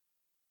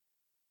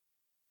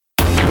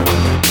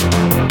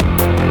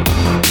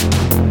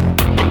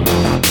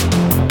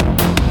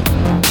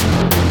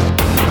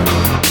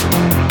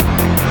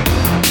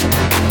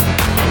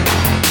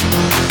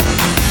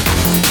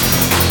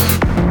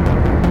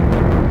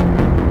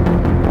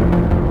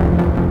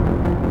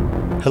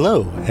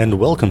Hello, and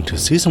welcome to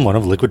Season 1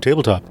 of Liquid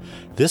Tabletop.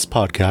 This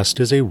podcast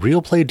is a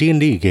real-play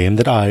D&D game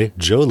that I,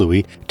 Joe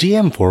Louie,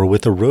 DM for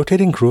with a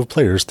rotating crew of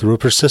players through a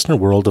persistent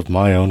world of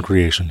my own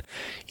creation.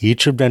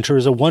 Each adventure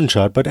is a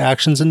one-shot, but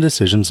actions and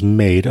decisions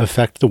made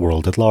affect the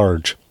world at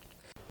large.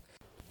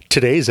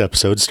 Today's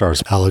episode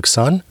stars Alex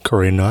Sun,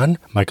 Corinne Nunn,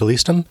 Michael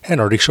Eastham, and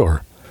Artie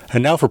Shore.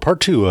 And now for part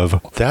 2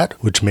 of That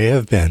Which May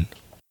Have Been.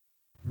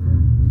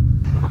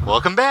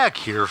 Welcome back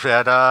here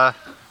at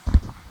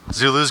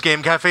Zulu's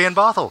Game Cafe in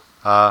Bothell.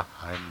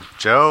 I'm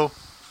Joe.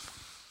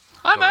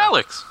 I'm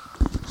Alex.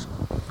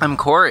 I'm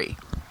Corey.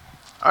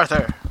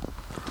 Arthur.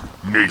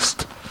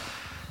 Neist.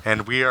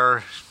 And we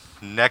are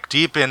neck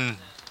deep in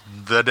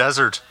the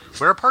desert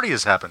where a party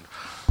has happened.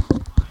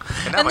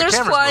 And there's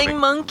flying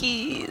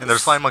monkeys. And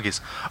there's flying monkeys.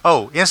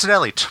 Oh,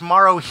 incidentally,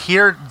 tomorrow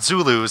here at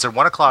Zulu's at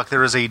 1 o'clock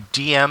there is a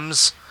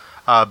DM's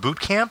boot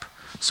camp.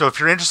 So if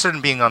you're interested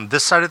in being on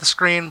this side of the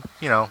screen,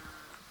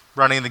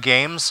 running the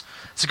games,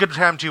 it's a good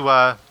time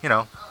to,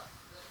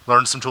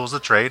 learn some tools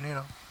of the trade,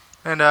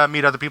 and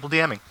meet other people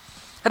DMing.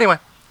 Anyway,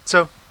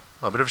 so, a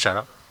little bit of a shout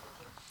out.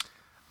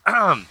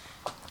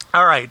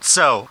 All right,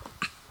 so,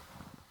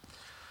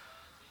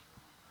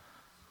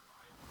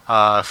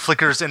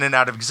 flickers in and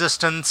out of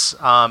existence,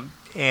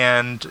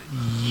 and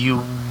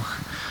you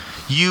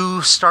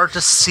start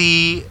to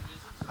see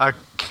a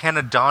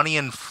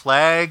Canadonian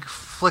flag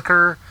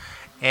flicker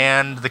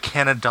and the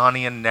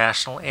Canadonian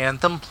national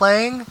anthem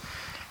playing,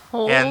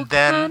 and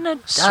then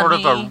sort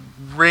of a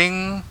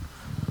ring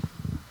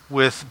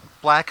with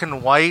black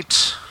and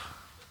white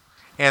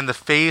and the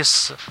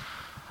face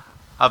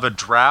of a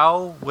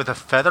drow with a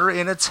feather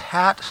in its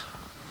hat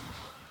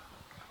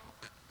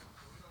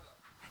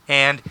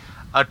and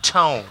a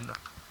tone.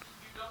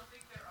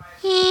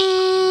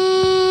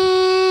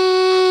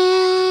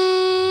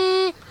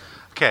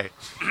 Okay.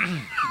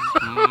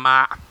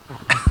 Ma.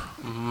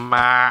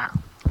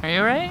 Are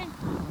you ready?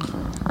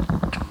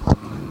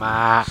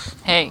 Ma.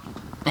 Hey.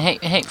 Are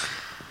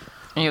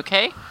you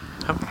okay?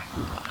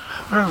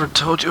 Have I ever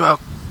told you how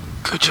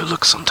good you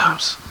look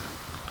sometimes?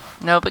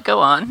 No, but go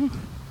on.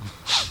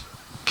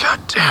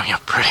 God damn, you're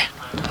pretty.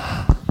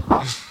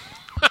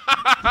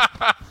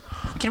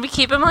 Can we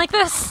keep him like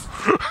this?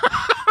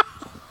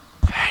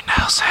 Hey,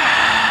 Nelson.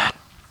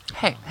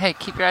 Hey,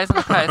 keep your eyes on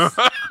the prize.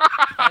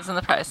 Eyes on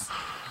the prize.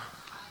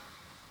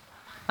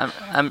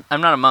 I'm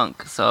not a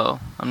monk, so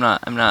I'm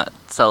not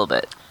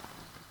celibate.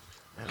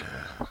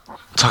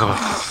 We'll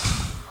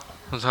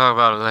talk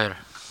about it later.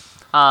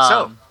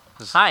 Hi.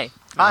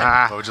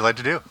 Hi. What would you like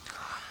to do?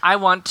 I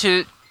want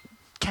to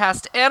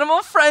cast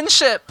Animal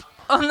Friendship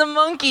on the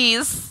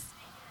monkeys.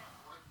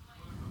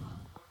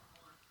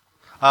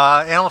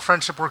 Animal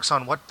Friendship works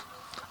on what?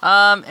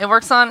 It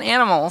works on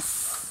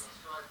animals.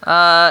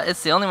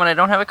 It's the only one I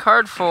don't have a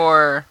card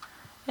for.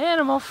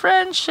 Animal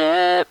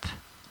Friendship.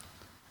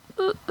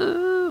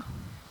 Ooh.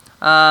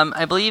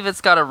 I believe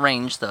it's got a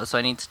range though, so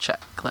I need to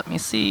check. Let me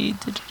see.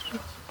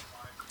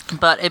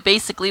 But it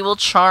basically will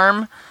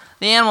charm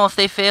the animal if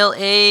they fail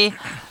a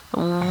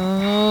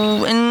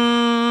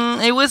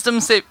wisdom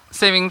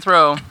saving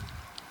throw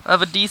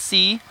of a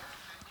DC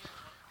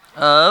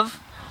of...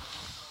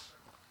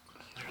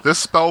 This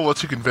spell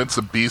lets you convince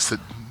a beast that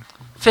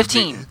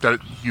 15. That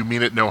you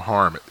mean it no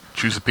harm.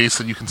 Choose a beast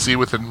that you can see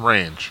within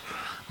range.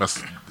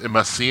 It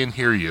must see and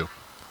hear you.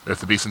 If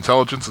the beast's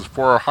intelligence is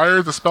 4 or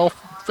higher, the spell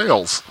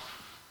fails.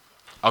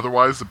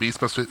 Otherwise, the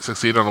beast must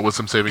succeed on a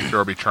wisdom saving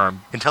throw or be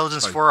charmed.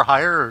 Intelligence 4 or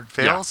higher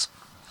fails?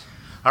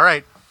 Yeah. All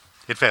right.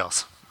 It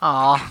fails.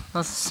 Aw,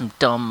 those are some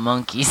dumb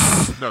monkeys.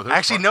 No,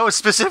 actually, no,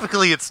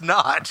 specifically it's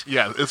not.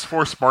 Yeah, it's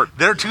for smart.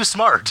 They're too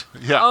smart.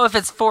 Yeah. Oh, if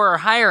it's 4 or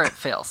higher, it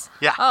fails.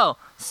 Yeah. Oh,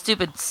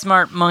 stupid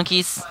smart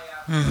monkeys.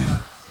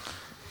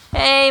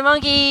 Hey,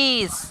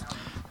 monkeys!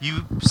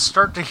 You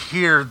start to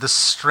hear the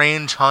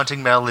strange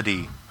haunting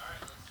melody.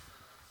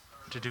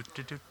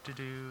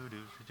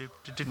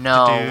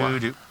 No.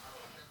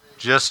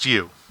 Just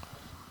you.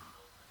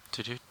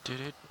 Okay.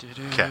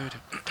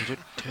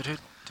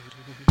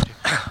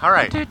 All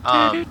right.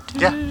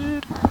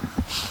 Yeah.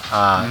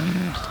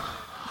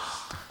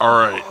 All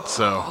right.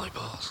 So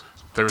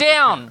there's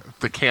Down.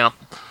 the camp.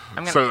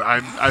 So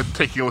I'm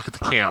taking a look at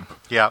the camp.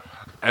 Yeah.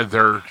 And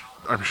they're,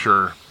 I'm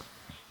sure,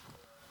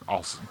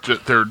 also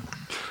they're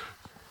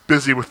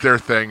busy with their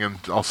thing and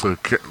also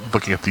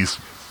looking at these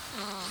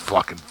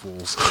fucking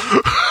fools.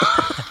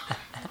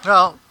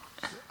 Well,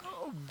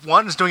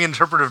 one's doing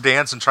interpretive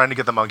dance and trying to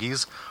get the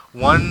monkeys.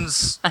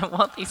 One's I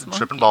want these monkeys.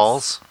 tripping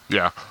balls.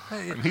 Yeah.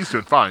 And he's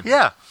doing fine.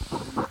 Yeah.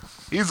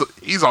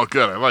 He's all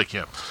good. I like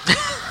him.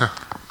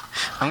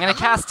 I'm gonna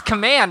cast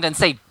command and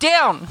say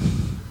down.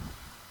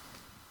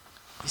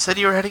 You said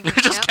you were heading to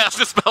Just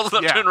casting spells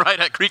left and right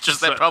at creatures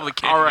that probably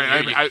can't. All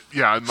right.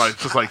 I'm like,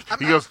 just like,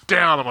 he goes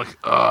down. I'm like,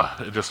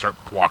 ugh. And just start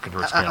walking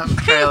towards camp. I'm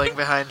trailing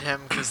behind him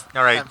because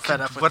All right. I'm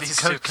fed up with What these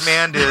the two.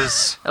 command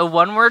is? A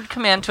one-word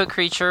command to a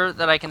creature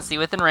that I can see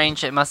within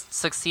range. It must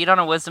succeed on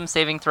a wisdom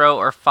saving throw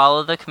or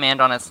follow the command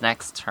on its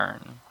next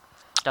turn.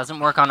 Doesn't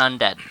work on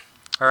undead.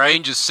 All right.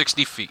 Range is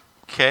 60 feet.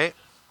 Okay.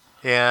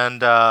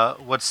 And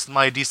what's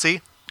my DC?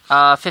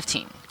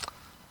 15.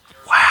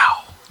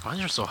 Wow. Why are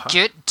you so high?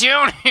 Get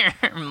down here,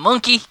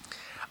 monkey.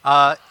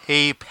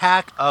 A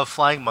pack of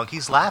flying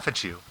monkeys laugh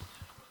at you.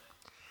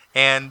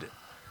 And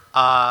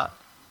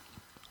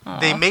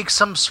they make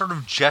some sort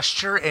of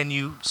gesture, and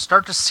you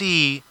start to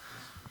see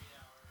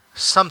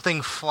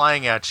something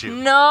flying at you.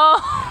 No.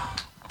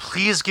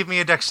 Please give me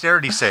a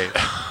dexterity save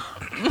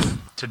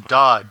to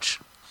dodge.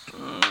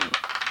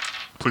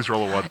 Please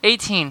roll a 1.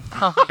 18.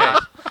 Oh my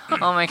god.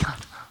 Oh my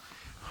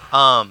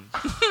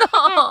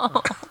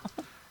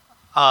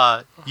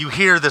god. You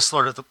hear this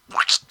sort of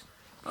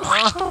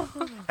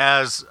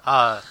as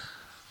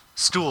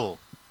stool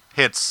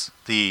hits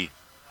the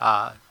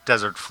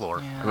desert floor.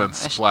 Yeah. And then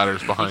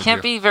splatters behind You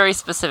can't be very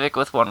specific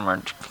with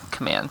one-word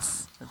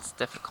commands. It's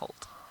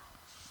difficult.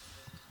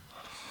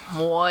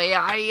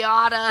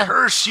 Moyayada.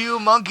 Curse you,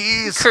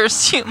 monkeys!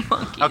 Curse you,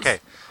 monkeys. Okay,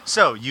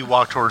 so you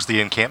walk towards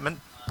the encampment.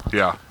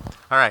 Yeah.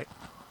 All right.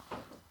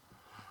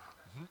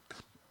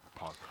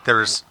 Pause.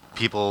 There's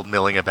people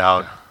milling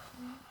about.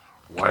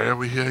 Why are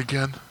we here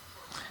again?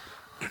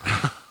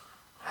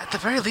 At the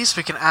very least,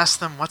 we can ask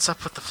them what's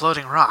up with the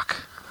floating rock.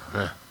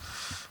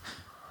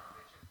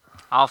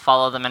 I'll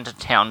follow them into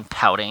town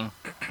pouting.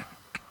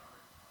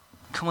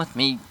 Come with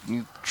me,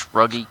 you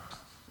druggie.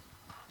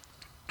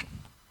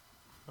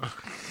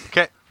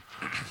 Okay.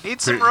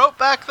 Need some rope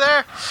back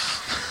there?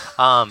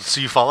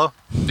 So you follow?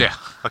 Yeah.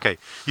 Okay.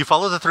 You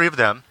follow the 3 of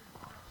them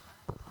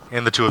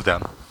and the 2 of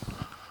them.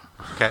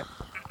 Okay.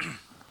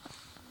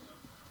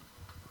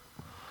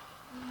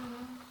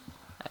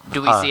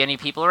 Do we see any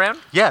people around?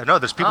 Yeah, no,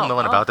 there's people Oh,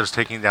 milling oh. about. There's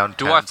taking down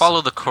Do I tents.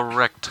 follow the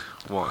correct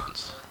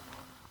ones?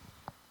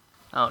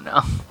 Oh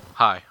no.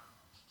 Hi.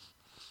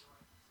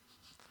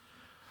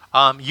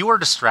 You are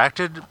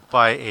distracted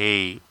by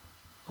a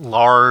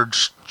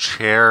large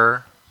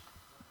chair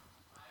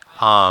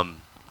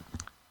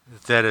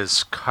that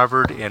is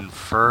covered in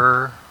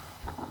fur.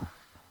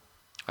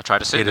 I try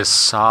to sit. It is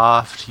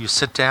soft. You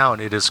sit down.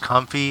 It is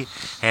comfy,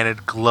 and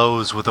it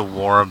glows with a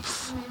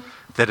warmth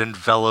that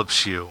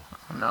envelops you.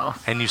 Oh, no.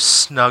 And you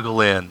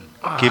snuggle in.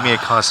 Give me a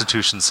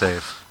Constitution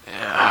save.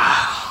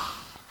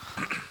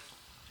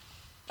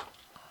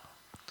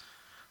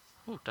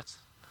 Ooh, that's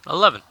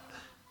 11.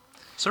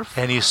 Surf.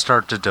 And you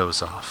start to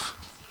doze off.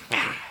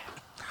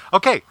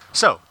 Okay,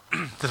 so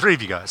the 3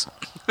 of you guys.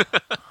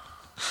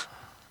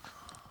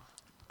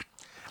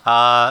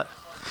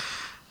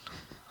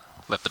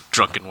 Left the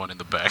drunken one in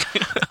the back.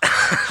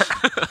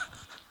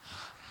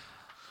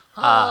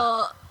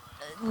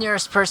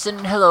 Nearest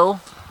person, hello.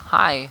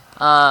 Hi.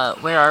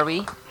 Where are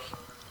we?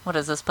 What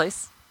is this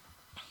place?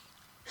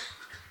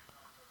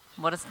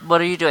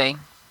 What are you doing?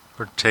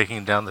 We're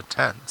taking down the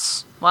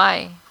tents.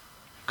 Why?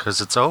 Because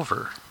it's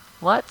over.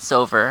 What's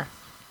over?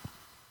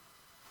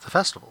 The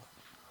festival.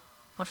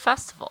 What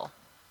festival?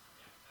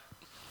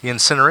 The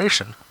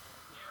incineration.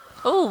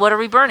 Oh, what are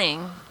we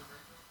burning?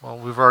 Well,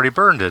 we've already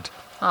burned it.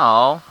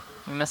 Oh,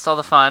 we missed all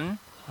the fun.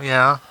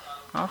 Yeah.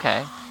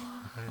 Okay.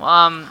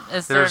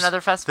 Is there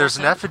another festival? There's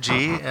an soon?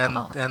 effigy and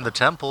Oh. and the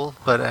temple,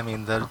 but I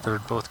mean they're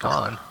both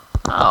gone.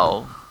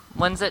 Oh,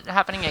 when's it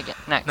happening again?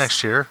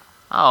 Next year.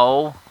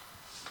 Oh,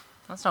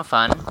 that's no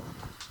fun.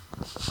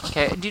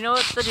 Okay, do you know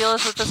what the deal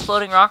is with this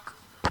floating rock?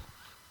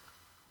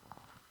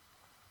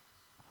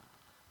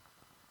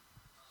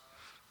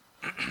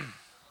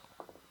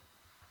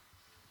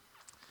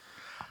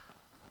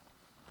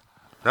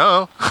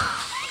 No.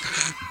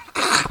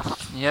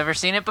 You ever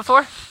seen it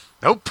before?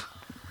 Nope.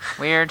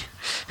 Weird.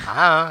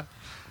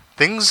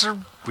 Things are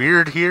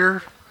weird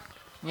here.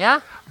 Yeah?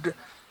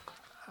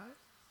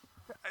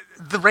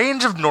 The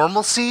range of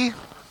normalcy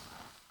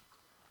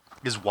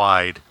is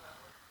wide.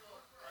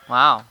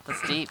 Wow,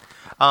 that's deep.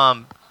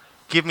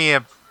 Give me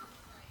a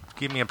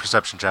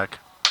perception check.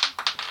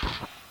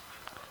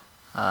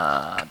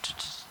 We're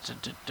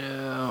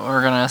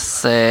gonna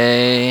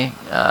say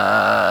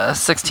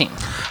 16.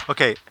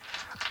 Okay.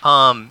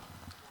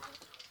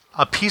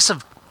 A piece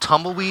of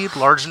tumbleweed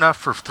large enough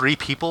for 3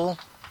 people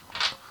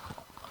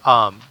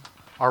are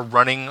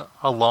running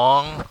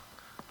along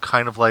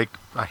kind of like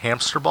a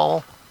hamster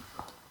ball.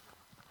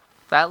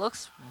 That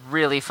looks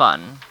really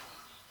fun.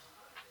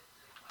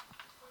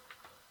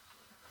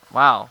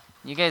 Wow,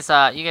 you guys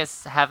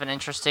have an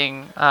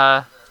interesting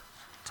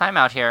time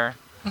out here.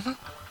 Mm-hmm.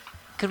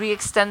 Could we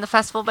extend the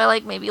festival by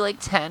maybe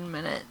 10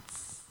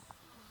 minutes?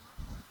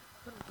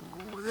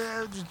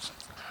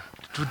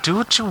 Do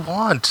what you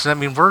want. I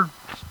mean, we're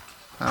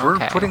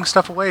Okay. putting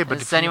stuff away,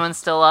 but Is anyone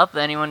still up?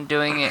 Anyone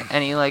doing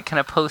any kind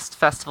of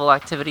post-festival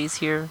activities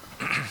here?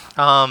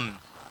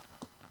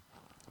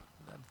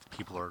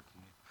 people are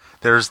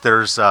there's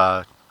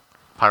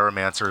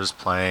pyromancers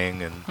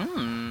playing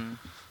and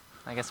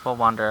I guess we'll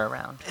wander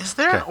around. Is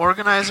there an Okay.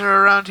 organizer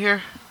around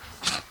here?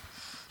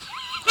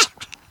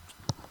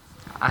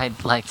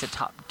 I'd like to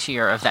talk to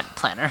your event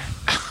planner.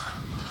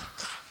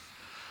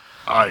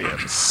 I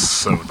am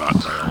so not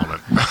my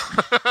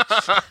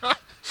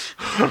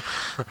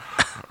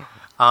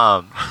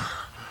element.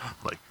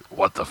 Like,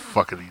 what the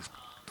fuck are these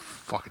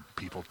fucking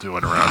people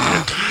doing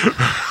around here?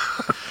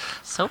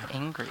 So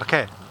angry.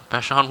 okay.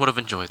 Bashan would have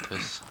enjoyed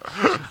this.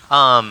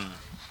 I'm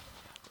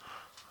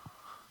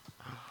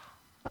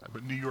a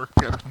New York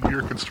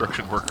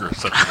construction worker,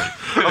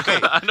 essentially. Okay,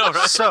 I know,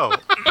 right? so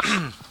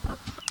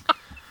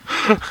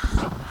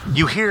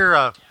you hear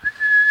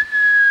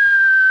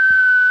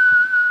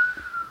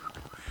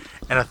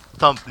and a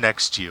thump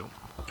next to you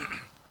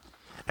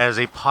as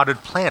a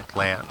potted plant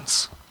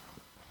lands.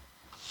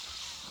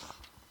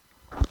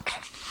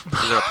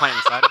 Is there a plant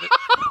inside of it?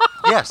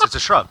 Yes, it's a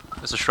shrub.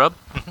 It's a shrub?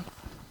 Is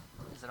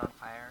it on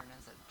fire and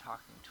is it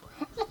talking to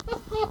us?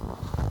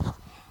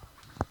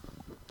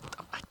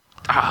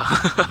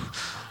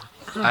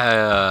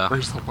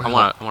 Where's the I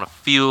whale? want to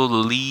feel the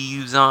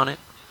leaves on it.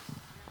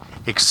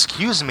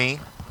 Excuse me.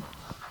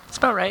 It's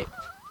about right.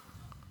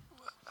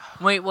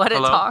 Wait, what?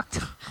 Hello? It talked?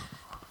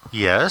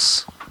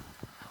 Yes.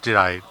 Did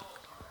I?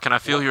 Can I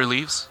feel your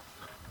leaves?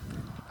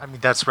 I mean,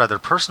 that's rather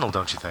personal,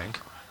 don't you think?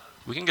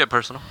 We can get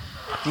personal.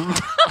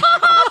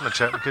 Charisma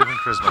check. Give me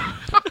charisma.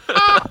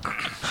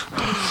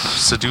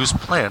 Seduce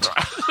plant.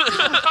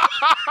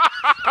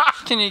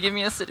 Can you give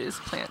me a seduce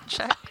plant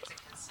check?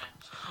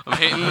 I'm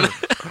hitting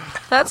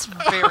That's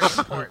very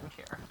important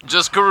here.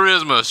 just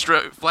charisma,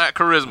 straight flat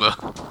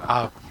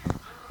charisma.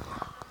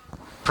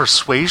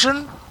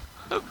 Persuasion.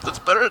 That's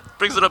better. It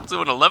brings it up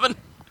to an 11.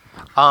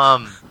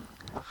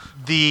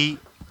 The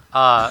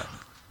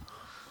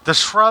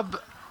shrub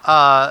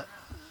Carnal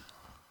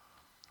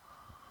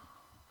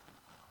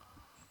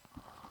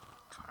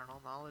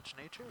knowledge,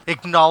 nature?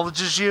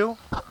 acknowledges you.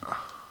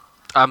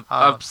 I'm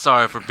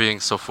sorry for being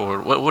so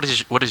forward.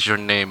 What is your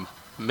name,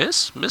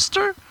 Miss,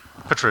 Mister,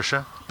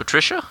 Patricia.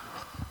 Patricia?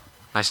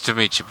 Nice to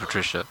meet you,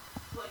 Patricia.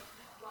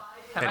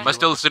 Have, Am I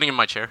still sitting in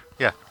my chair?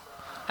 Yeah.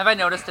 have I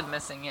noticed him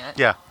missing yet?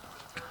 Yeah.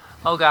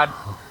 Oh god.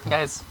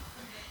 Guys.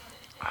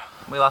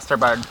 We lost our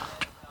bard.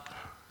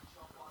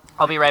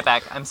 I'll be right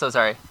back. I'm so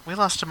sorry. We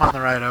lost him on the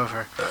ride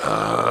over.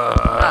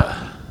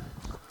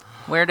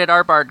 Where did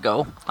our bard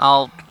go?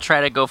 I'll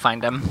try to go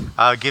find him.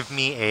 Give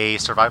me a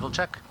survival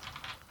check.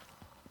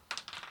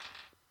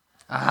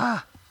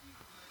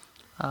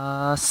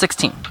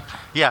 16.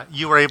 Yeah,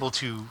 you were able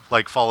to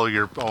follow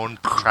your own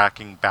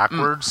tracking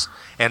backwards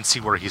and see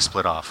where he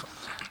split off.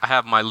 I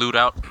have my lute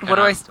out. What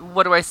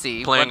do I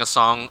see? Playing a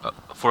song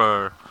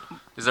for.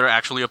 Is there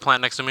actually a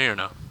plant next to me or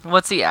no?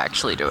 What's he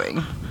actually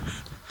doing?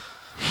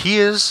 He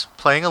is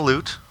playing a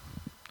lute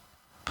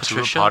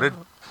Patricia? to a potted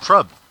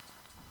shrub.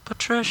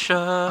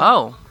 Patricia.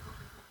 Oh,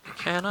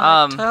 Can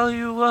I Um, tell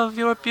you of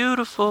your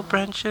beautiful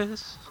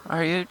branches?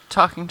 are you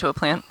talking to a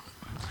plant?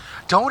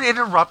 Don't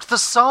interrupt the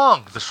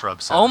song, the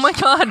shrub says. Oh my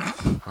god.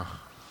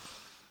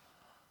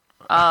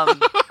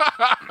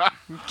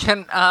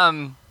 Can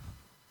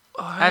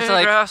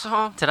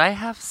Grasshopper. did I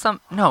have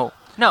some? No.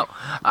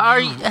 Are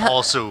you?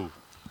 Also,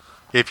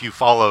 if you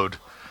followed,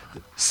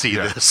 see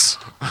this.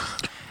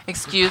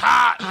 Excuse.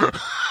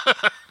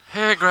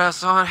 Hey,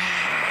 Grasshopper.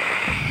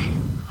 Hey.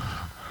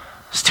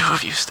 There's two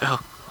of you still.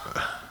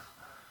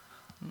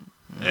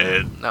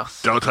 And No.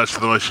 don't touch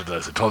the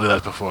merchandise. I told you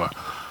that before.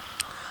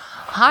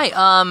 Hi.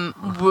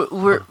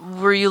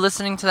 Were you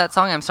listening to that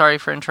song? I'm sorry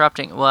for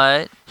interrupting.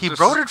 What? He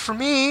wrote it for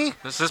me.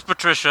 This is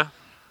Patricia.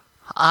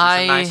 She's I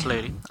a nice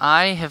lady.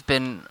 I have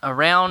been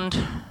around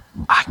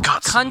I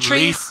got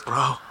countries some leaf,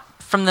 bro.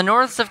 from the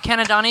north of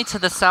Kanadani to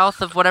the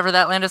south of whatever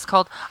that land is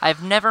called.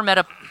 I've never met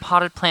a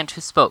potted plant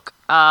who spoke.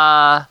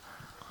 What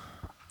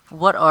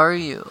are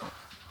you?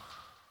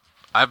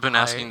 I've been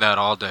asking that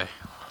all day.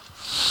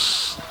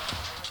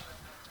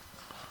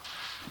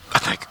 I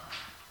think.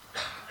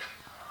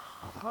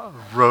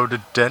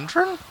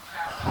 Rhododendron?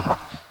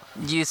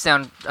 You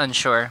sound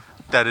unsure.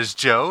 That is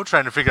Joe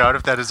trying to figure out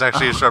if that is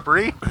actually a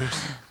shrubbery.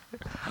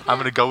 I'm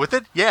going to go with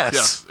it. Yes.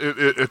 Yes,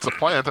 it's a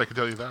plant. I can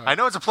tell you that. I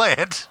know it's a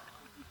plant.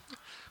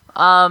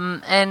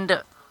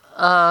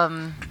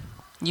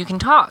 You can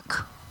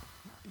talk.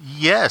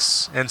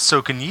 Yes, and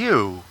so can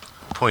you,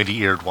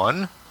 pointy-eared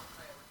one.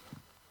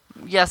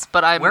 Yes,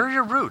 but I'm. Where are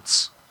your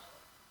roots?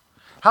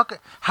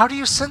 How do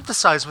you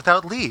synthesize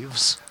without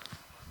leaves?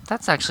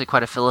 That's actually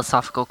quite a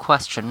philosophical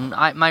question.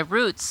 My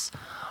roots,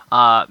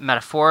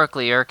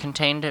 metaphorically, are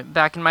contained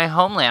back in my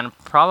homeland,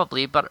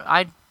 probably, but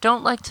I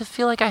don't like to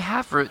feel like I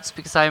have roots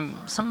because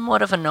I'm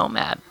somewhat of a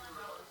nomad.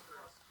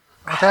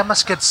 Well, that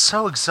must get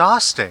so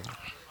exhausting.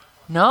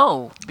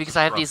 No, because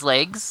I have these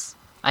legs,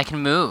 I can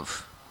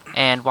move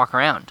and walk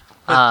around.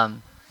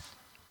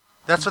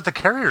 That's what the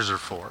carriers are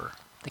for.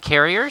 The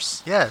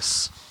carriers?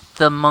 Yes.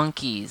 The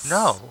monkeys.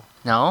 No.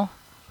 No?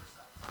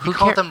 We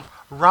call them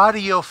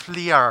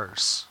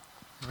radiofliars.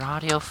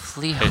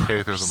 Radiofliars.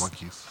 Hey, there's the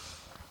monkeys.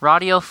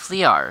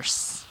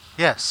 Radiofliars.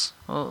 Yes.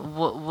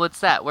 What's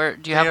that? Where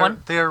do you have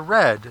one? They are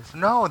red.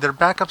 No, they're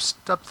back up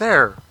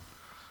there.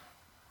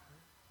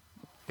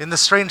 In the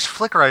strange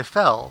flicker, I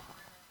fell.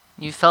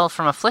 You fell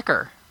from a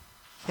flicker.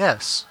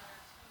 Yes.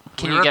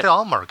 Can we you were get? at the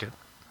All Market.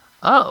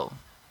 Oh,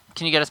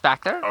 can you get us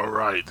back there? All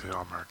right,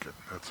 I'll mark it.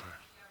 That's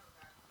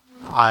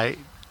right.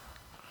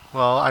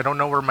 I don't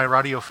know where my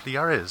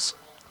radiofliar is.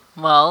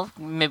 Well,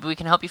 maybe we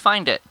can help you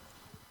find it.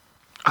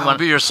 I'll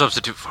be your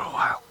substitute for a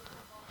while.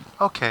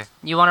 Okay.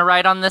 You want to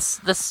ride on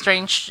this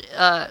strange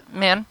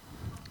man?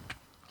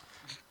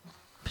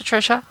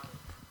 Patricia?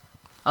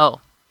 Oh.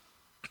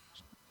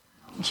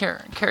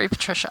 Here, carry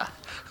Patricia.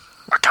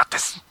 I got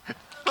this.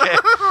 Okay.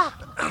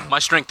 My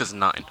strength is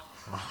 9.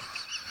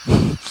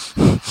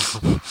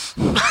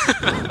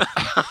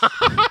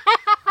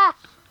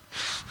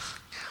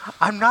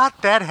 I'm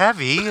not that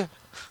heavy.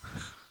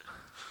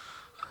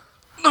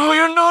 No,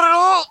 you're not at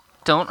all.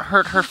 Don't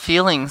hurt her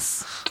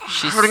feelings.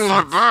 She's Hurting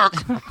my back.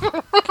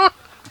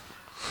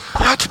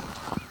 What?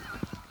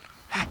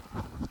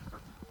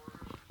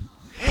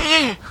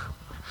 Hey.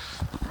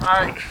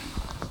 Alright.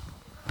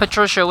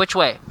 Patricia, which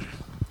way?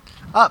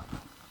 Up.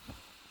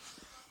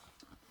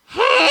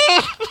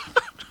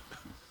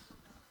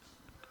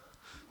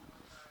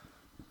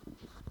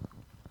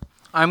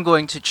 I'm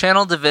going to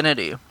channel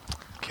divinity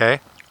Okay.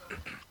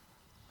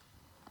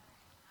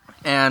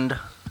 and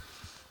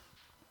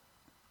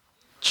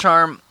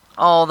charm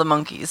all the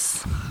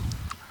monkeys.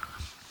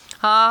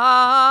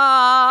 Ah.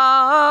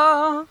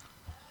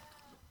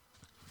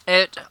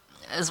 It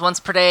is once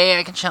per day.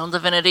 I can channel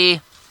divinity,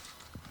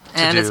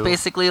 and it's do?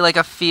 basically like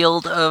a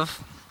field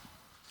of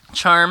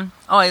charm.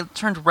 Oh, I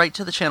turned right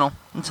to the channel,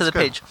 into the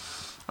That's page.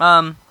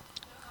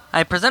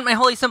 I present my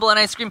holy symbol and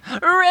I scream,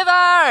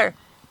 "River!"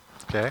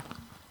 Okay.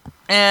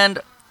 And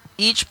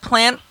each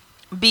plant,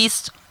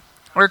 beast,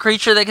 or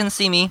creature that can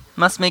see me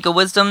must make a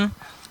wisdom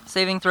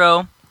saving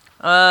throw.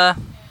 It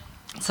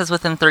says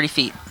within 30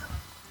 feet.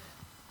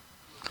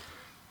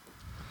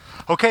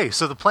 Okay,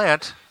 so the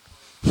plant.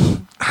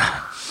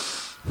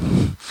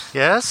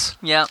 Yes?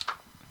 Yeah.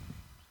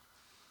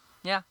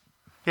 Yeah.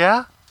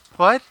 Yeah?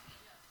 What?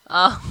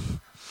 I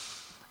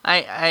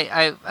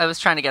was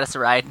trying to get us a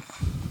ride.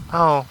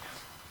 Oh,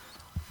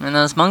 And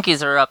those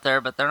monkeys are up there,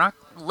 but they're not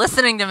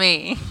listening to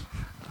me.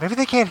 maybe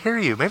they can't hear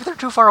you. Maybe they're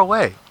too far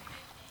away.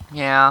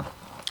 Yeah.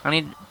 I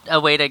need a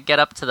way to get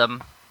up to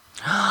them.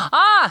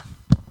 Ah!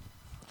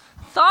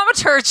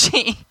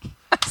 Thaumaturgy!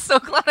 I'm so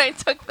glad I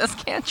took this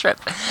cantrip.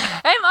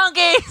 Hey,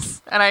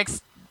 monkeys! And I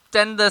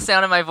extend the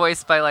sound of my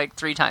voice by like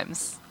 3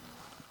 times.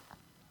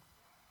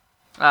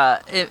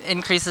 It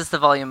increases the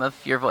volume of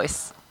your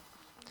voice.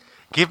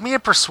 Give me a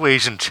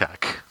persuasion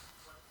check.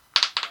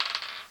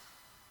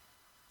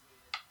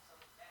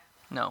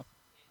 No.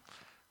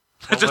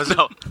 What was it?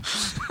 No.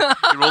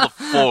 You rolled a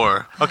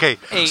 4. Okay,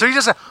 8. so you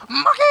just said,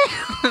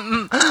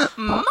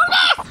 monkey!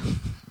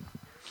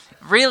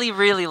 Really,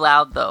 really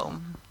loud, though.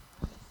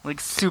 Like,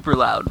 super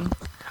loud.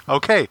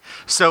 Okay,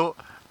 so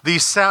the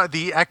sound,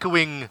 the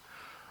echoing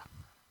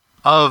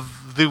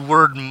of the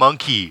word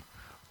monkey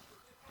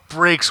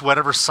breaks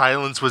whatever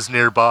silence was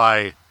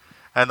nearby,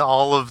 and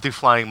all of the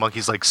flying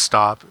monkeys like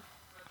stop,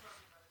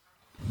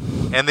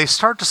 and they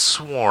start to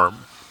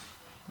swarm.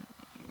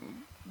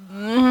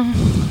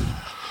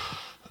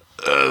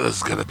 This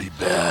is gonna be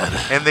bad.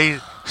 And they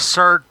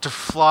start to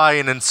fly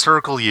and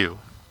encircle you.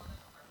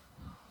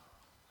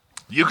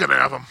 You can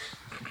have them.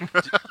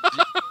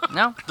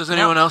 No? Does No.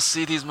 anyone else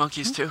see these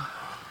monkeys too?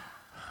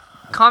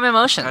 Calm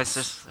emotions. Guys,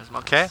 there's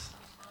monkeys. Okay.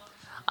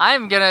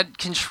 I'm gonna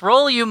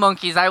control you,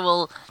 monkeys. I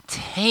will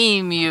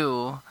tame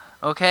you.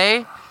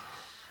 Okay?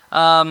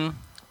 Human.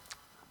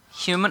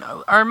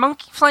 Are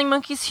flying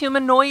monkeys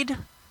humanoid?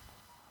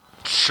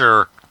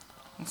 Sure.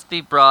 Let's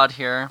be broad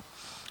here.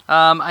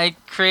 I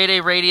create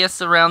a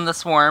radius around the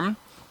swarm.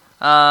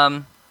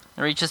 It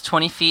reaches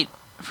 20 feet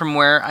from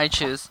where I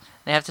choose.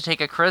 They have to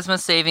take a charisma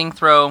saving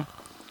throw,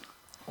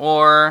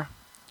 or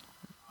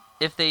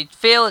if they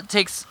fail, it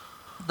takes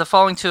the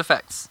following 2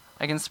 effects.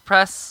 I can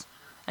suppress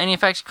any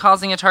effect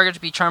causing a target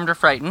to be charmed or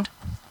frightened,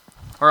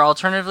 or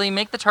alternatively,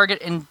 make the target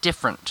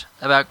indifferent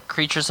about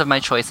creatures of my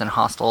choice and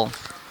hostile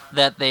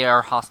that they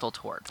are hostile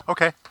towards.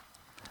 Okay.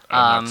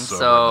 I'm not sober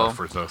so- enough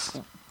for this.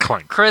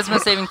 Clank. Charisma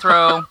saving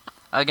throw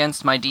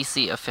against my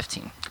DC of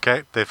 15.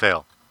 Okay, they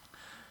fail.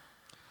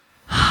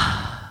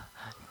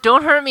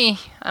 Don't hurt me.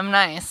 I'm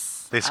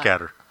nice. They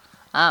scatter.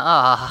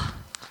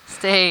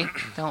 Stay.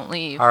 Don't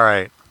leave. All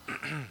right.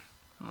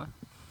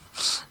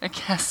 I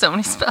cast so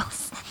many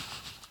spells.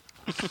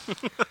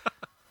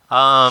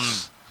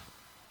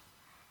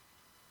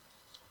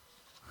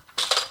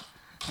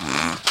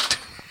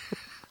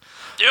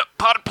 Yep,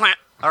 potted plant.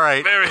 All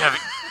right. Very heavy.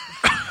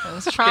 I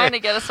was trying to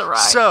get us a ride.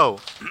 So,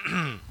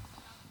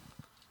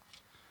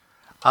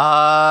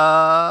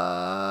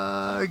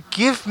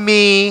 give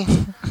me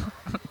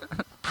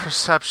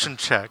perception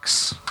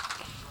checks.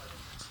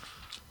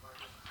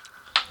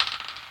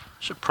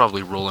 Should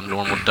probably roll a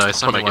normal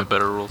dice. I might 21. get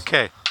better rolls.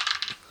 Okay.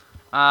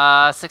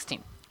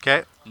 16.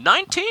 Okay.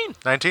 19.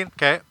 19.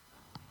 Okay.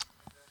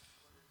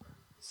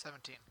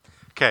 17.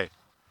 Okay.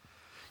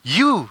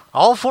 You,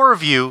 all 4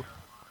 of you,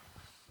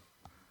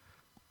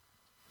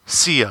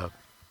 see a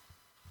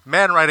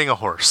man riding a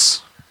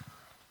horse.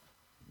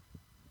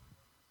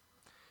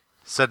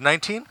 Said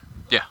 19?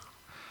 Yeah.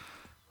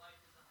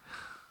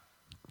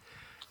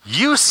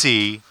 You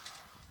see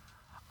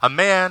a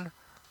man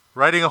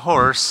riding a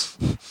horse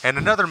and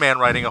another man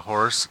riding a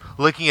horse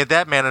looking at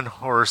that man and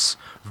horse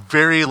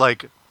very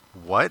like,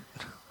 what?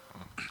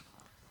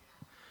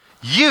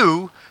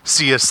 You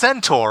see a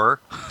centaur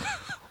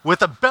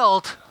with a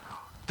belt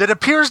that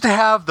appears to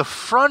have the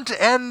front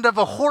end of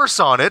a horse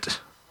on it,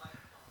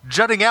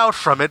 jutting out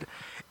from it,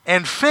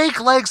 and fake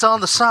legs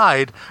on the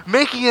side,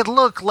 making it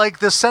look like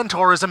the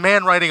centaur is a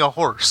man riding a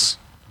horse.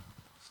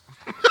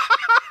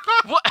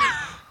 What?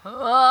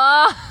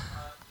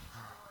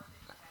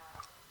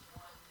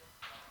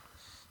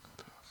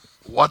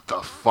 What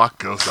the fuck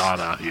goes on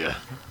out here?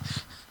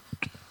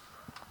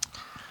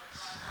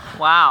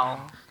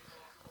 Wow.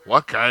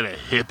 What kind of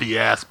hippie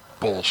ass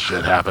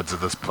bullshit happens in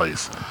this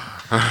place?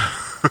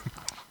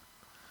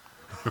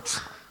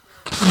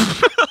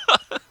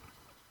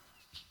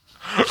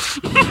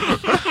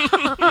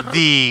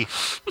 The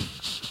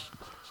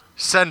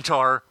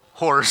centaur,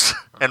 horse,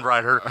 and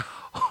rider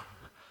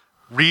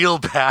reel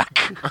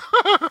back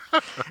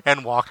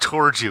and walk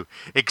towards you.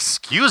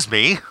 Excuse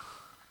me?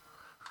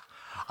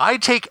 I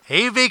take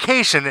a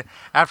vacation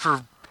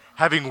after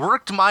having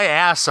worked my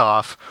ass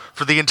off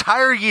for the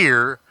entire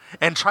year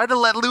and try to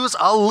let loose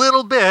a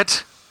little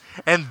bit,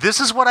 and this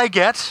is what I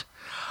get?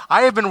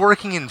 I have been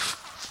working in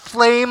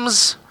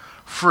flames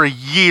for a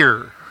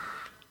year.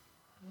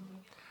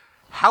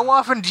 How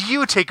often do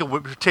you take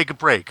a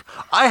break?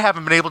 I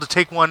haven't been able to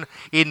take one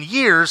in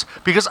years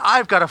because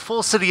I've got a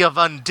full city of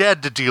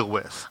undead to deal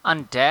with.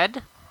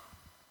 Undead?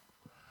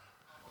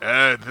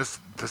 This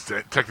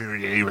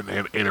technically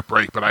ain't a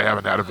break, but I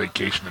haven't had a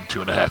vacation in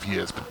 2.5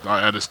 years. But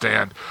I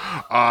understand.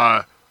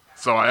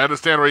 So I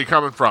understand where you're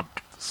coming from.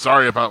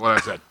 Sorry about what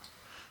I said.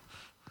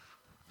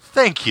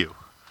 Thank you.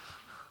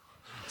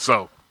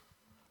 So,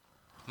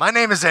 My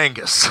name is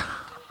Angus.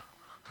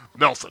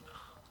 Nelson.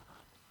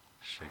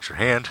 Shakes your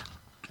hand.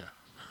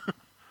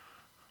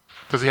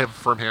 Does he have a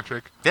firm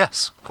handshake?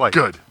 Yes, quite.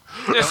 Good.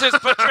 This is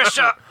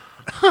Patricia.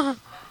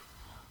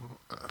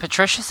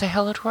 Patricia, say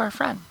hello to our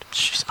friend.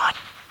 She's mine.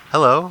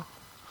 Hello.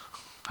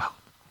 Oh.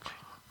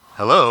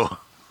 Hello.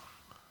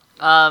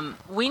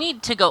 We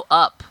need to go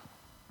up.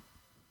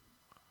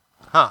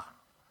 Huh.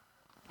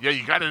 Yeah,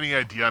 you got any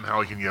idea on how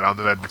we can get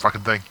onto that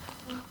fucking thing?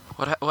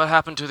 What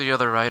happened to the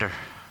other rider?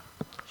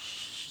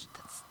 Shh,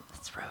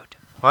 that's rude.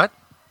 What?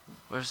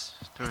 It's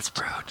rude.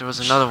 There was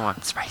another one.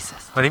 It's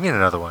racist. What do you mean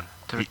another one?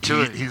 There were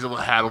two. He's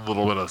had a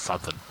little bit of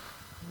something.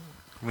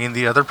 You mean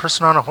the other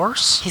person on a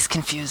horse? He's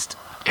confused.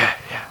 Yeah.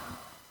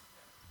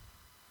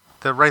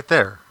 They're right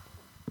there.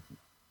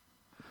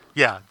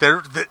 Yeah,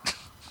 they're...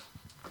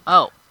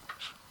 Oh.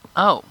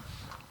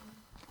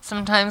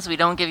 Sometimes we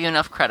don't give you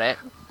enough credit.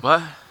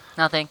 What?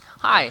 Nothing.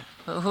 Hi.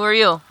 Who are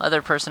you?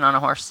 Other person on a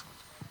horse.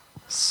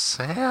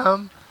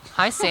 Sam?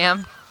 Hi,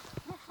 Sam.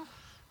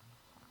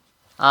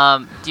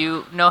 Do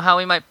you know how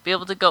we might be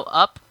able to go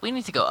up? We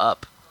need to go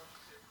up.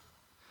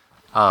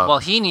 Well,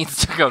 he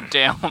needs to go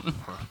down.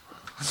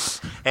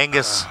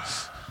 Angus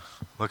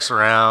looks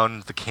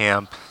around the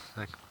camp.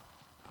 Like,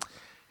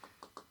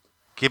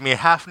 give me a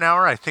half an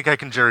hour. I think I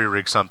can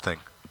jerry-rig something.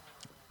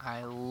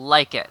 I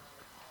like it.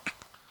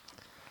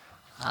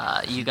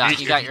 You got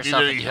yourself. If you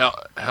need any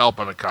help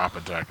on a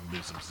carpenter, I can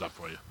do some stuff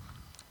for you.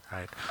 All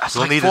right. That's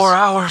We'll like need 4 is-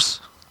 hours.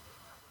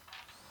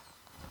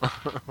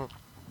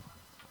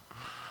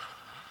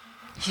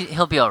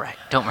 He'll be all right.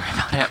 Don't worry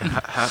about it.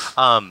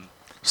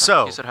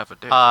 So, You said half a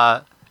day.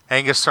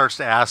 Angus starts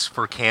to ask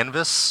for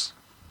canvas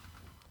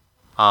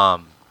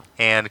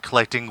and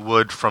collecting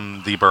wood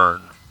from the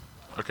burn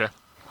Okay.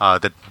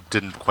 that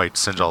didn't quite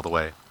singe all the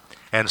way,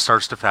 and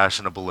starts to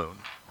fashion a balloon.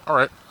 All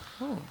right.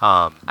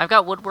 I've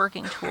got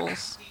woodworking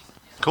tools.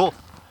 Cool.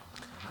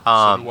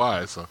 So do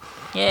I. So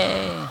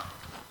Yay.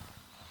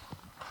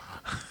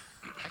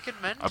 I can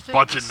mend a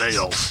bunch of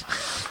nails.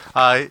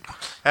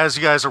 As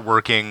you guys are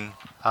working,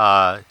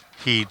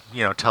 he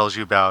tells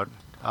you about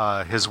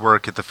his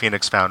work at the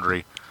Phoenix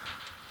Foundry,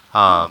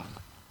 and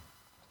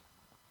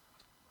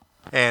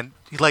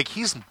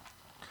he's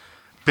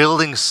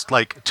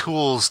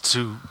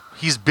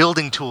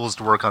building tools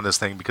to work on this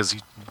thing because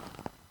he's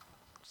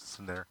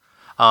in there.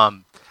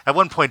 At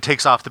one point,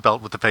 takes off the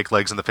belt with the fake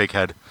legs and the fake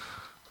head,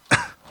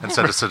 and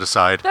sets it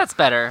aside. That's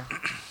better.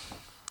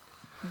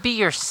 Be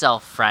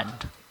yourself, friend.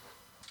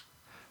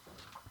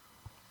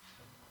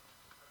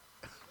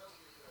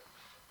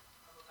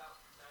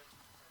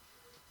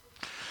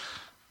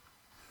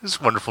 There's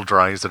wonderful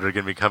drawings that are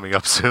going to be coming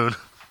up soon.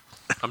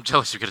 I'm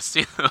jealous you get to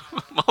see them.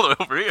 I'm all the way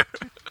over here.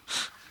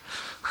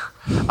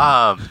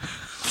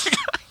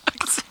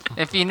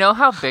 If you know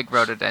how big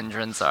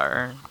rhododendrons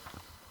are,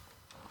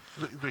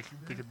 They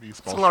can be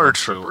small. a large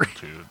shrubs shrubbery.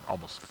 to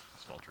almost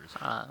small trees.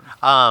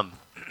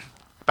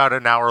 About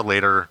an hour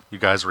later, you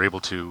guys are able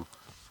to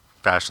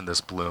fashion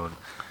this balloon.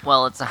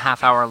 well, it's a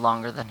half hour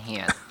longer than he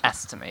had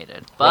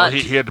estimated. Well, But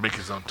he had to make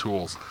his own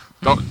tools.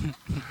 Don't.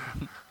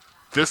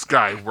 This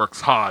guy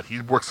works hard. He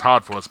works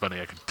hard for us,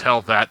 Benny. I can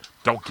tell that.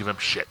 Don't give him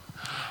shit.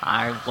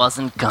 I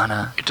wasn't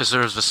gonna. It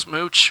deserves a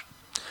smooch.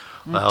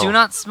 Well, Do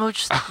not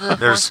smooch the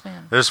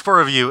horseman. There's 4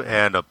 of you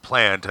and a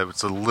plant.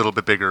 It's a little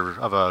bit bigger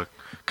of a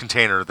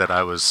container that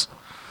I was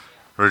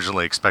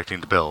originally expecting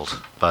to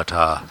build. But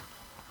How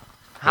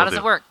does do.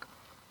 it work?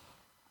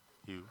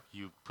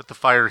 you put the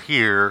fire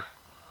here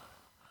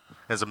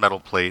as a metal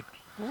plate.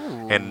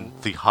 and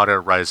the hot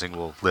air rising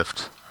will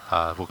lift,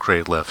 will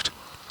create lift.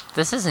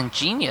 This is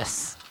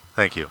ingenious.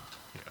 Thank you.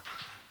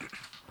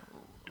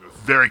 You're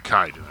very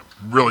kind, and I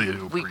really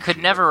do We appreciate could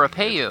never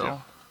everything repay you do.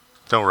 you.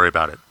 Don't worry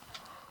about it.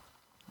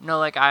 No,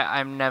 like,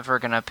 I'm never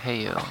gonna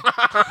pay you.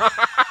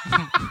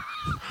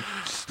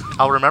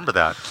 I'll remember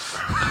that.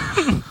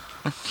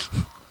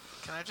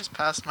 Can I just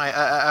pass my?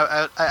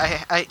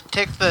 I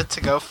take the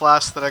to-go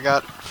flask that I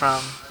got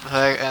from the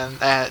thing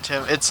and add it to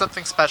him. It's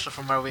something special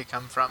from where we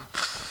come from.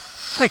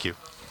 Thank you.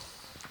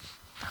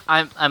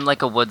 I'm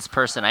like a woods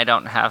person. I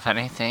don't have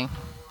anything.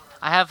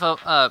 I have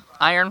a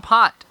iron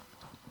pot.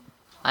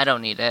 I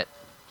don't need it.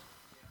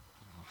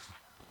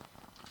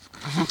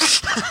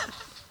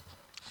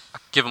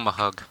 Give him a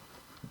hug.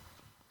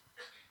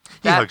 He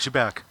That- hugs you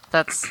back.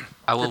 That's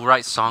I will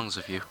write songs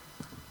of you.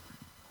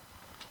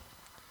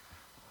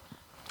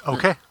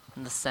 Okay.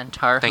 the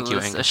centaur Thank who you,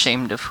 was Angus.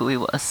 ashamed of who he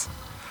was.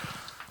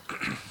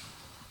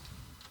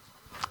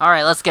 All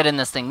right, let's get in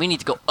this thing. We need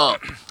to go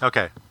up.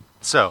 Okay.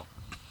 So,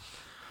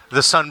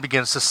 the sun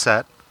begins to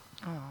set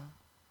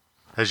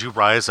as you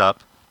rise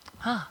up.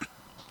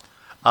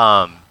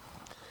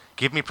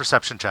 Give me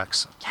perception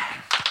checks.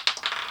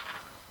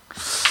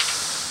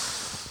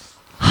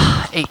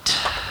 8.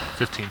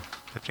 15.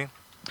 15?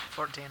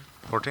 14.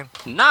 14?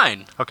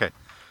 9. Okay.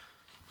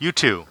 You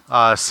two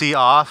see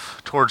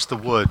off towards the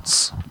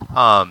woods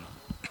a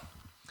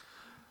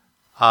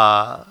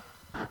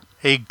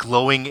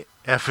glowing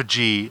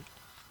effigy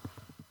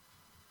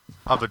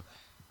of a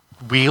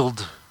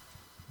wheeled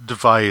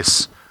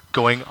device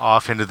going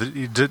off into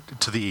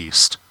to the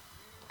east.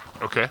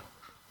 Okay.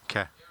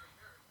 Okay.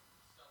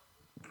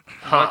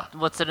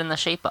 What's it in the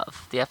shape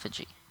of? The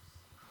effigy.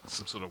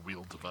 Some sort of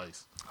wheeled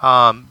device.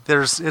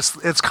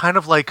 It's kind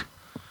of like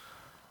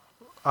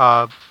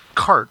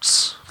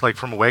carts, like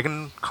from a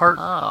wagon cart.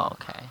 Oh,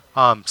 okay.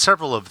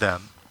 Several of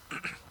them.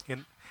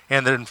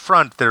 And then in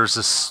front there's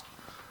this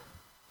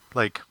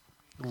like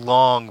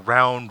long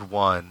round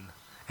one,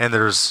 and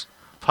there's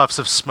puffs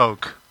of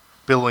smoke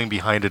billowing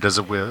behind it as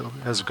it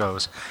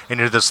goes, and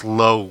you hear this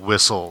low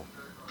whistle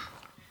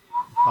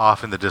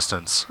off in the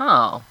distance.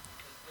 Oh.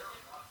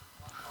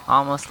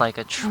 Almost like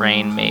a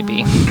train,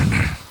 maybe.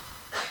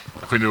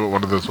 If we knew what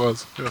one of those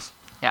was, yes.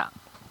 Yeah.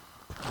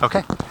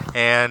 Okay,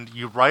 and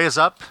you rise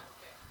up,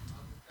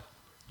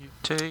 You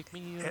take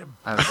me up.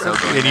 I was so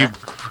good.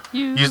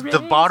 and the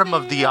bottom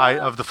of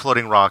the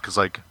floating rock is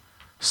like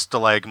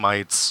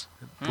stalagmites,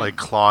 like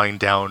clawing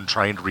down,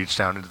 trying to reach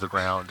down into the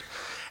ground,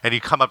 and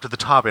you come up to the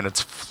top, and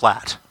it's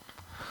flat.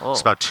 Oh.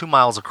 It's about 2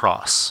 miles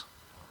across.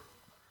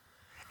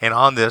 And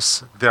on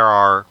this, there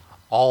are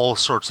all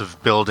sorts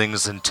of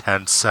buildings and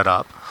tents set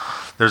up.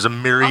 There's a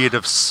myriad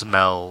of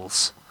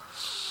smells,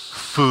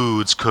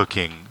 foods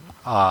cooking,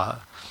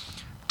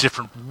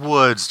 different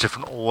woods,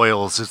 different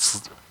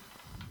oils.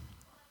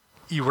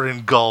 You are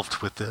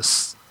engulfed with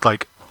this.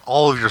 Like,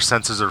 all of your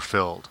senses are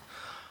filled.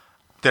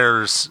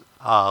 There's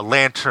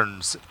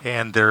lanterns,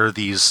 and there are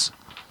these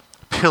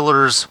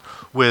pillars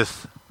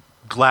with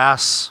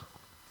glass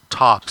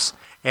tops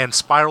and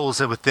spirals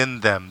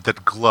within them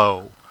that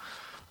glow.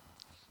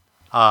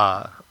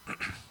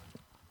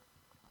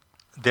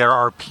 There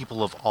are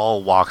people of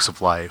all walks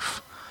of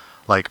life.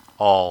 Like,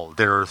 all.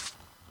 There are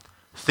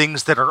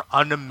things that are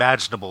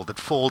unimaginable that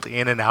fold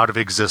in and out of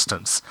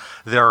existence.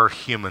 There are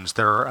humans,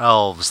 there are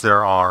elves,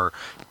 there are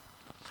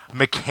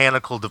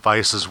mechanical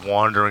devices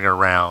wandering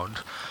around.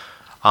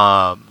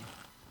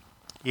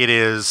 It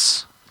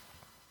is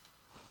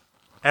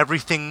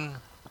everything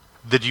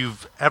that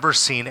you've ever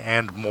seen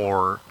and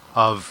more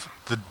of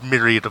the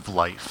myriad of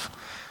life.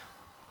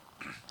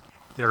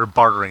 There are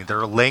bartering. There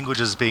are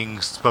languages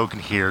being spoken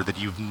here that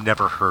you've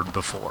never heard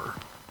before.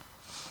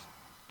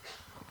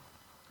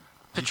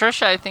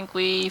 Patricia, I think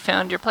we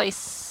found your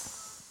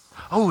place.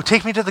 Oh,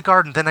 take me to the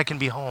garden, then I can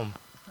be home.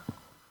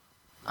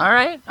 All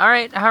right.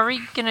 How are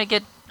we gonna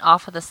get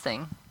off of this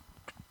thing?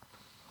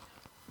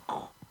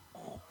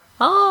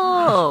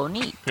 Oh,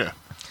 neat. Yeah.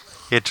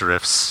 It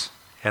drifts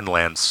and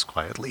lands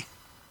quietly.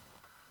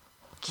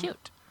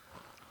 Cute.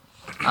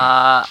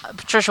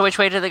 Patricia, which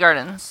way to the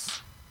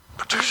gardens?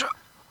 Patricia.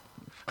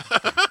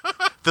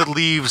 The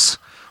leaves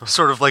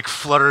sort of like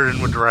flutter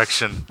in one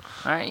direction.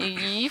 All right,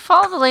 you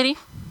follow the lady.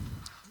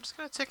 I'm just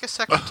gonna take a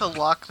second to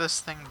lock this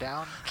thing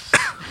down.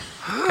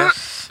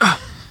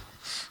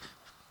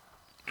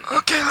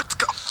 Okay, let's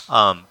go.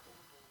 All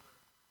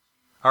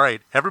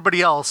right,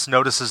 everybody else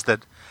notices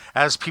that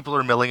as people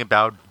are milling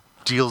about,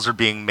 deals are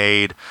being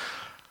made,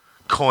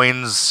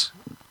 coins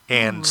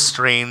and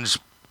strange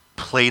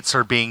plates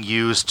are being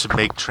used to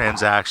make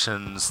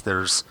transactions.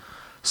 There's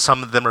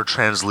some of them are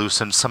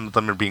translucent, some of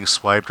them are being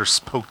swiped or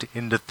poked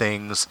into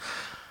things.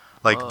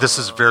 Like, this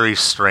is very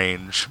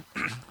strange.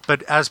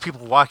 But as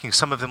people walking,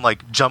 some of them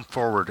like jump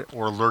forward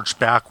or lurch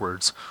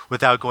backwards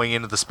without going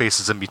into the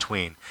spaces in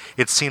between.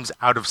 It seems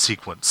out of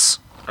sequence.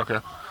 Okay.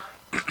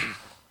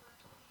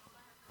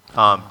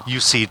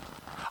 You see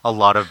a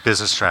lot of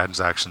business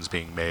transactions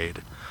being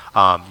made.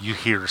 You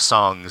hear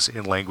songs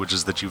in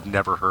languages that you've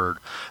never heard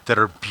that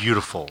are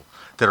beautiful,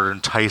 that are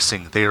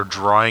enticing. They are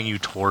drawing you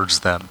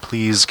towards them.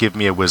 Please give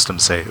me a wisdom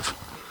save.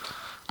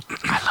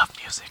 I love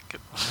music.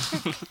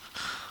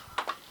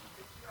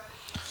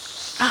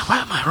 Why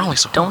am I rolling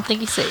so hard? Don't think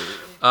he saved.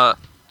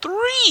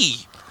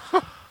 3.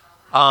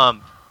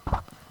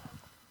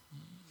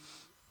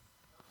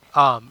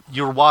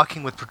 You're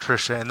walking with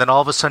Patricia, and then all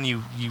of a sudden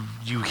you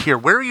hear,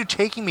 "Where are you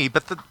taking me?"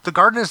 But the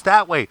garden is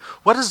that way.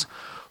 What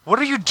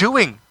are you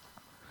doing?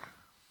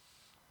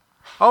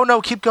 Oh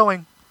no, keep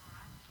going.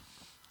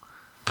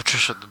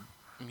 Patricia, the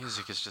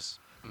music is just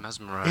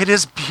mesmerizing. It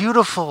is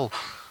beautiful.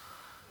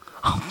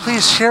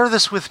 Please share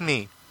this with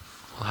me.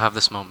 We'll have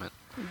this moment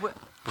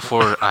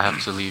before I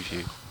have to leave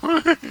you.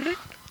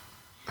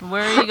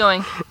 Where are you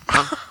going?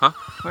 Huh?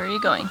 Where are you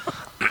going?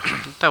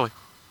 That way.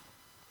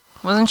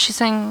 Wasn't she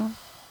saying...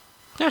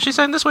 Yeah, she's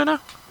saying this way now.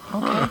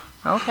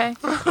 Okay.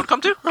 Wanna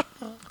come too?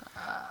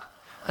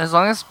 As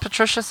long as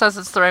Patricia says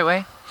it's the right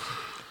way.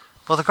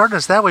 Well, the garden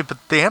is that way,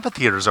 but the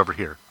amphitheater is over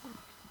here.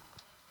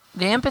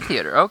 The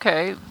amphitheater,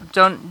 okay.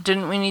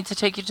 Didn't we need to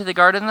take you to the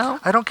garden, though?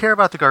 I don't care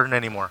about the garden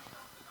anymore.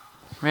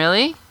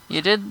 Really?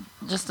 You did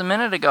just a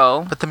minute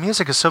ago. But the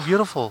music is so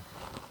beautiful.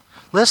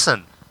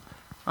 Listen.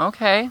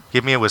 Okay.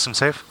 Give me a wisdom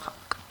save.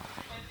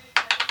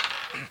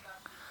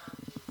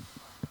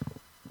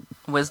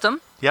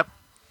 Wisdom? Yep.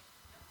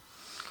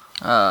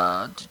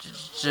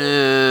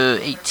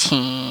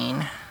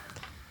 18.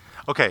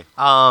 Okay.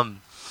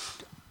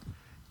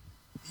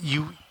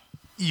 You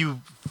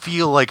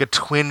feel like a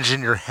twinge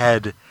in your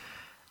head,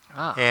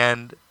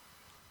 and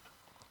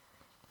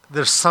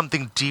there's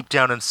something deep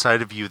down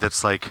inside of you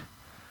that's like,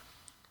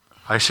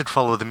 I should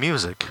follow the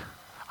music.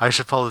 I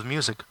should follow the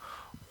music.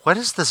 What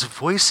is this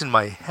voice in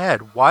my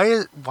head?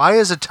 Why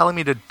is it telling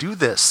me to do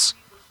this?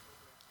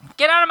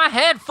 Get out of my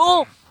head,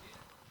 fool!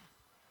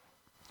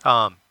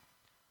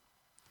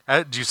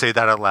 Do you say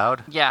that out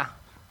loud? Yeah.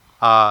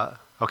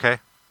 Okay.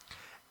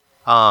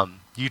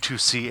 You two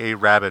see a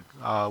rabbit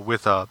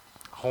with a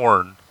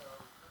horn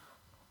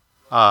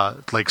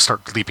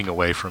start leaping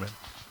away from it.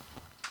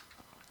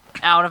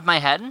 Out of my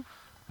head?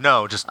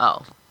 No, just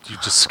Oh. you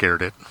just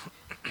scared it.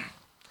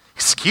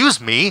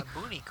 Excuse me.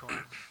 Booty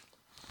corn.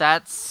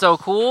 That's so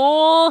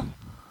cool.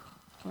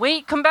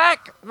 Wait, come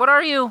back. What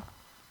are you?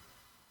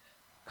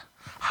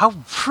 How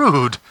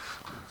rude.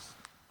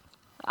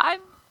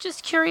 I'm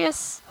just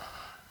curious.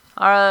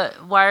 Why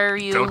are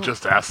you... Don't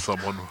just ask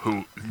someone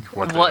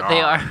what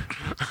they are.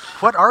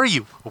 What are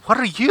you? What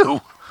are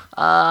you?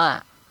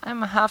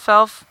 I'm a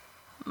half-elf.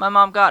 My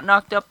mom got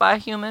knocked up by a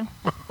human.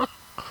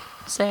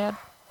 Sad.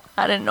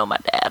 I didn't know my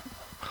dad.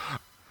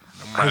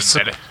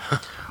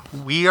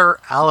 We are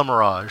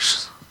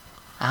Alamirage.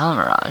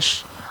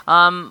 Alamirage.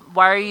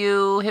 Why are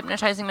you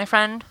hypnotizing my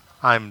friend?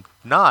 I'm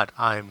not.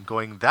 I'm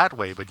going that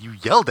way, but you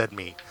yelled at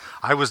me.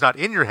 I was not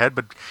in your head,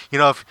 but,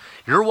 if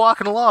you're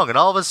walking along and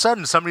all of a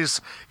sudden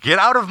somebody's, get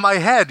out of my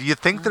head, you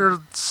think they're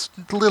a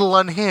little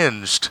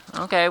unhinged.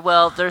 Okay,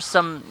 well, there's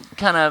some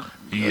kind of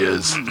He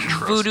is.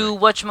 voodoo,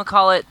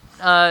 whatchamacallit.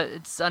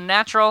 It's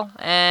unnatural,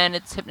 and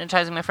it's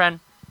hypnotizing my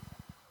friend.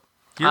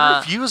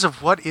 Your views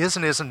of what is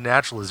and isn't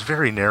natural is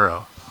very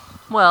narrow.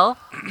 Well,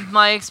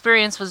 my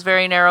experience was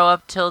very narrow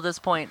up till this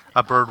point.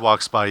 A bird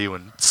walks by you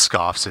and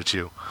scoffs at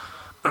you.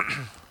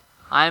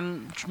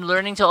 I'm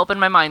learning to open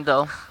my mind,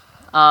 though.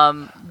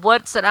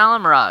 What's an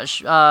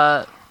Alamirage?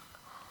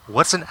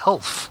 What's an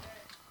elf?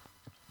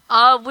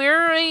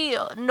 We're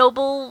a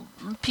noble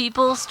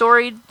people,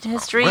 storied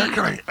history. Where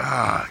can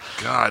I...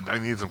 God, I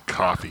need some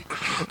coffee.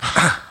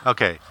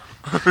 Okay.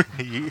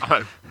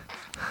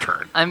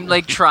 Turn. I'm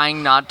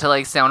trying not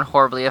to sound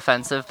horribly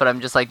offensive, but I'm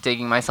just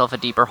digging myself a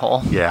deeper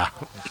hole. Yeah.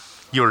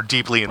 You're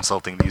deeply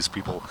insulting these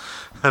people.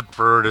 That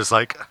bird is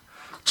like...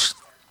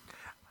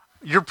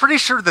 You're pretty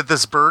sure that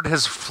this bird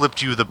has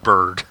flipped you the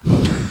bird.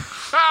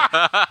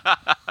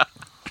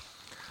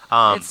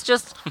 It's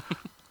just...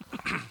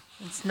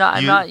 It's not...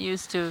 I'm not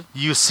used to...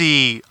 You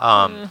see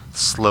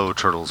slow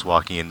turtles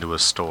walking into a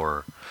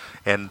store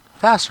and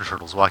faster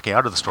turtles walking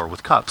out of the store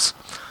with cups.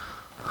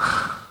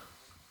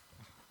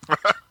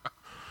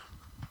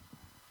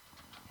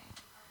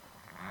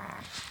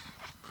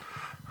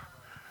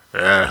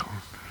 Yeah.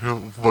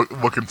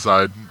 Look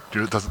inside.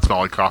 Does it smell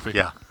like coffee?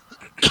 Yeah.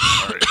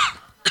 All right.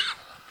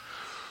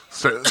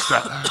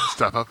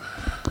 Step up.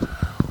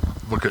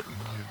 Look at...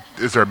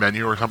 Is there a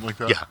menu or something like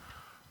that? Yeah.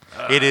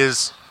 It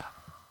is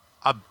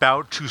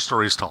about 2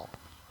 stories tall.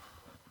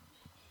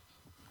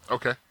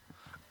 Okay.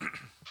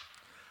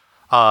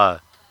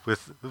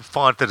 With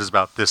font that is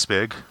about this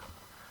big.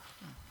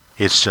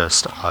 It's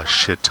just a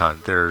shit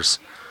ton. There's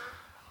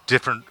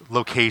different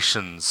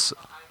locations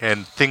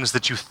and things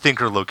that you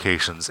think are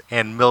locations,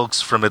 and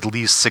milks from at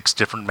least 6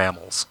 different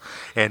mammals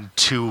and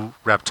 2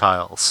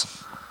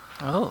 reptiles.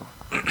 Oh.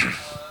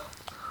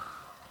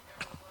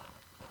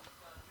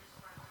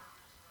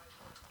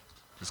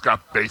 It's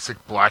got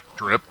basic black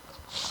drip.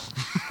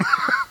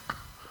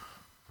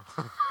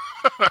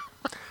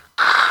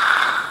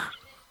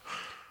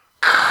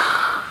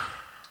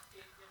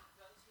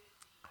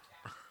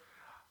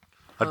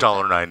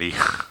 $1.90.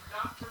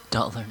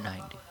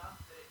 $1.90.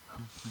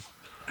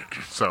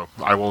 So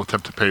I will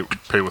attempt to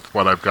pay with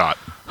what I've got.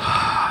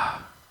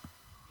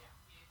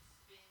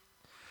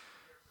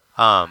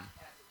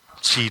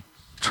 She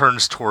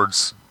turns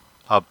towards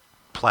a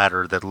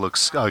platter that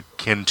looks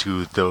akin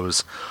to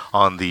those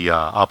on the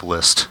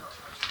obelisk.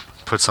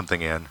 Puts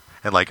something in,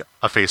 and like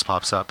a face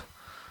pops up.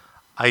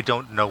 I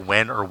don't know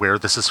when or where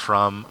this is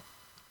from.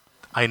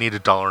 I need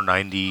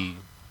 $1.90.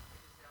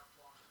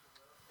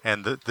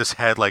 And this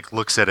head like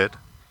looks at it.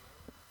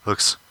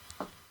 Looks.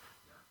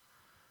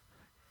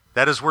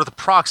 That is worth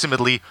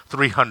approximately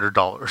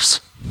 $300.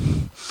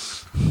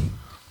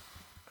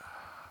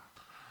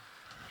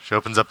 She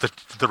opens up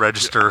the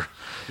register.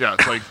 Yeah,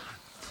 it's like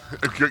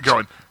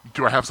going.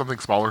 Do I have something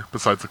smaller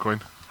besides the coin?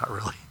 Not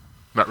really.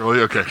 Not really.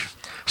 Okay.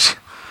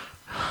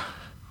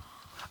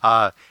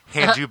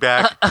 Hand you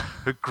back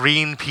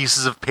green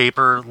pieces of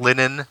paper,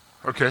 linen,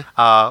 Okay.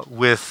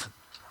 with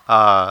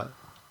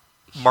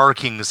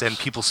markings and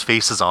people's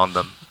faces on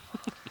them.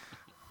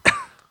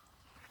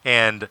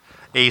 And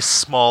a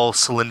small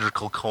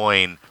cylindrical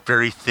coin,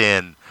 very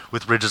thin,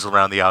 with ridges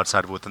around the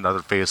outside with another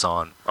face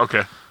on.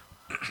 Okay.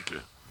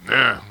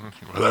 Yeah.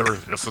 Whatever.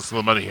 Guess that's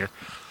the money here.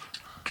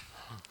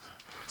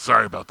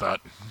 Sorry about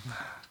that.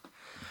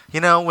 You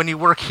know, when you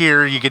work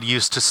here, you get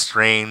used to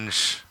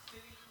strange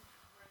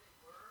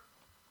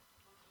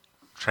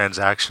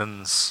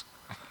transactions.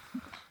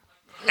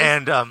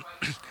 And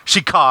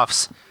she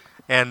coughs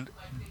and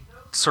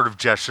sort of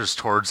gestures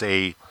towards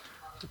a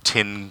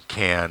tin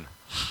can.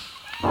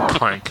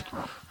 Clank.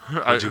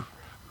 you-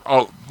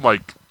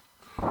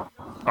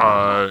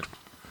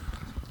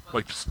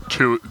 Like just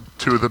two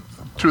of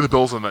the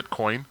bills on that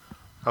coin.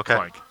 Okay.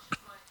 Clank.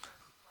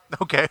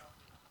 Okay.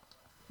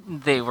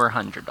 They were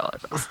 $100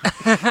 bills.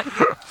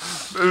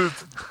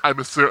 I'm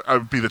assuming I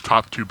would be the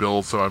top two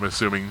bills, so I'm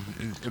assuming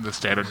in the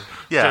standard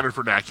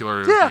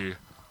vernacular. Yeah.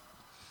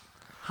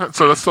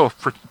 So that's still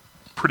a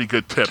pretty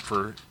good tip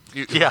for.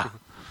 Yeah.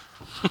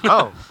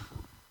 Oh.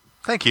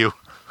 Thank you.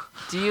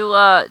 Do you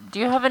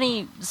have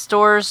any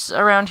stores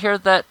around here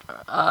that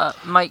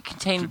might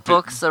contain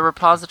books, a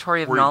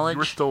repository of knowledge?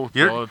 You're still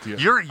You're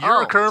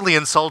Oh. currently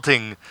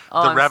insulting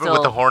Oh, the I'm rabbit with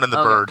the still- horn and the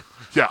okay. bird.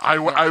 Yeah,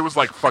 I was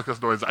like, fuck this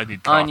noise. I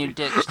need Oh, coffee. and you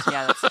ditched.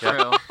 Yeah, that's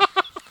true.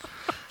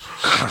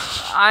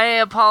 I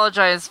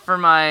apologize for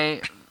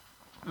my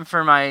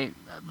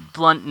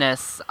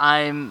bluntness.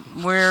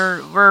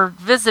 We're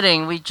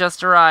visiting. We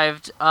just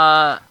arrived.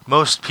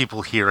 Most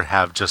people here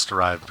have just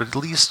arrived, but at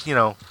least,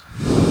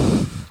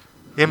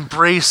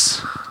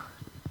 embrace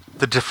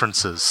the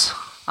differences.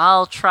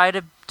 I'll try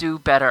to do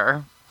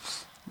better.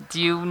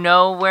 Do you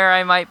know where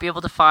I might be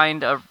able to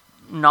find a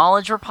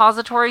knowledge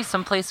repository,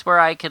 someplace where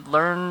I could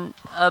learn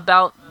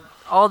about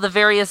all the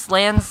various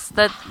lands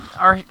that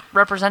are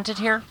represented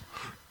here?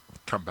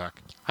 Come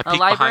back. I A peek behind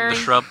library? the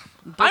shrub.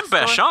 I'm Bookstore?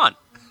 Bashan.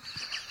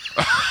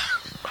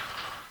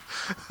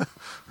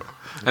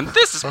 And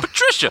this is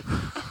Patricia.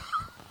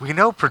 We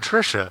know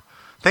Patricia.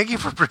 Thank you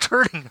for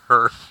returning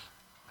her.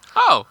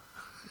 Oh.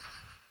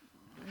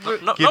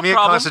 No Give me a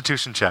problem.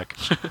 constitution check.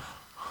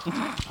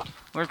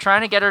 We're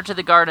trying to get her to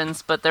the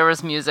gardens, but there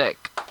was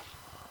music.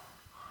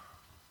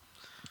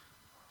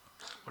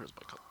 Where's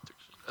my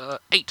constitution?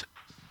 8.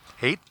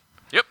 8?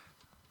 Yep.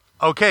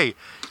 Okay.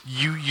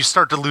 You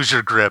start to lose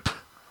your grip.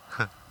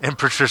 And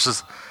Patricia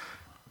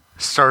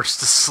starts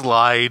to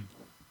slide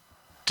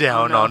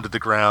down Oh, no. onto the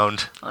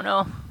ground. Oh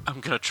no. I'm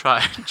gonna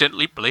try and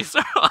gently place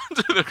her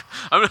onto the.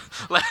 I'm gonna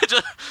like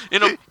just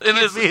in Give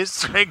this me a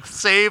strength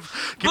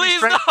save. Give me Please,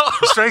 strength,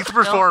 no. strength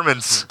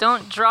performance.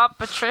 Don't drop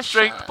Patricia.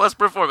 strength plus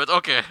performance.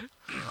 Okay.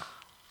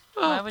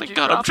 Why Oh, would thank you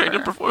God I'm drop trained in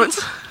her? performance.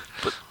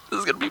 But this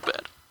is gonna be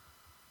bad.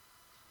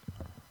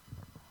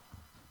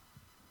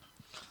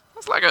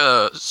 It's like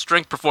a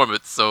strength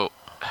performance, so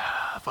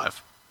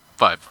 5.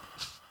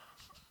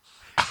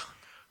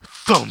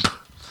 Thump.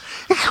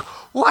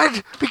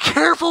 What? Be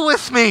careful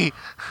with me.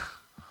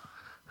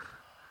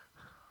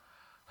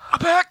 I'm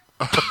back.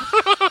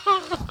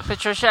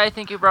 Patricia, I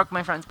think you broke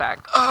my friend's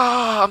back.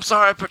 Oh, I'm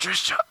sorry,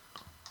 Patricia.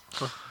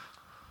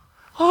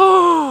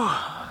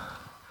 Oh,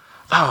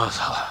 that was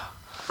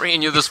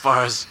bringing you this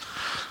far is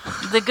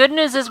The good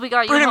news is we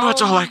got you pretty home.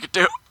 much all I could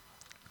do.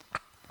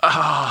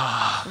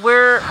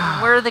 Where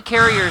are the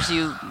carriers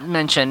you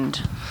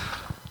mentioned?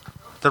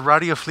 The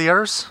radio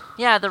fleers?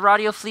 Yeah, the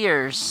radio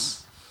fleers.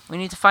 We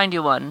need to find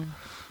you one.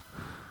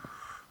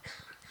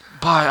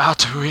 By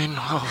Atuin.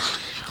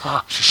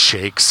 Oh, She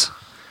shakes.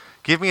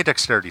 Give me a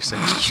dexterity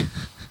save.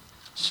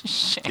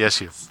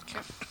 Yes, you.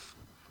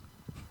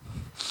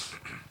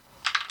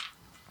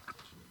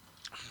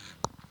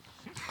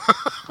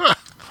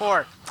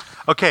 Four.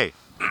 Okay.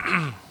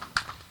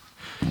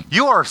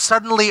 You are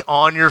suddenly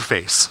on your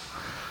face.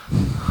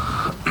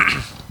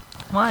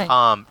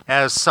 Why?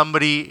 As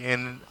somebody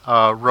in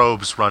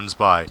robes runs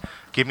by.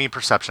 Give me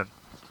perception.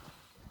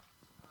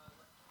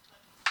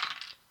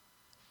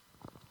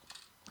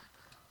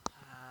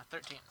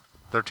 13.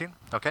 13?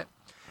 Okay.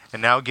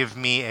 And now give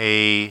me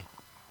a...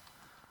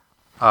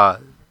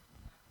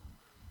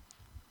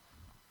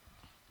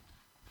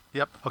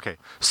 Yep, okay.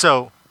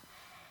 So,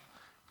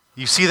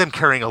 you see them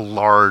carrying a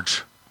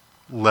large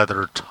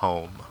leather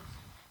tome.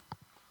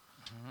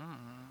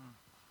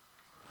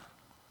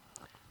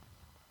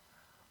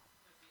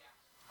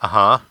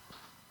 Uh-huh.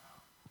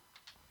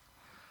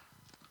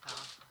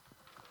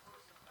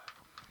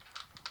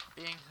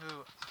 Being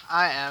who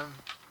I am,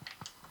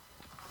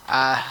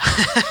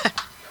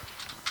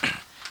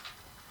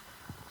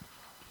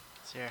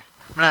 here.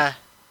 I'm gonna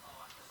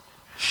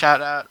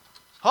shout out,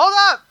 "Hold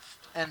up!"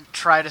 and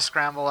try to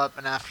scramble up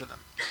and after them.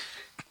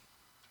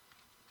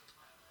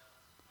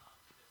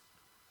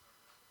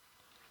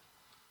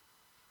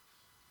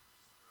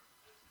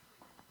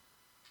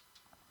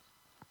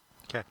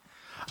 Okay.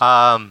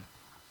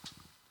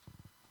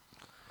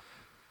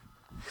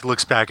 He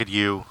looks back at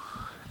you,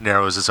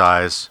 narrows his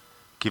eyes.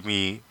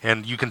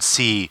 And you can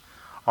see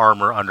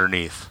armor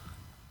underneath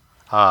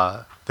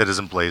that is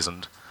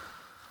emblazoned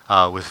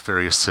with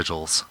various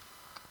sigils.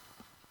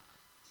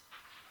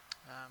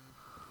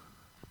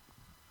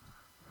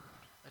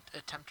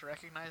 Attempt to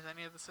recognize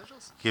any of the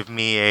sigils? Give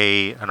me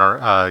a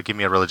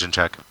religion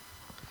check.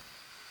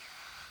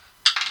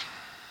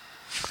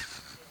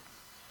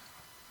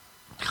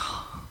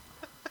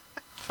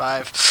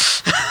 Five.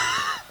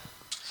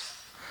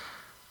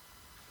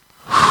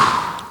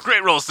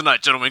 Great rolls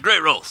tonight, gentlemen.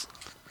 Great rolls.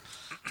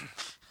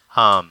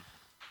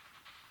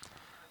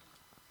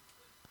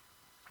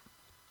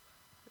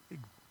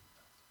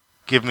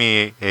 Give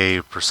me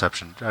a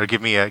perception.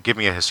 Give me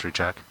a history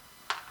check.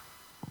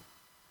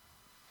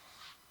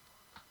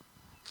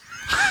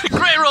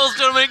 Great rolls,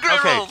 gentlemen. Great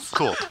Okay, rolls.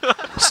 cool.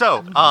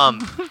 So,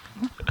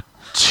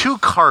 2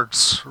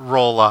 carts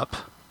roll up.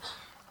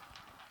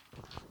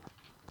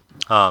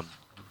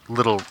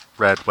 Little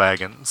red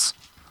wagons.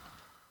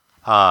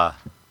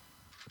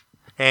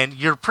 And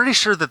you're pretty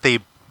sure that they,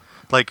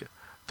 like,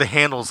 the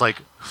handles,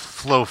 like,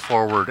 flow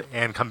forward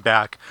and come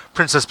back.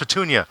 Princess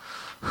Petunia.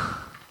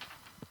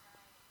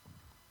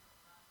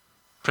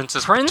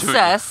 Princess. Petunia.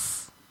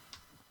 Princess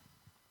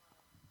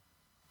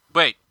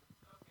Wait.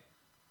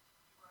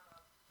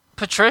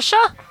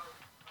 Patricia?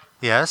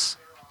 Yes?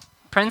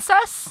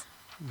 Princess?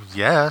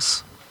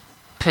 Yes.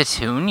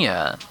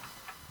 Petunia.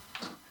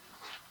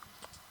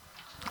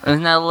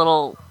 Isn't that a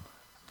little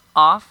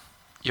off?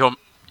 Your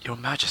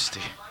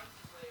Majesty.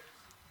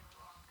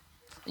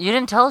 You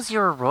didn't tell us you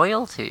were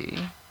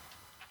royalty.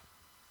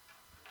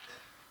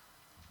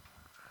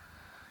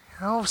 You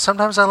know,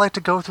 sometimes I like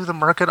to go through the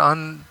market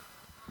unhindered.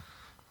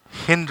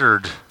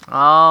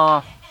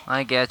 Oh,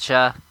 I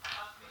getcha.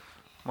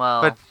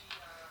 Well, But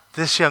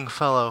this young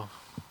fellow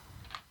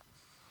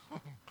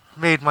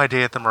made my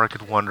day at the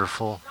market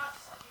wonderful.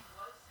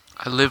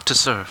 I live to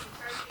serve.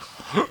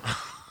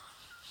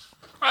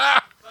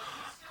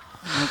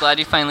 I'm glad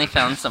you finally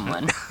found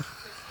someone.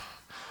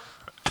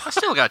 I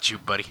still got you,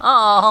 buddy.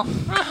 Oh,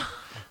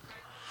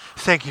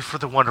 Thank you for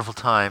the wonderful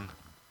time.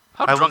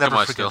 How I will drunk am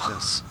never I forget still?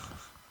 this.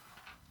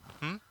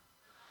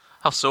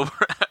 How sober?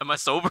 Am I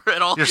sober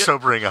at all? You're yet?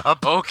 sobering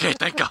up. Okay,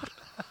 thank God.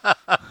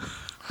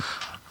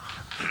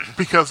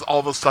 Because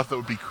all the stuff that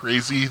would be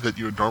crazy that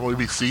you would normally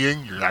be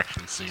seeing, you're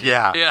actually seeing.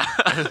 Yeah. Yeah.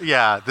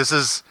 Yeah, this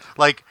is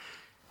like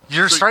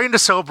you're starting to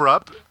sober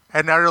up,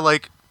 and now you're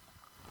like,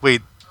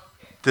 wait,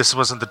 this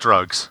wasn't the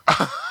drugs.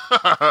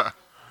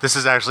 This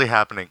is actually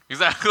happening.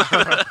 Exactly.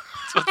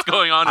 That's what's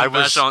going on in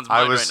Vashon's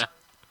mind right now.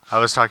 I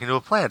was talking to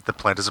a plant. The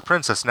plant is a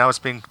princess. Now it's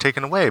being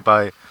taken away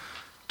by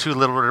 2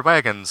 little red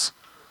wagons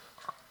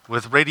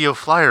with Radio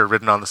Flyer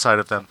written on the side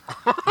of them.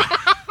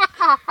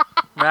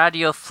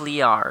 radio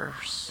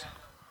flears.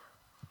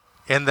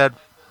 And that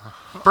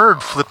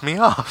bird flipped me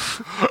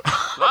off.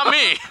 Not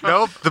me.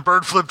 Nope, the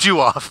bird flipped you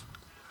off.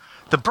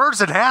 The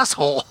bird's an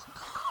asshole.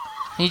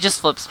 He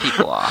just flips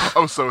people off.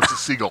 Oh, so it's a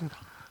seagull.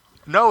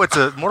 No, it's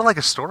more like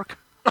a stork.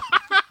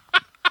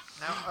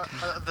 Now,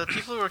 the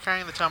people who are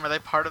carrying the tome, are they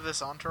part of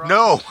this entourage?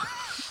 No.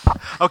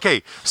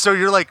 Okay, so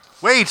you're like,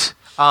 wait.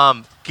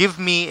 Give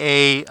me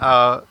a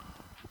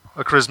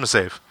charisma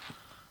save.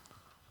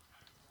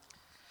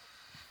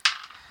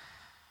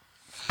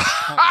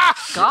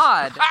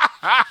 God.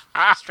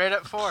 Straight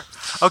up 4.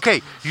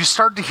 Okay, you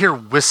start to hear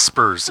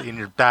whispers in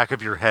your back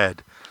of your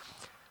head.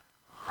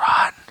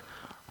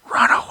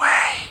 Run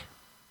away.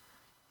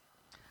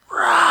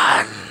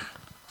 Run.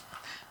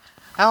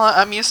 Hell,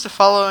 I'm used to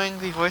following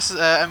the voices.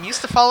 I'm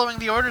used to following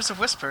the orders of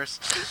whispers.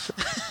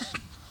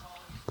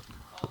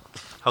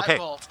 Okay. I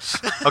bolt.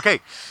 Okay.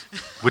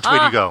 Which way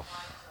do you go?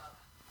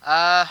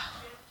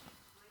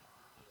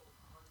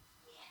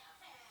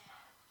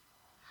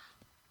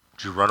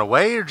 Did you run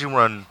away or did you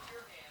run?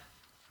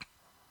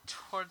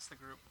 Towards the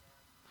group.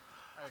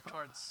 Or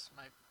towards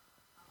my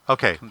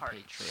Okay.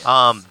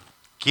 Compatriots.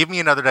 Give me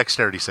another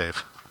dexterity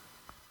save.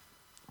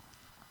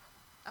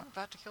 I'm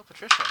about to kill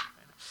Patricia.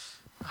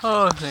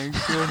 Oh, thank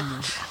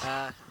goodness.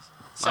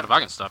 Not if I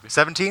can stop you.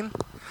 17.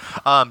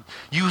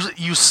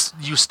 You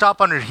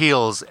stop on your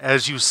heels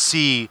as you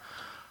see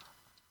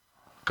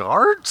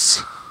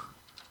guards.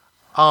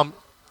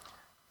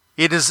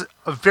 It is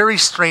a very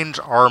strange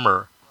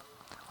armor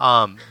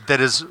that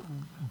is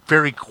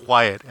very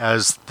quiet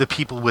as the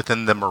people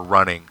within them are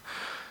running.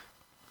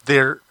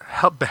 Their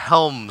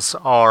helms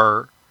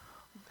are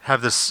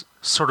have this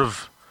sort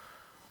of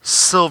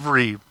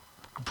silvery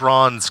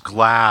bronze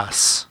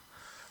glass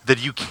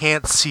that you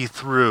can't see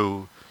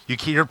through.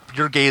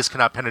 Your gaze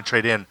cannot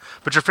penetrate in,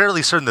 but you're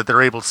fairly certain that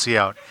they're able to see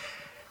out.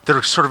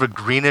 They're sort of a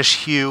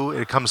greenish hue.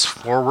 It comes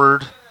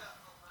forward.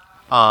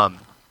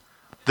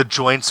 The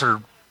joints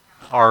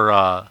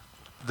are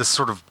this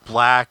sort of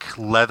black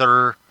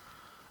leather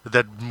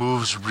that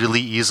moves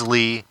really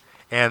easily,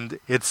 and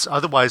it's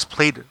otherwise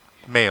plate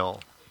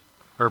mail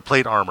or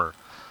plate armor,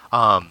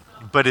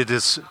 but it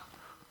is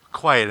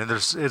quiet. And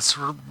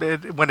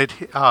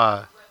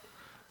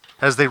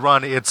as they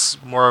run,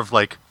 it's more of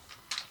like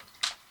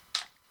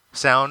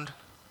sound.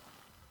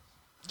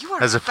 You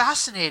are As if-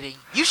 fascinating.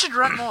 You should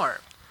run more.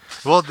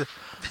 Well,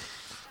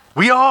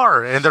 we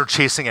are, and they're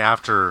chasing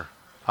after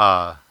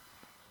the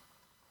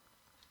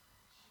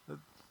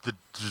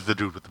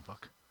dude with the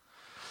book.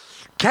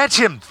 Catch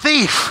him,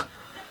 thief!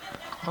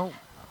 Oh.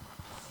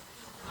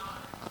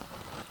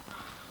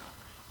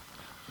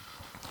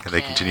 And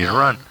they continue to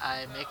run.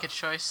 I make a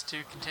choice to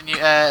continue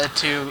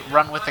to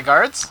run with the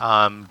guards.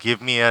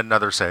 Give me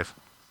another save.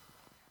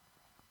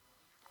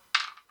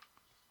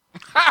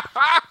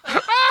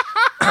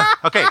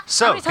 Okay, How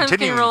so many times can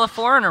continue. you roll a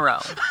 4 in a row?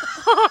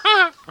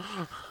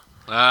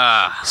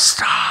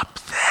 Stop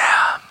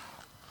them.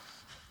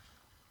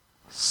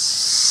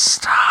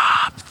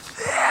 Stop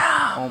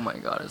them. Oh my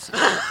god, is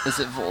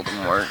it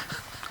Voldemort?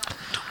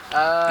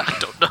 I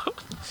don't know.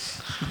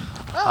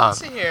 Well, let's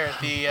see here.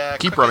 The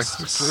keep quickest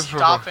running.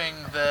 stopping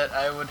that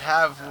I would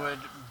have would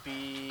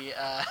be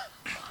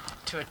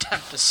to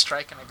attempt to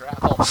strike in a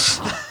grapple.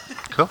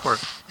 Go for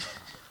it.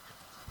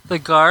 The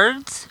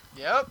guards?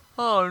 Yep.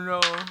 Oh no.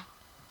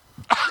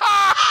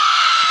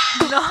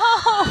 No!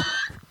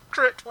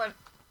 Crit 20.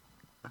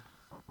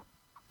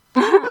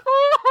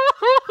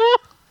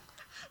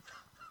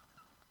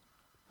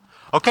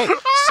 Okay,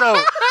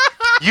 so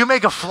you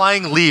make a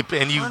flying leap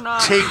and you We're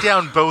not- take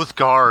down both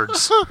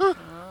guards. All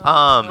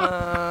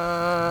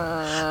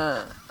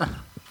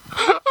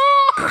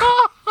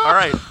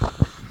right.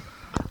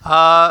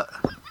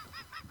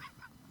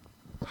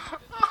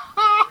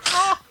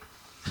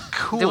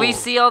 Cool. Did we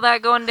see all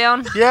that going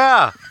down?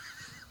 Yeah.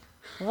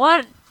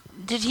 What?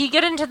 Did he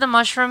get into the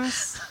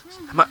mushrooms?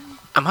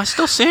 Am I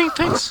still seeing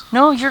things?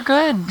 No, you're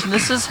good.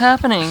 This is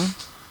happening.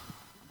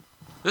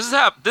 This is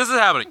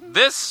happening.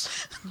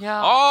 This,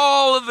 Yeah.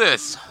 all of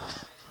this.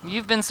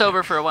 You've been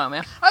sober for a while,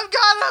 man. I've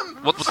got him!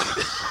 What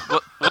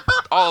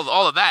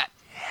all of that.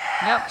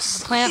 Yep.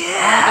 The plant.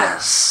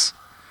 Yes.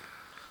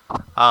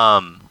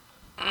 And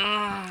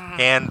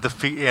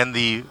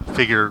the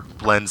figure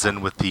blends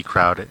in with the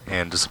crowd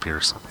and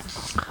disappears.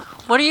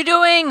 What are you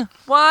doing?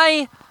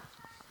 Why?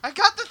 I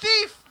got the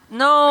thief!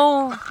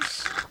 No.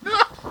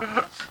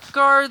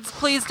 Guards,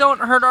 please don't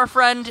hurt our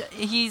friend.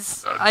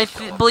 I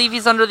believe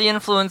he's under the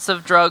influence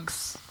of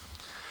drugs.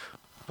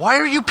 Why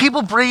are you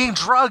people bringing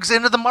drugs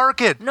into the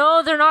market?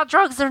 No, they're not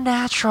drugs. They're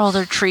natural.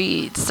 They're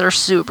treats. They're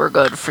super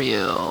good for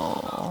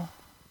you.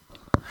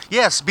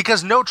 Yes,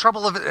 because no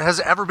trouble has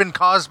ever been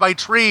caused by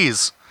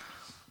trees.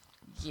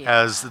 Yeah.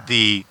 As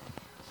the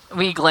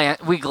We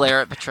glare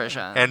at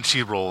Patricia. and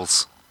she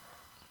rolls.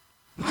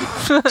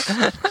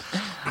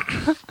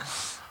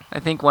 I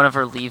think one of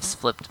her leaves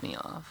flipped me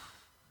off.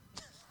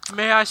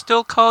 May I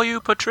still call you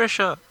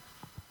Patricia?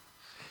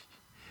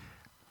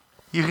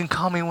 You can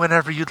call me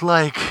whenever you'd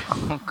like.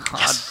 Oh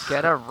God,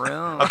 get a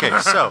room. Okay,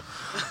 so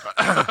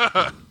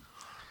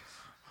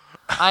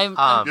I'm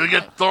You'll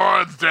get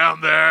thorns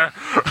down there.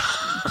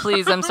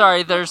 please. I'm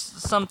sorry. There's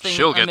something.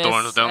 She'll get amiss,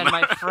 thorns down and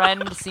my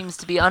friend seems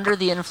to be under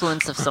the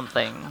influence of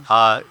something.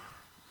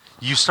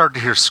 you start to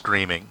hear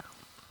screaming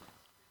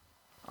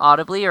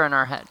Audibly or in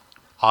our head?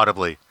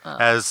 audibly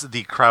as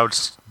the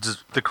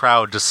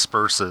crowd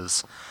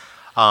disperses.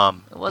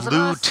 It wasn't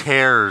Blue us.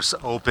 tears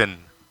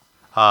open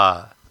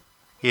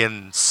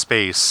in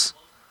space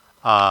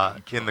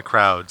in the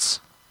crowds.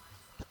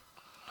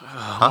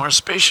 More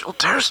spatial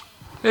tears.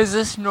 Is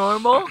this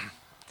normal?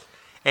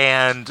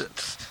 And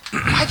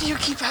Why do you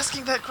keep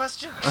asking that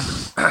question?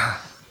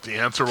 The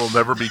answer will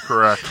never be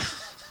correct.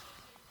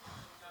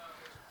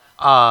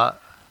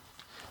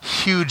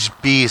 huge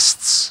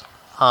beasts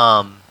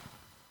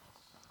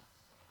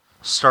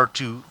start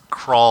to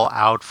crawl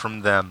out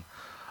from them.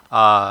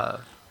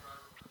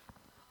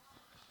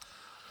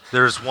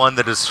 There's one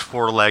that is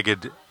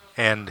four-legged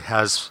and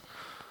has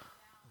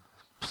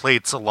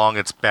plates along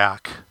its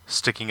back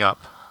sticking up.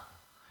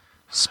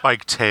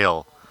 Spiked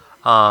tail.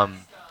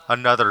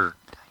 Another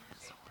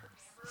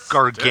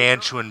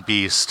gargantuan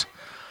beast.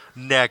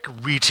 Neck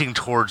reaching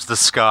towards the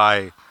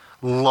sky.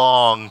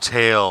 Long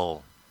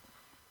tail.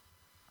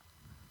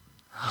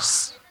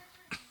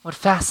 What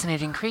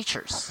fascinating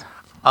creatures.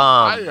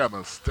 I am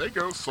a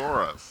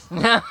Stegosaurus.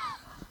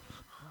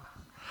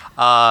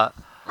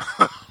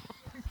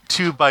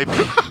 2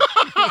 bipedal.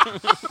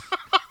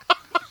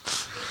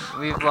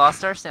 We've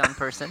lost our sound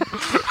person.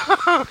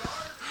 I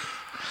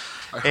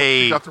hope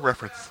you got the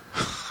reference.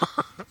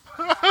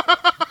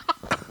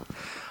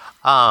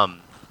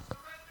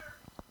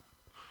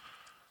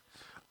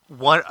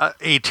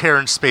 a tear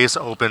in space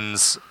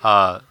opens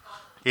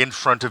in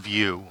front of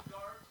you,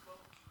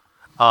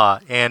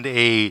 and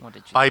a What did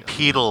you do?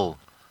 bipedal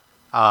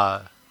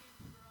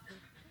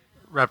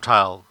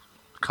reptile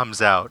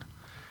comes out.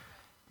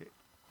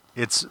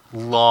 Its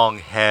long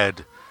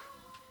head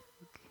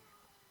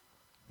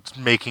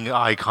making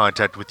eye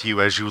contact with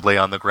you as you lay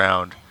on the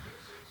ground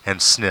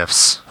and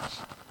sniffs.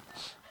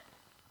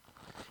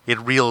 It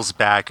reels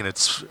back and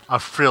a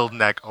frilled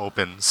neck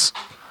opens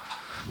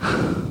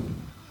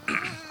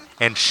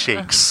and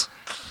shakes.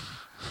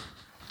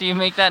 Do you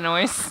make that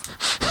noise?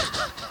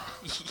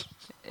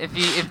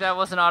 If that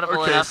wasn't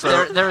audible Okay, enough,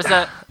 so- there was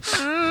a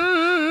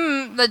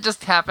that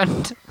just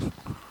happened.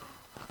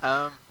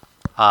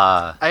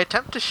 I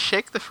attempt to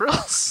shake the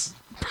frills.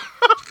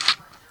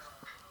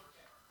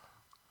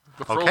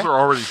 The frills Okay. are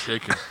already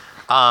shaking.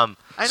 I know,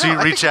 So you I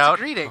think reach it's a out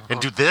greeting.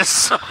 and do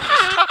this. Okay.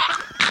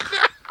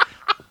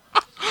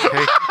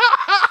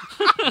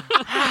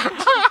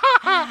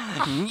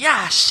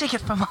 Yeah, shake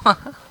it for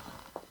mama.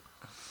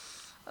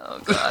 Oh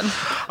god.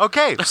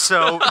 Okay,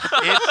 so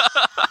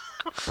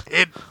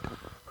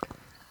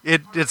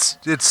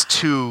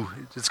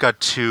it's got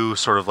two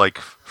sort of like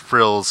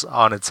frills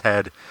on its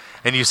head,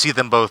 and you see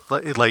them both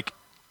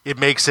it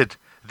makes it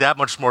that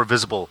much more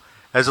visible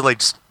as it like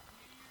just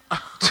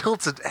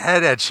tilts its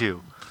head at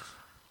you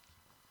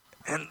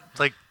and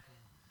like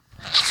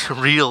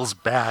reels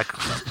back,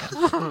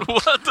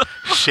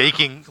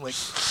 shaking like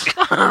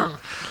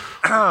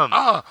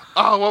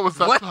What was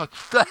that? what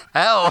the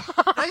hell?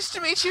 Nice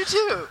to meet you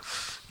too.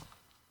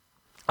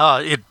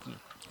 It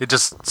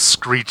just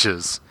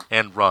screeches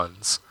and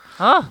runs.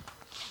 Huh?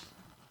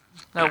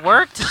 That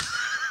worked?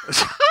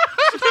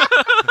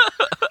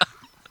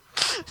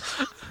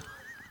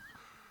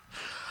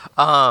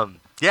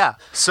 Yeah,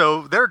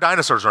 so there are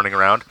dinosaurs running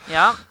around.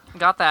 Yeah,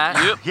 got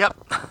that. Yep.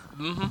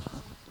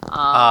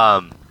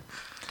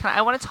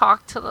 I want to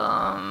talk to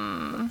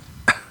them.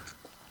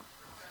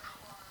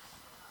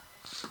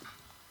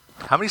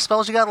 How many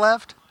spells you got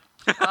left?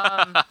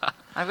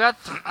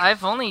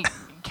 I've only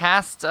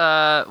cast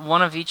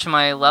one of each of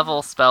my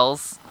level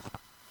spells.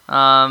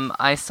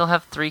 I still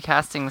have 3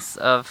 castings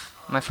of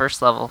my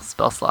first level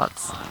spell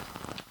slots.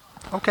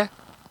 Okay.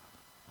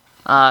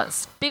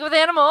 Speak with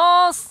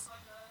animals!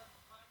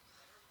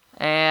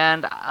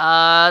 And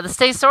the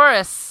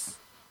Stegosaurus.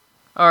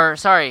 Or,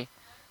 sorry,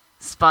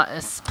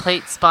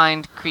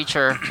 plate-spined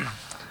creature.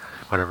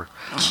 Whatever.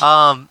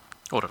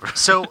 Whatever.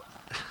 So,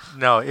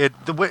 no,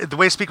 the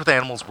way Speak with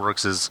Animals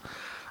works is,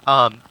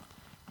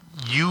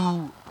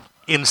 you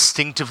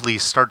instinctively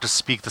start to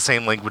speak the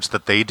same language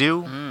that they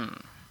do.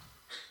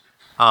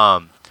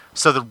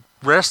 So the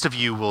rest of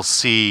you will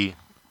see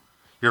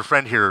your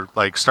friend here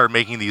like start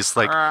making these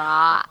like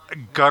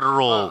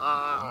guttural,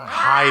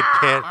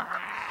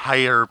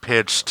 higher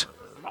pitched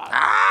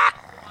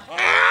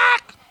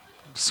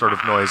sort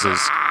of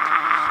noises.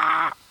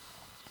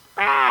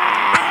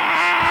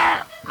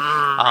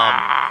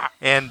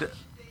 And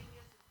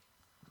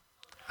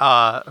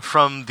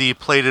from the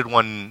plated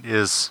one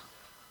is,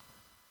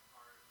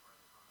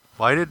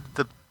 why did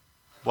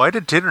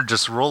dinner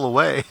just roll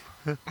away?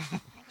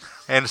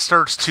 And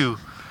starts to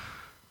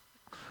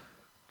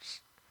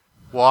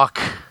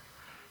walk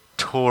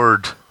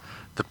toward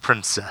the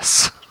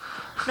princess.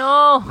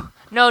 No,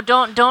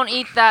 don't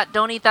eat that.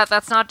 Don't eat that.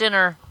 That's not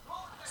dinner.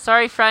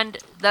 Sorry, friend.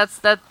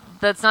 That's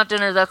not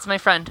dinner. That's my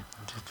friend.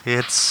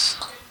 It's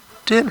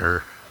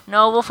dinner.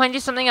 No, we'll find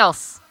you something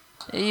else.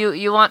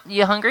 You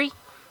hungry?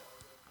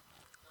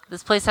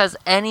 This place has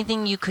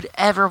anything you could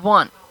ever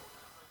want.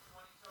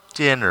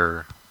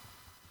 Dinner.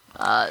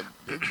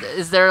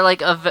 Is there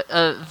like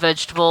a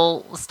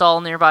vegetable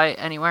stall nearby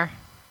anywhere?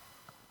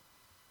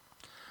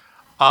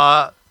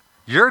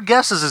 Your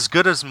guess is as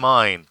good as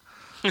mine.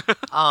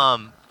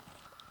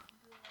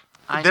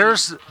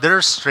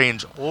 There's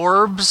strange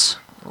orbs.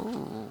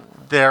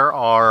 There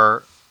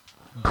are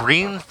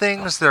green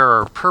things. There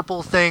are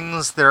purple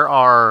things. There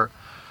are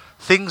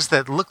things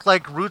that look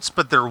like roots,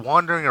 but they're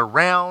wandering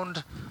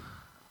around.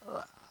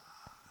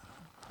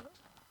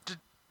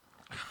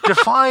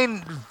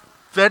 Define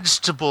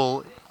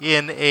vegetable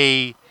in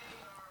a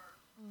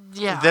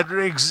Yeah.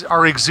 that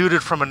are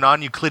exuded from a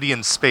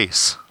non-Euclidean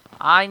space.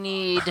 I'm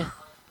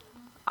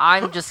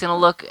just gonna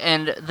look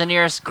and the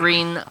nearest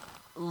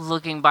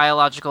green-looking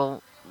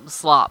biological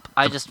slop.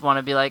 I just want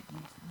to be like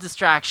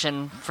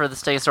distraction for the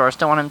Stegosaurus.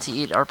 Don't want him to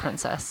eat our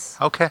princess.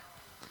 Okay.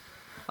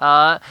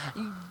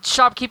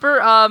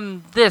 Shopkeeper,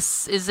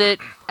 this is it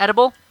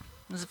edible?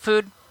 Is it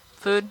food?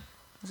 Food?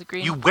 Is it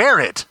green? You wear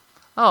it.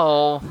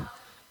 Oh,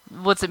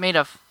 what's it made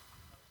of?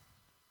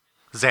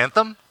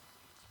 Xanthem?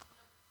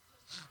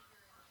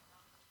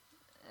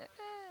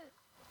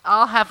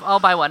 I'll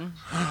buy one.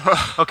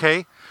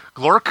 Okay.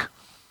 Glork?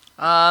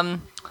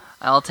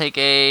 I'll take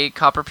a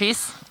copper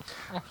piece.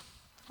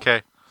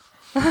 Okay.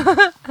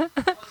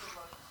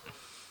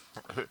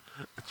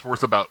 It's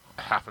worth about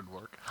half a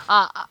work.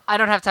 I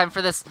don't have time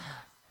for this.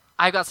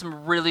 I've got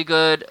some really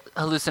good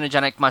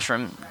hallucinogenic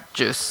mushroom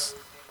juice.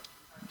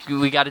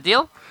 We got a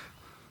deal?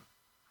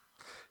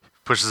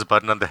 pushes a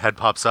button and the head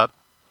pops up.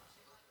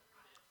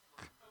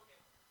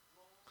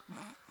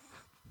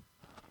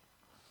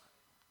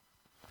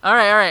 All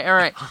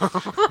right.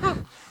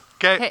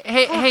 Okay.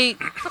 Hey,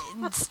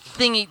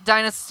 thingy,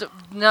 dinosaur,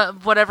 no,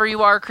 whatever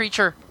you are,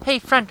 creature. Hey,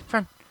 friend,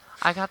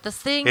 I got this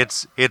thing.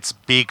 It's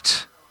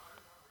beaked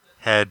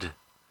head,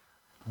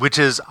 which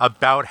is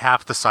about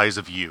half the size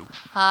of you.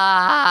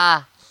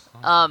 Don't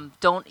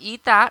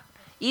eat that.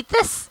 Eat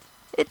this.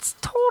 It's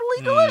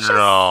totally delicious.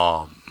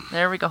 No.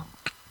 There we go.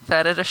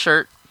 Fatted a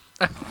shirt.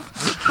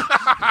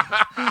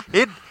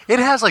 It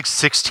has like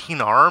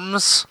 16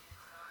 arms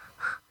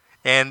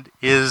and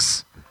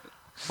is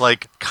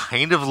like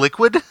kind of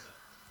liquid.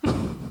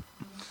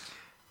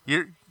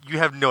 You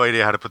have no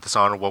idea how to put this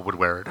on or what would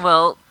wear it.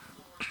 Well,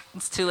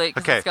 it's too late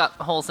because Okay. it's got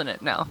holes in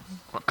it now.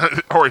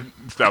 Or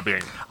it's now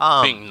being.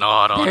 Being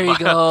gnawed on There you by,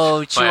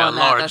 go. Chew by a on that.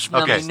 large.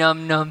 That's Okay.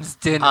 Nummy Nums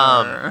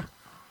dinner.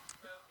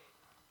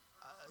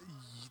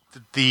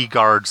 The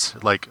guards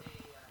like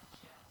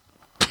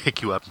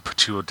pick you up and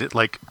put you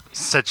like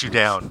set you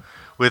down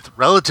with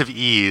relative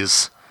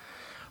ease,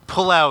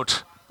 pull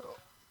out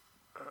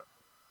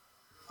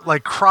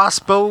like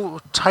crossbow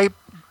type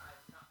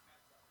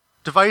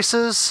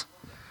devices,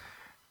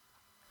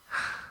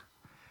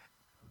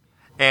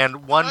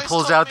 and one Nice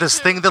pulls out talking this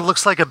to. thing that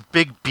looks like a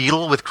big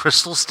beetle with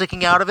crystals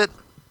sticking out of it.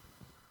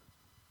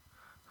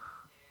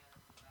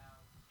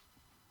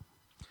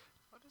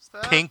 What is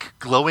that? Pink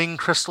glowing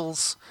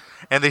crystals,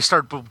 and they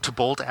start to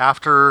bolt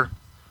after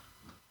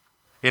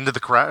into the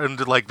crowd,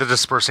 into like the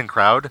dispersing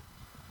crowd.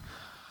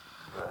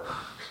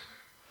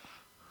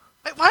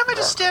 Wait, why am I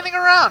just standing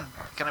around?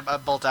 Can I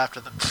bolt after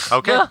them?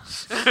 Okay. Oh,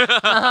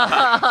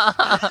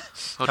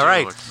 All dear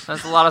right. Lord.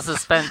 There's a lot of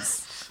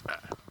suspense.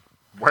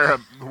 Where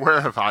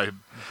have I?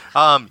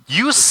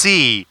 You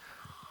see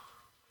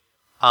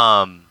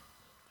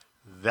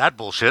that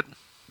bullshit.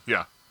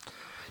 Yeah.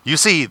 You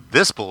see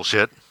this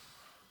bullshit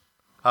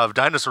of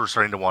dinosaurs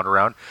starting to wander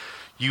around.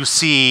 You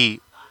see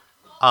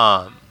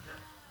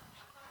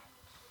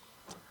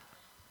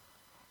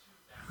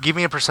give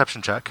me a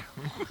perception check.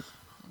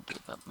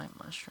 Give up my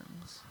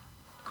mushrooms.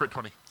 Crit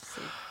 20.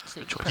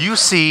 You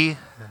see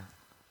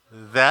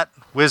that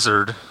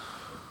wizard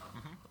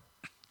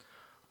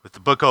with the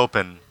book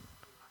open,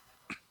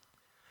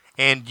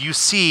 and you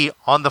see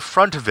on the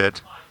front of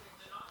it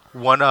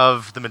one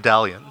of the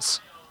medallions,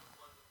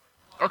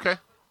 Okay.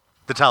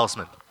 the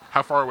talisman,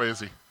 How far away is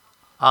he?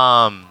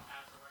 about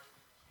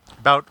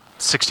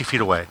 60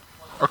 feet away.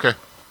 Okay.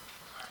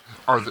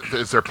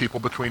 Is there people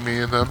between me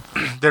and them?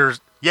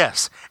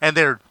 Yes, and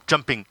they're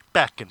jumping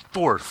back and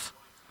forth.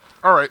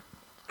 All right.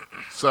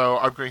 So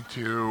I'm going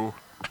to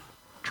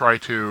try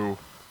to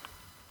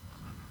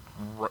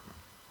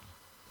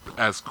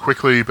as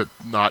quickly, but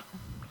not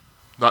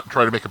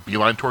try to make a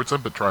beeline towards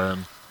them, but try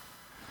and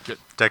get.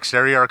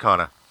 Dexterity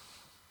Arcana.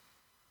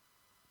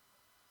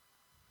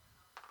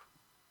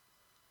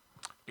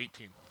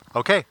 18.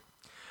 Okay.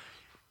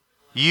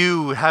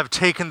 You have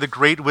taken the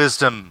great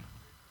wisdom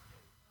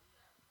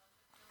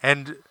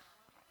and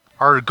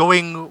are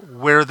going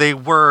where they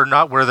were,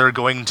 not where they're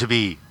going to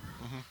be.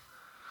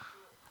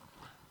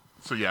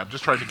 So yeah, I'm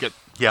just trying to get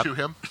Yep. to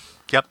him.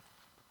 Yep.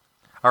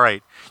 All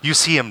right. You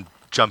see him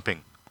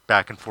jumping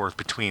back and forth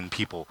between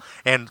people.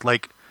 And,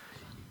 like,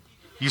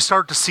 you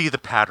start to see the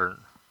pattern.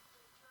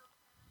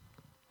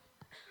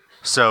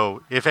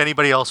 So, if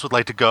anybody else would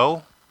like to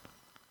go,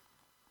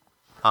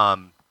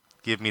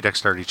 give me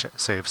dexterity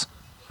saves.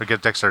 Or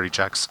get dexterity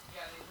checks.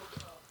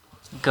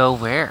 Go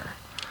where?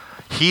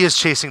 He is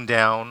chasing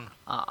down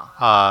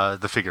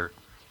the figure.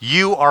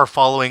 You are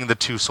following the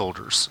two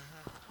soldiers.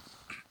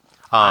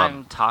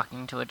 I'm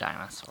talking to a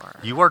dinosaur.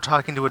 You are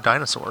talking to a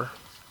dinosaur.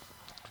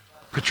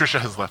 Patricia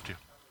has left you.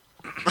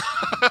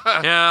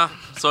 Yeah,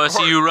 so I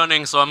see you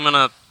running, so I'm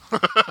gonna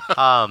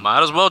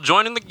might as well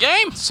join in the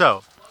game.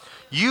 So,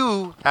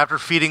 you, after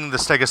feeding the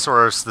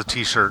Stegosaurus the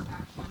t-shirt,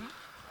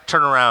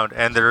 turn around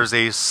and there's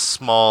a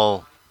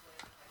small,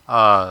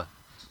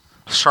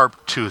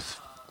 sharp-tooth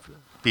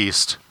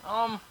beast.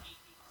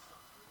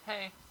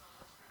 Hey.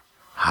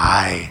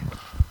 Hi.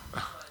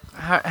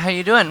 How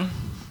you doing?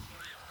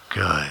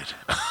 Good.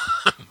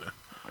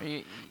 Are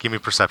you, Give me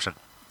perception.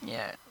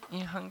 yeah,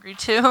 you hungry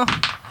too?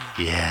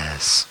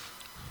 Yes.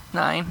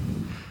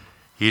 9.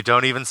 You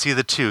don't even see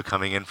the two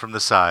coming in from the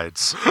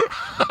sides.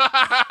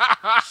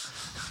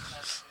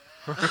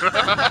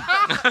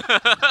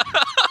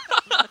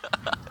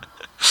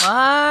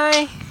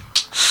 Why?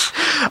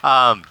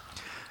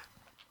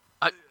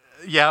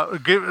 Yeah,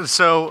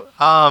 so,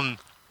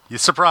 you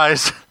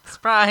surprised.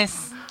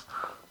 Surprise.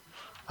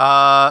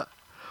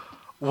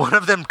 One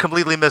of them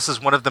completely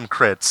misses, one of them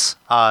crits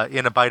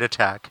in a bite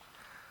attack.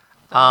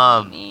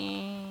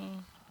 Me.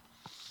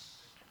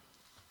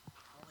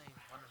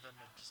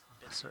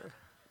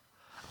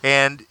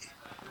 And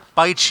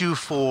bites you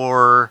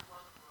for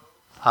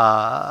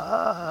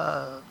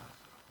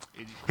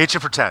hits you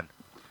for 10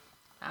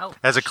 Ouch.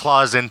 as it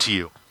claws into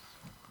you.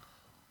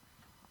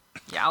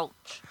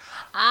 Ouch.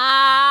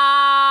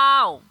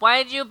 Ow!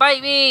 Why did you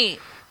bite me?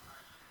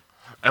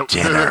 Oh,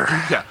 Dinner.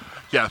 Yeah.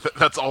 Yeah,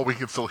 that's all we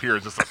can still hear.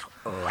 Is just like.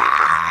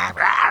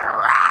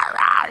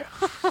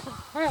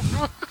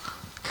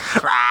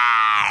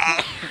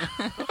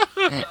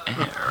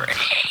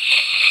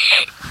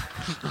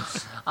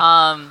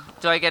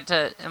 Do I get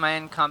to? Am I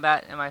in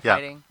combat? Am I Yeah.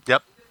 fighting?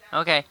 Yep.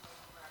 Okay.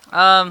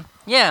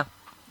 Yeah.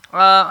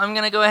 I'm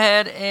gonna go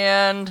ahead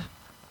and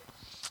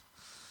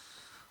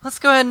let's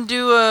go ahead and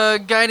do a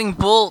guiding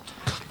bolt.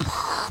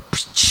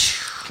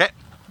 Okay.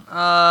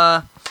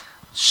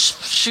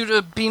 Shoot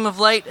a beam of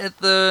light at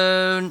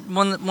the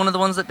one of the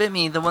ones that bit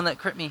me, the one that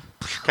crit me.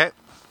 Okay.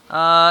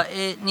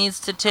 It needs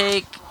to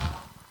take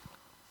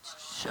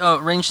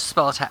ranged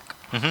spell attack.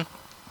 Mhm.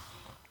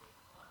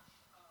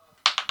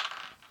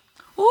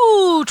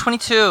 Ooh,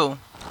 22.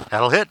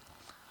 That'll hit.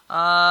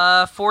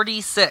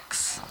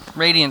 46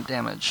 radiant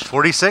damage.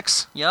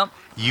 46. Yep.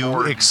 You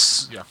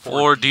Yeah,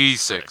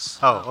 4d6.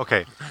 Oh,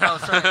 okay. Oh,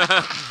 sorry.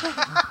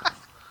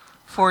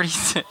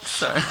 46.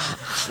 Sorry.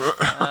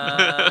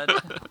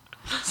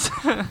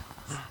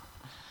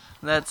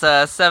 That's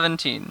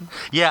 17.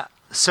 Yeah.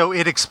 So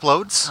it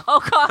explodes. Oh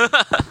God!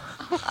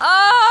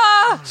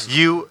 Ah!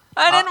 You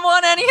I didn't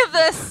want any of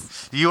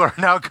this. you are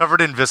now covered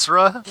in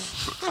viscera.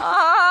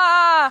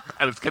 Ah!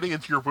 and it's getting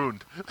into your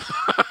wound.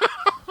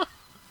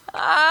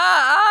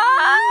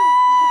 Ah!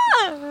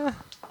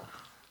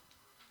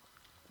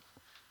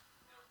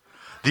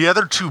 The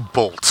other two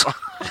bolt.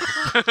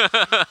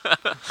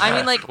 I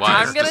mean, like, Why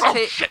I'm is gonna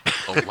this- take.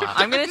 Oh, wow.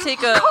 I'm gonna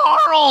take a.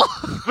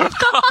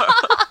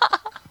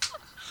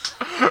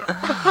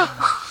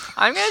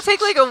 I'm gonna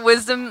take like a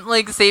wisdom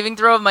saving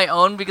throw of my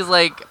own because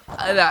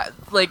that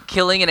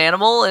killing an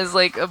animal is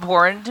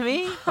abhorrent to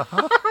me.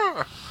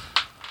 Important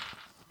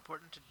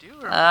to do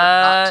or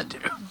not to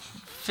do?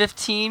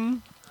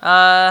 15.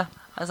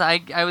 As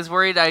I was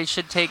worried I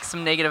should take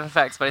some negative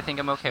effects, but I think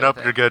I'm okay Nope,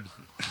 with you're it. good.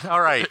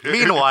 All right.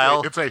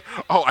 Meanwhile,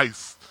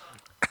 it's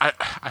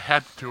I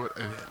had to do it,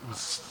 and it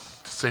was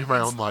to save my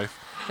own life.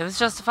 It was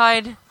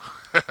justified.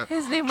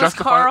 His name was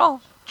Justified-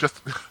 Carl.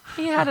 Just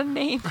He had a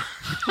name.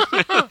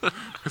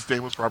 his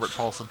name was Robert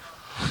Paulson.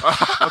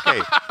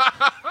 okay.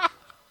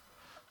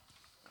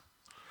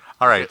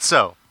 All right.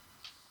 So,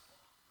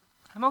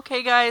 I'm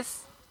okay,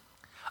 guys.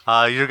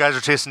 you guys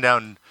are chasing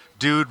down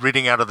dude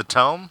reading out of the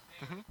tome.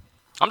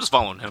 I'm just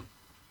following him.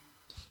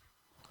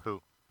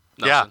 Who?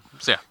 No, Yeah.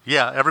 So, yeah.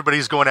 Yeah,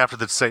 everybody's going after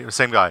the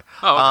same guy.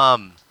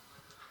 Oh,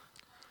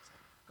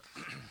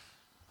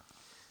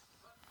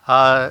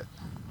 okay.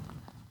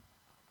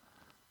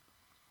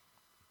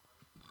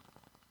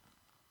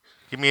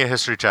 Give me a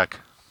history check.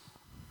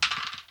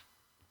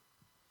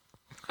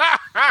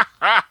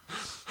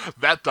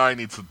 That die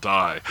needs to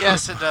die.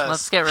 Yes, it does.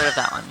 Let's get rid of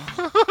that one.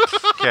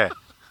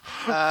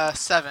 Okay.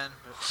 7.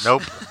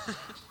 Nope.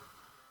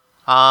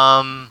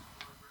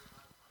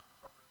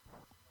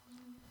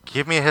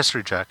 Give me a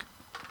history check.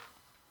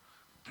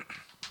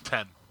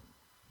 10.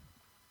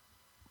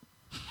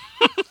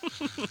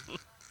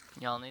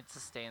 Y'all need to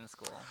stay in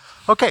school.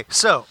 Okay,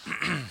 so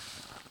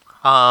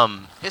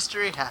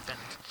History happened.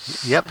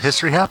 yep,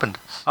 history happened.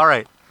 All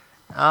right.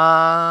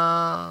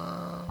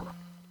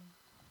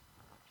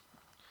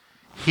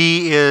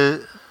 He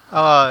is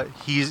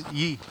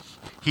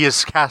he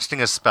is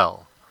casting a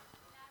spell.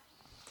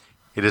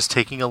 It is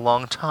taking a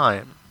long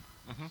time.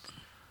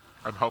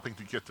 I'm hoping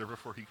to get there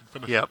before he can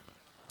finish. Yep.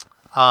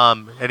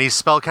 And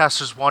these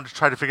spellcasters want to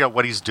try to figure out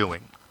what he's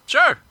doing.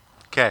 Sure.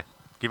 Okay,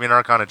 give me an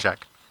Arcana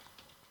check.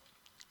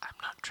 I'm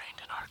not trained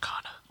in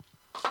Arcana.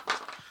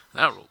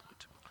 That rolled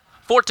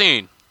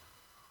 14.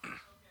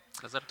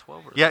 Is that a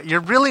 12 or? Yeah, you're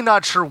really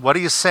not sure what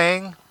he's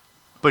saying,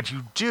 but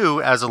you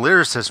do, as a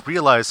lyricist,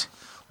 realize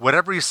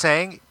whatever he's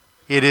saying,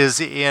 it is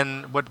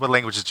in what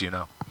languages do you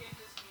know?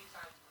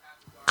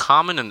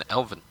 Common and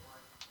Elven.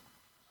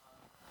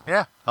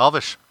 Yeah,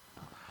 Elvish.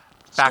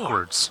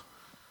 Backwards.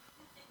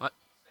 What?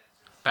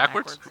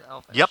 Backwards?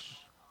 Elfish. Yep.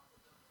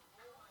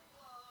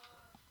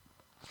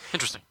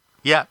 Interesting.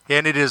 Yeah,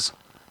 and it is.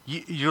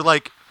 You're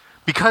like,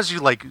 because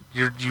your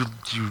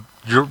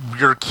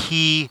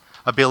key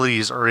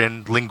abilities are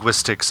in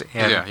linguistics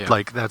and Yeah.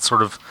 like that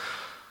sort of.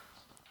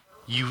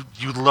 You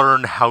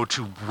learn how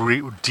to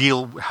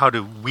how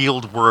to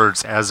wield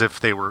words as if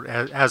they were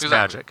as Exactly.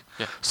 magic.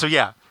 Yeah. So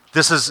yeah,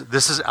 this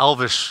is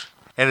Elvish,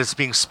 and it's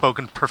being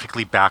spoken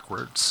perfectly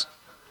backwards.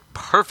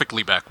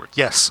 Perfectly backwards.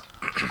 Yes.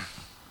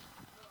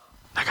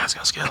 That guy's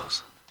got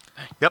skills.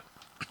 Yep.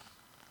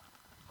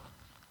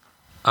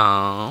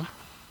 Um.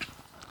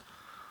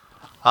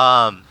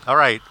 All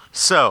right.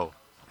 So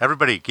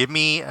everybody, give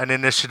me an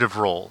initiative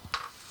roll.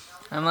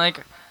 I'm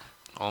like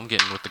Oh, I'm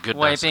getting with the good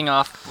dice. wiping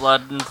off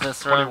blood and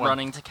viscera, 21.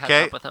 running to catch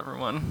Okay. up with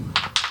everyone.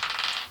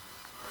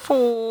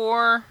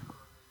 4.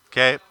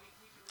 Okay.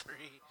 3.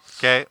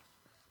 Okay.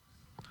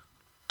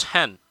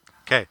 10.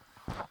 Okay.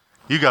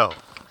 You go.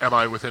 Am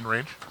I within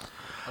range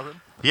of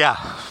him? Yeah.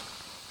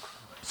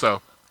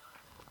 So,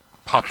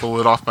 pop the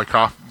lid off my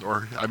coffee,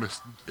 or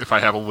if I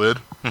have a lid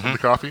Mm-hmm. of the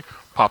coffee,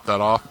 pop that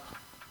off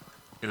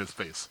in his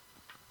face.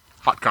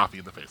 Hot coffee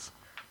in the face.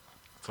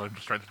 That's what I'm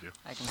just trying to do.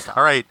 I can stop.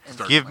 All right.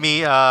 Instantly. Give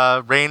me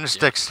ranged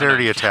Yeah,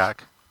 dexterity I know.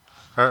 attack.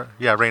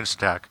 Yeah, ranged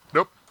attack.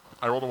 Nope.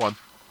 I rolled a 1.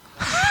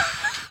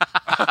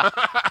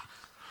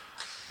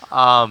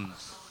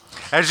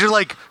 As you're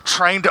like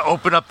trying to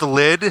open up the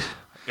lid,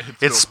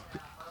 it's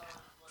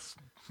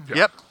Yeah.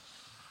 yep.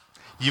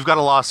 You've got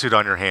a lawsuit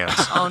on your hands.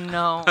 Oh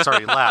no.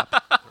 Sorry, lap.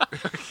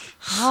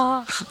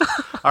 All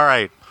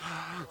right.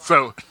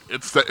 So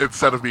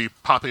instead of me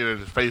popping it in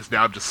his face,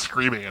 now I'm just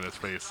screaming in his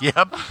face.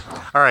 Yep.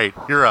 All right,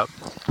 you're up.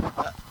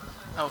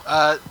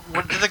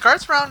 Did the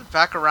guards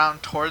back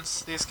around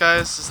towards these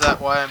guys? Is that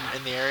why I'm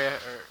in the area?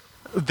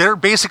 Or They're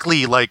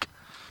basically like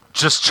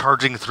just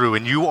charging through,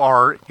 and you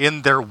are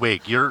in their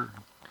wake.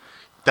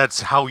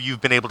 That's how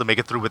you've been able to make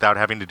it through without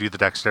having to do the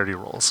dexterity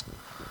rolls.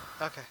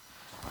 okay.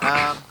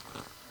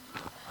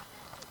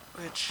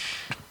 Which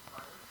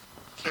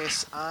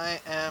case I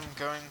am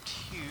going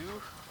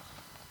to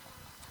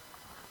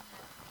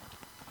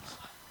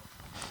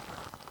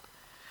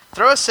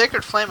throw a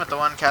sacred flame at the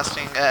one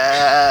casting,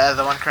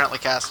 the one currently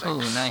casting. Ooh,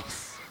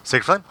 nice.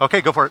 Sacred Flame?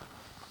 Okay, go for it.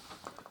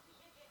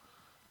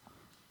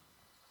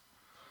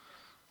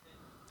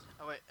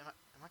 Oh wait, am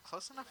I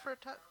close enough for a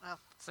touch? No.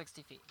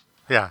 60 feet.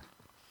 Yeah.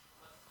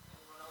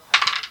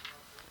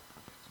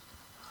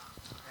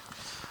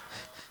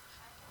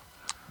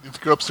 Need to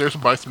go upstairs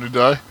and buy some new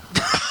die.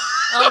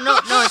 Oh no,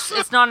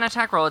 it's not an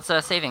attack roll. It's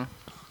a saving.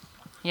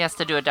 He has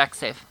to do a dex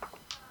save.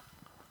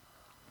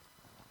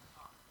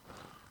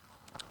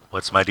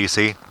 What's my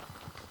DC?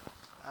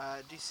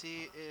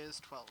 DC is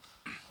 12.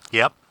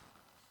 Yep.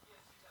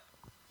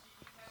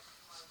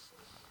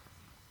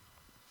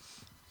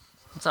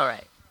 It's all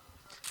right.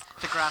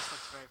 The grass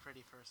looks very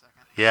pretty for a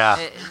second. Yeah.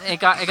 It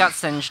got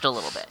singed a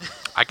little bit.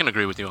 I can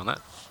agree with you on that.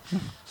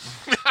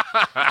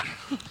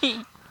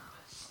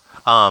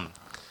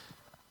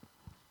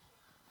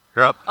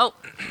 You're up. Oh,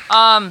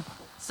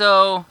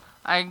 so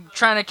I'm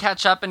trying to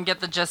catch up and get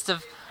the gist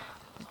of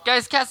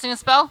guys casting a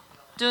spell,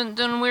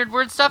 doing weird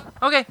word stuff.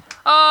 Okay,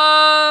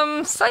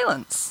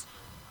 silence.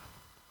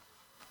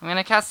 I'm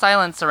gonna cast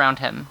silence around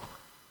him.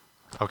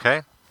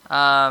 Okay.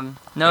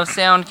 No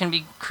sound can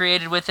be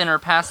created within or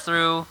pass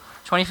through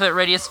 20-foot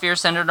radius sphere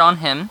centered on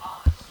him.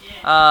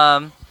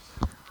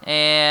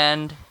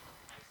 And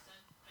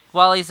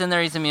while he's in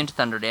there, he's immune to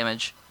thunder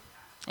damage,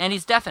 and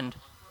he's deafened.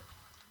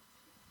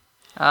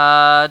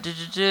 Let's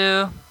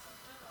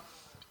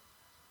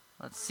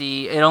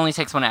see. It only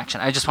takes one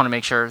action. I just want to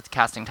make sure the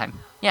casting time.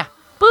 Yeah.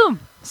 Boom.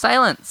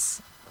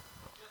 Silence.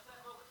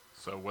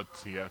 So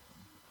what's he has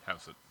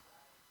it?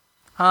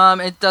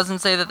 It doesn't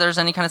say that there's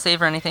any kind of save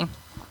or anything.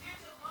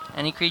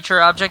 Any creature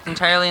or object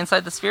entirely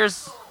inside the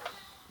spheres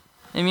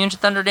immune to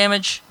thunder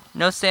damage.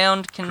 No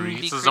sound can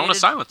Creates be a created zone of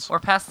silence. or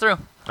pass through.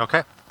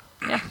 Okay.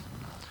 Yeah.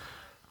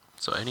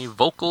 So any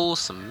vocal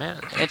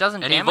cement. It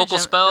doesn't Any damage vocal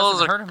him,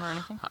 spells It doesn't or- hurt him or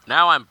anything.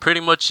 Now I'm pretty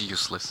much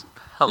useless.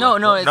 Hello.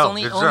 No, it's No,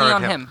 only it's only around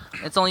on him.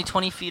 him. It's only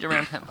 20 feet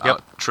around him.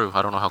 Yep. True.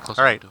 I don't know how close.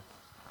 All I right. can do.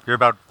 You're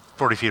about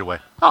 40 feet away.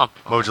 Oh.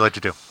 What would you like to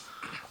do?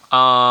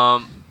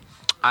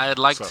 I'd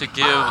like So- to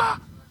give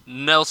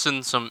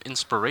Nelson some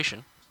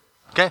inspiration.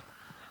 Okay.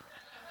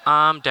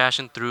 I'm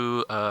dashing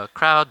through a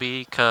crowd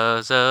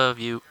because of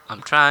you.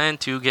 I'm trying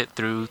to get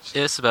through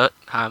this, but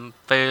I'm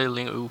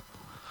failing. Ooh.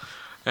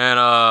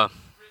 And,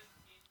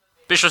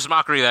 Vicious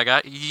Mockery, that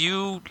guy.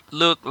 You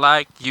look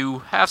like you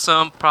have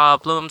some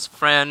problems,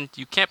 friend.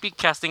 You can't be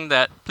casting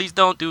that. Please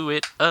don't do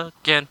it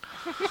again.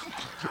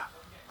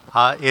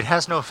 It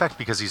has no effect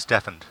because he's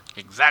deafened.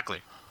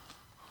 Exactly.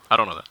 I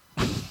don't know that.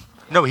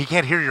 No, he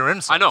can't hear your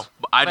insults. I know.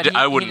 But But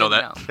I he wouldn't know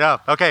didn't that. Yeah,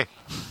 okay.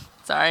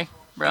 Sorry,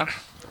 bro.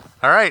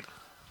 All right.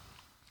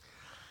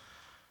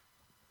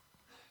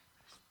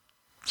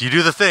 You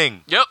do the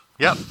thing. Yep.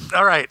 Yep.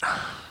 All right.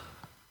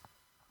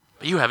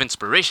 You have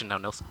inspiration now,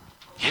 Nelson.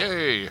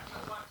 Yay!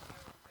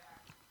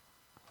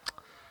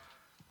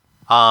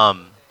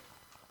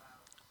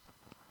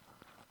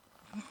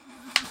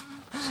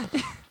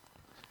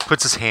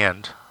 Puts his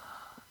hand.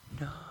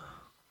 No.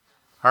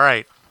 All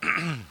right.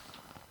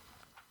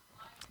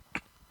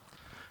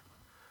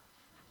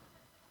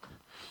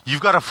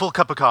 You've got a full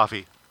cup of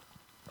coffee,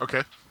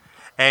 Okay.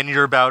 and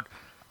you're about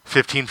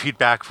 15 feet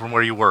back from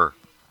where you were.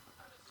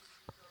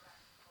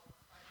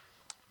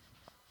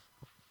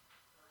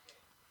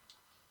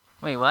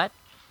 Wait, what?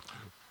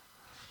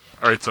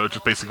 All right. So it's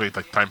just basically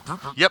like time.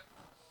 Yep.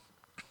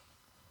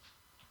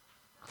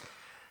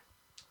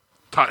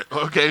 Time.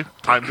 Okay.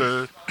 Time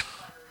to.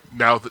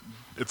 Now that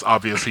it's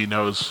obvious he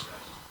knows.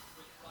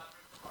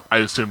 I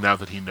assume now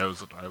that he knows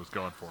that I was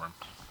going for him.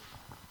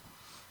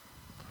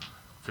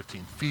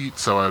 15 feet,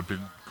 so I've been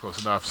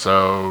close enough.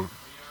 So,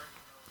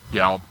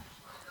 yeah, I'll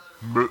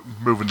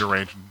move into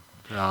range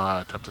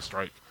and attempt to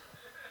strike.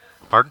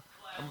 Pardon?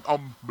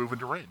 I'll move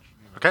into range.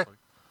 Okay.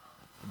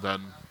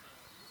 Then,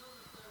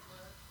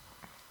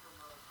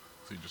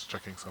 see, just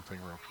checking something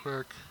real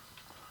quick.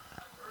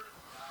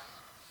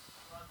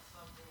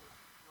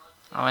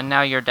 Oh, and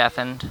now you're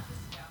deafened.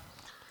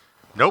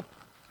 Nope.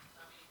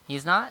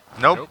 He's not?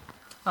 Nope. Nope.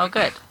 Oh,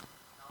 good.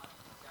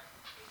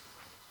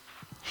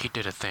 He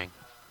did a thing.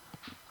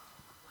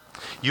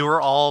 You are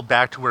all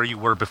back to where you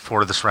were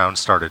before this round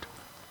started.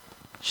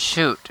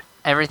 Shoot.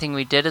 everything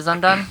we did is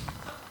undone?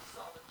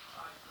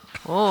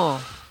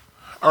 Oh,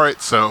 All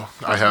right, so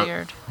I have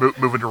weird.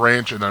 move into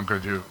range, and I'm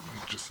going to do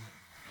just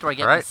Do I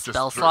get Alright. the just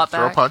spell throw, slot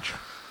throw a back? punch.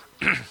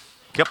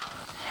 Yep.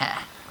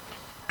 Heh.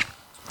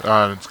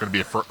 It's going to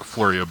be a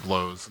flurry of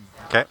blows.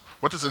 Okay.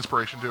 What does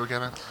inspiration do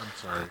again? I'm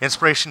sorry.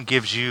 Inspiration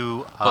gives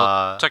you.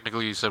 Well,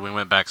 technically, you said we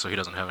went back, so he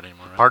doesn't have it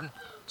anymore, right? Pardon?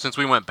 Since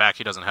we went back,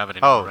 he doesn't have it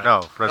anymore. Oh right?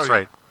 no, that's Oh, yeah.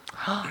 right.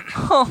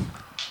 Oh,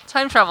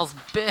 time travel's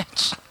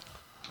bitch.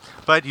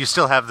 But you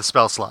still have the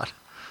spell slot.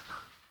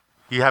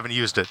 You haven't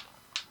used it.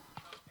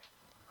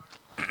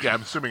 Yeah,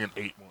 I'm assuming an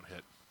 8 won't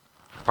hit.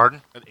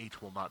 Pardon? An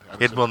 8 will not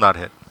hit. It will not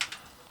hit.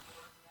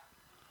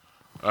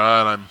 And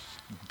I'm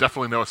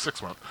definitely know a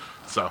 6 won't.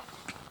 So,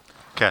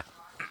 Okay.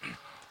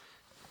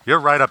 You're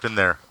right up in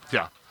there.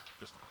 yeah.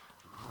 Just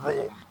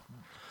roll.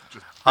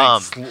 Just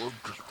Um, just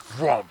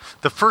whomp.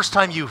 The first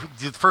time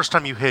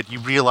you hit, you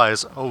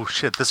realize, oh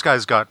shit, this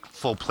guy's got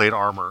full plate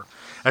armor.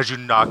 As you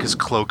knock his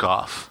cloak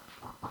off,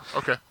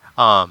 Okay.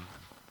 and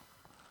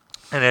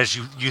as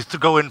you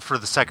go in for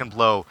the second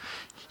blow,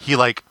 he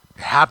like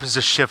happens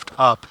to shift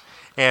up,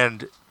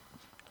 and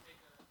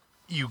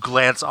you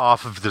glance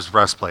off of this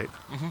breastplate.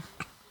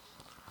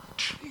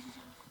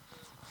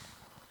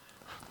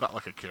 Not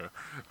like I care.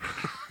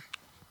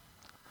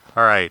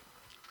 All right,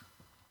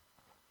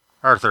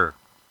 Arthur.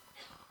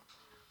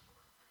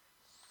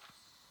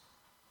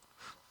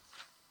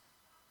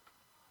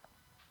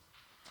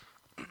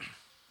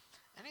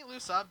 Any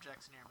loose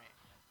objects near me?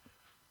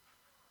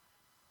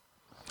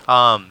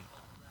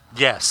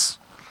 Yes.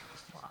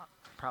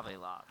 Probably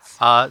lots.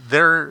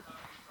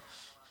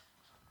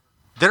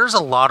 There's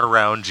a lot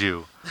around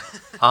you.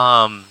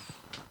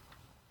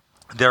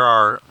 There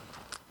are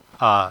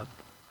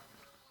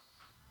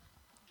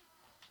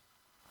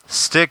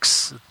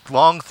sticks,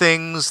 long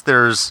things.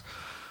 There's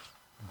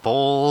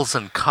bowls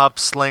and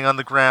cups laying on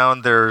the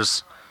ground.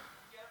 There's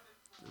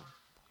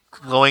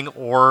glowing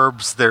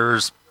orbs.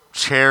 There's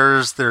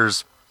chairs.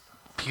 There's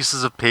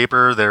pieces of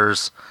paper.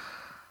 There's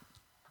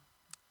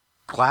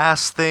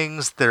glass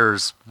things.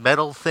 There's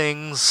metal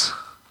things.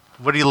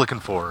 What are you looking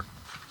for?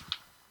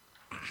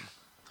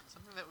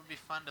 Something that would be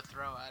fun to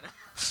throw at him.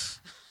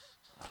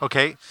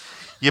 Okay.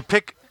 You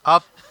pick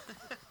up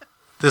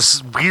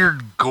this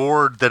weird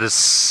gourd that is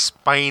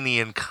spiny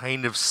and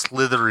kind of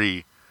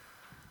slithery.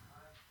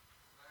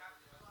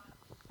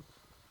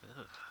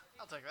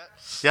 I'll take that.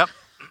 Yep.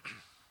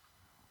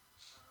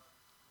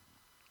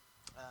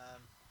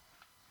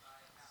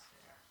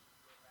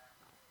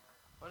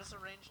 What is the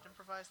ranged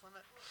improvised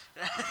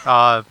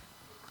limit?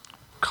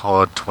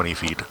 Call it 20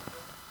 feet.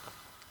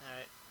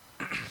 Alright.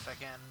 If I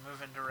can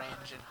move into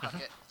range and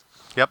hook it.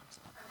 Yep.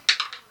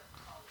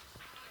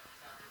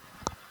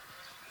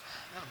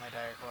 None of my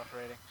die are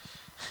cooperating.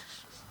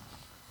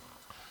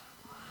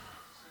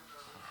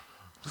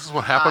 This is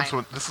what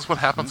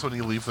happens Fine. when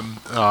you leave them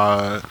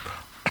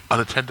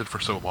unattended for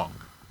so long.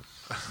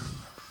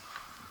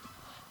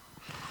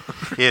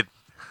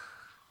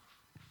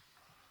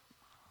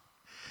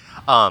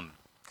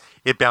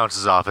 It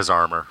bounces off his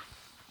armor.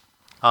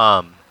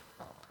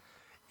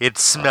 It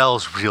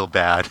smells real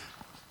bad.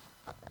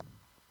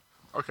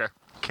 Okay.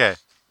 Okay.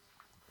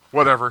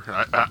 Whatever.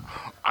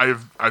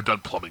 I've done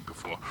plumbing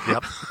before.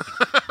 Yep.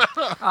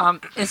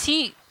 Is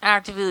he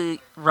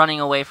actively running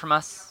away from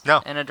us?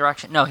 No. In a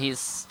direction? No, he's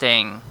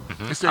staying.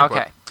 He's staying put.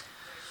 Okay.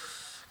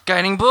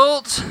 Guiding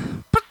bolt.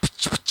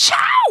 Chow!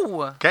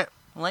 Okay.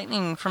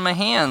 Lightning from my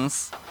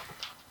hands.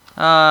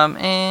 And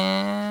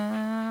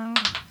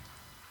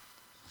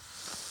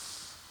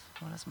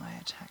what is my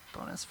attack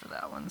bonus for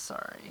that one?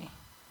 Sorry.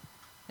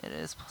 It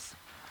is plus.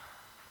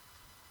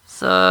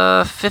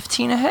 So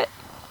 15 a hit.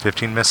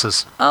 15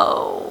 misses.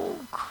 Oh,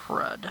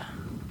 crud.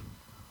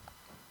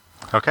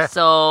 Okay.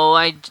 So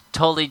I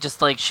totally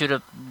just like shoot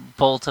a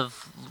bolt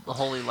of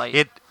holy light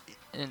It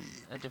in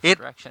a different it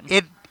direction.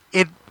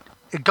 it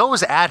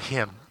goes at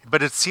him,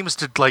 but it seems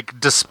to like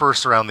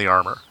disperse around the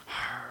armor.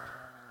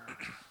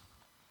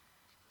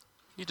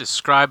 You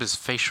describe his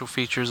facial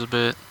features a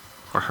bit,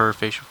 or her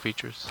facial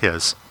features.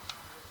 His.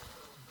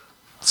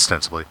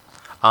 Ostensibly.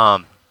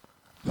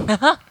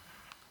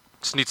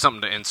 Just need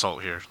something to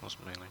insult here. That's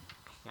mainly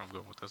where I'm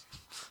going with this.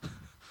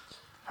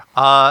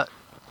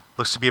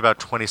 Looks to be about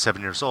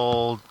 27 years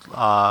old.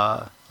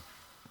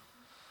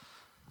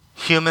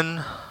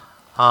 Human.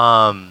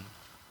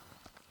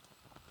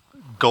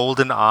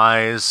 Golden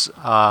eyes.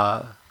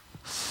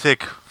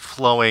 Thick,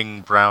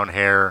 flowing brown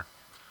hair.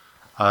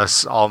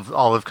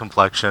 Olive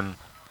complexion.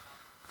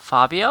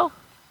 Fabio?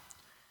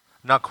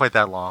 Not quite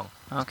that long.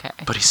 Okay.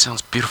 But he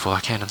sounds beautiful. I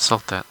can't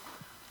insult that.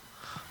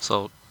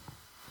 So,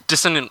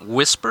 dissonant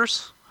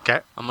whispers.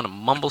 Okay. I'm gonna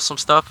mumble some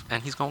stuff,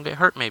 and he's gonna get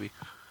hurt. Maybe.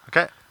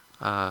 Okay.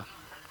 Why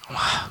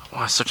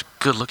is such a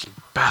good-looking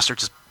bastard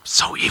just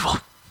so evil?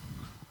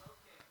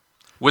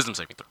 Wisdom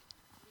saving throw.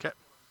 Okay.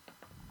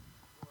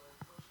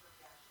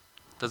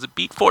 Does it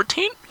beat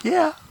 14?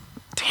 Yeah.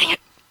 Dang it.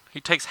 He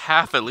takes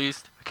half at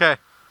least. Okay.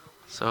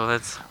 So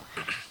that's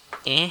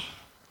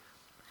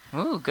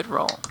Ooh, good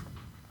roll.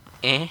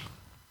 And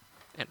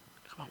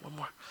come on, one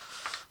more.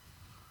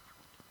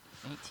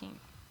 18.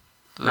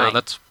 No, Nine.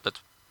 that's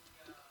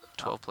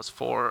 12 plus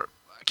 4.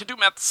 I can do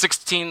math.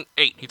 16,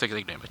 8. He takes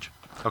 8 damage.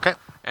 Okay.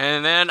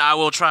 And then I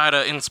will try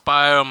to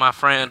inspire my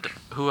friend.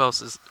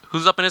 Who's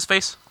up in his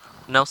face?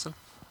 Nelson?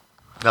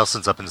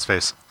 Nelson's up in his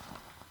face.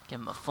 Give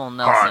him a full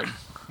Nelson.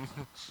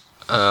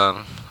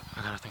 I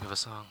gotta think of a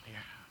song here.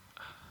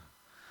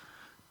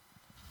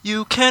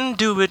 You can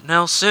do it,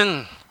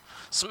 Nelson.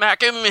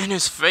 Smack him in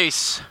his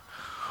face.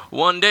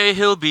 One day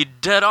he'll be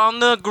dead on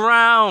the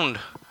ground.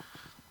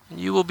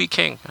 You will be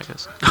king, I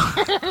guess.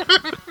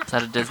 Is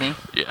that a Disney?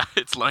 Yeah,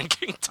 it's Lion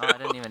King 2. Oh, I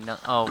didn't even know.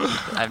 Oh,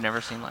 I've never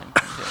seen Lion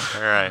King 2.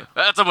 All right.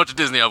 That's how much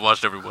Disney I've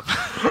watched, everyone.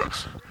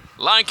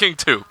 Lion King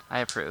 2. I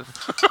approve.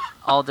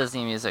 All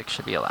Disney music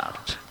should be allowed.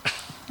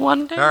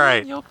 One day All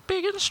right. you're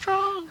big and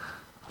strong.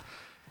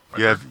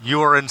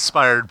 You are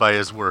inspired by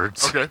his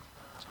words. Okay.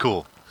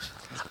 Cool.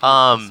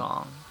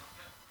 Song.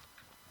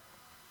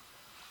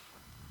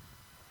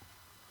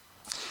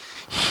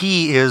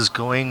 He is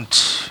going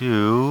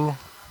to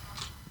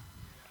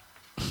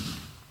Oh,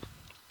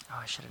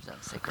 I should have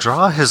done Sacred.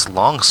 draw his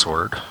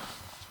longsword.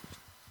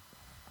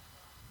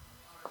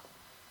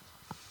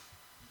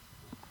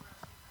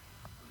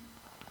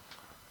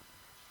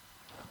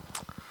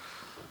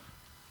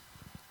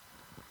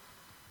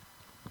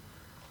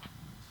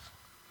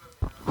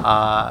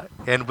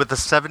 And with the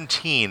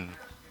 17,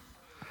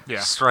 Yeah.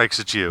 strikes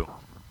at you.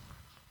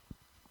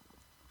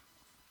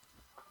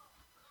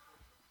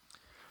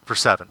 For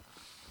 7.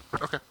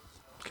 Okay.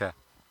 Okay.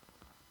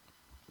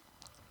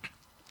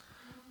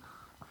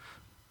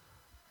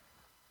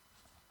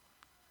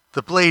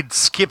 The blade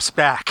skips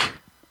back,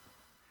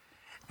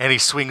 and he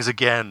swings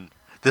again,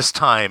 this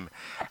time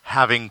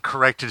having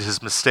corrected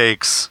his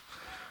mistakes.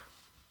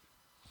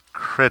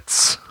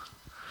 Crits.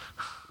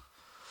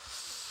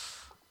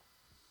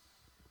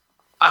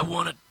 I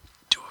want to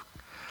do it.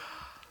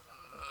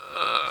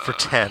 For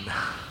 10.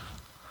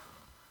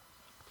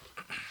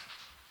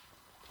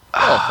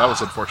 Oh, that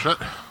was unfortunate.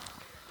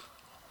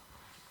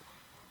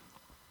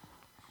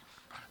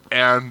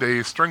 And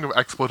a string of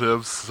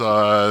expletives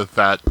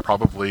that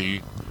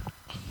probably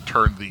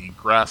turned the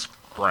grass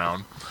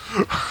brown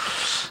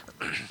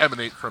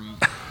emanate from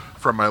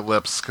my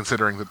lips,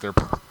 considering that they're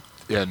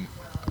in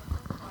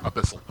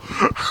abyssal.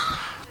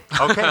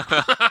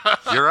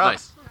 Okay. You're up.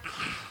 Nice.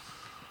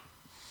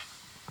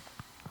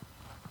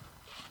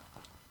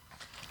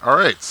 All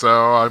right,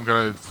 so I'm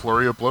gonna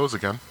flurry of blows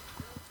again.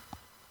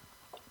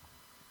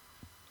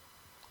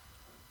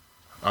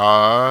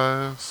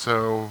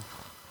 So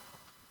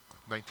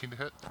 19 to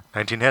hit.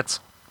 19 hits.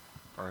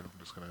 All right, I'm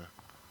just gonna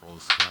roll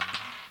this again.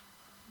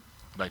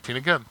 19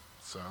 again.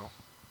 So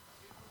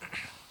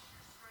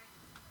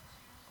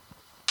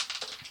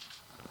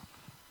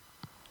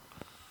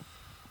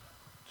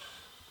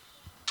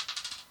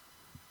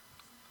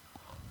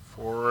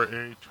for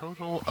a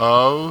total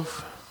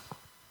of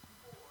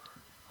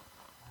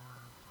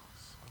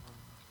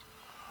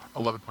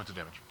 11 points of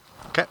damage.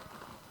 Okay.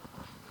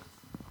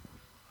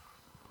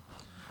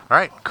 All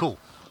right, cool.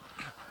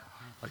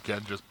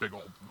 Again, just big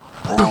old.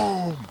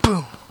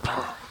 All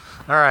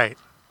right,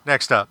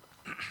 next up.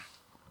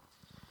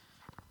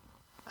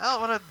 Well,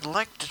 what I'd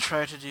like to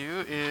try to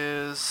do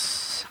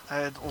is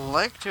I'd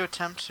like to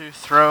attempt to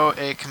throw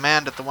a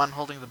command at the one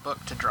holding the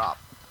book to drop.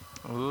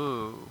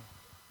 Ooh.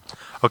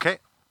 Okay.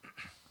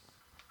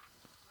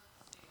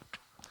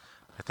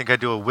 I think I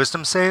do a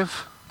wisdom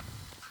save.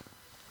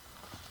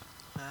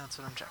 That's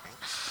what I'm checking.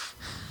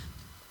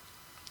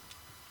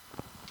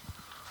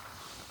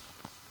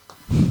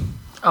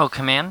 Oh,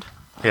 command?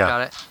 Yeah.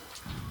 Got it.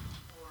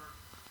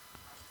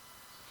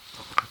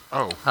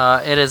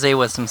 Oh, It is a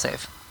wisdom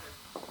save.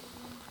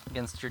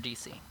 Against your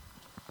DC.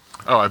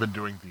 oh! I've been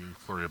doing the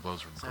flurry of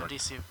blows from So correct.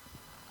 DC.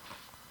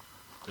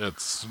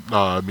 It's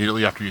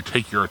immediately after you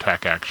take your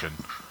attack action,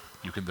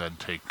 you can then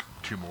take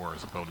 2 more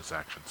as a bonus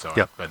action. So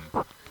Yep.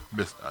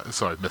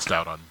 I've missed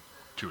out on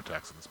 2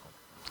 attacks at this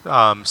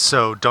point.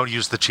 So don't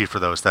use the cheat for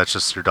those. That's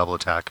just your double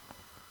attack.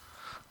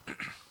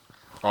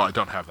 Oh, I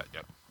don't have that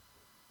yet.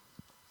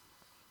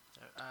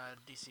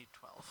 DC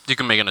 12. You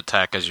can make an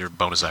attack as your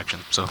bonus action.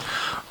 So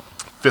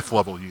 5th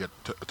level, you get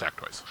to attack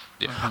twice.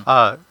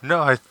 yeah.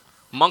 No,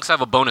 Monks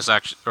have a bonus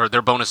action, or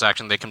their bonus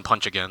action, they can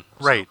punch again.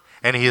 So right.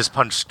 And he has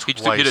punched He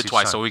twice. hit it each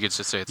twice, time. so we could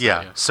just say it's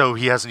Yeah, that, so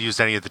he hasn't used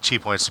any of the chi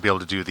points to be able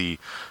to do the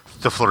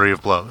flurry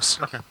of blows.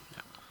 Okay.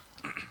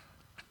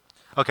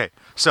 Okay,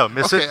 so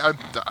miss Okay,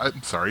 it.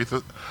 I'm sorry.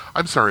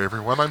 I'm sorry,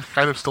 everyone. I'm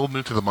kind of still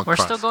new to the monk We're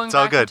class. still going It's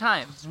all back in good.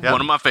 time. Yeah.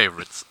 One of my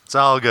favorites. It's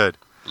all good.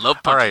 Love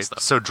All punching right, stuff.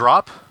 so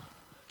drop.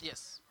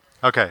 Yes.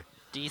 Okay.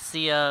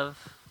 DC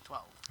of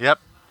 12. Yep.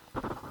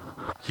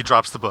 He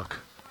drops the book.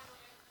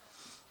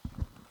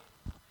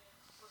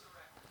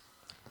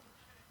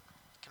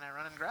 Can I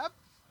run and grab?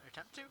 Or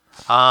attempt to?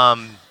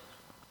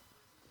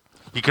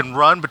 You can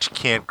run, but you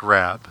can't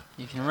grab.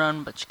 you can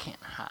run, but you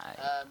can't hide.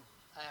 I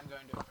am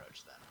going to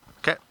approach then.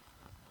 Okay.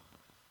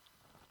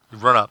 You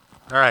run up.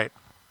 All right.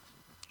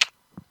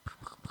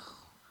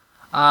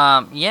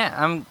 Yeah,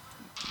 I'm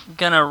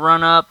gonna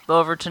run up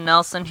over to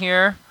Nelson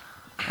here.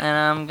 And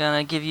I'm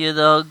gonna give you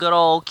the good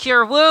old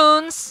cure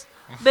wounds,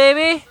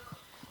 baby.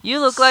 You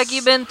look like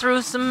you've been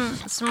through some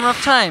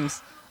rough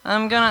times.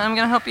 I'm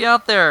gonna help you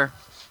out there.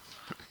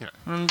 Yeah.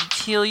 And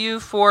heal you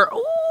for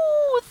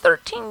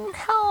 13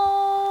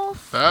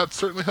 health. That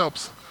certainly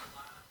helps.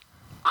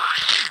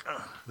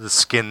 The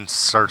skin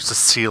starts to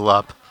seal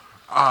up.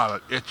 Ah,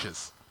 that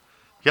itches.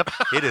 Yep,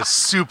 it is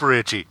super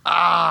itchy.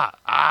 And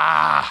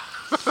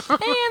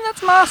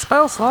that's my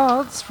spell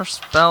slots for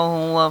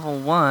spell level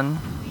 1.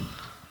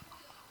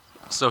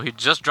 So he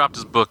just dropped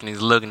his book and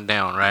he's looking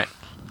down, right?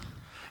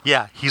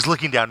 Yeah, he's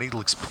looking down and he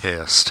looks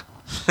pissed.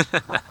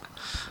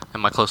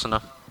 Am I close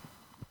enough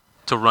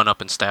to run up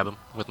and stab him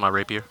with my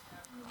rapier?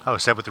 Oh,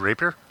 stab with the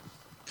rapier?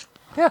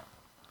 Yeah.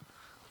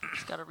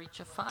 Just gotta reach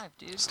a 5,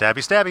 dude.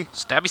 Stabby, stabby.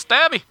 Stabby,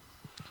 stabby!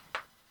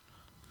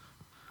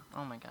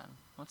 Oh my god.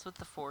 What's with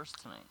the 4s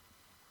tonight?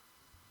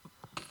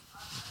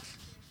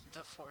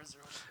 The 4s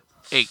are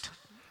 8.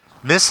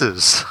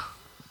 Misses.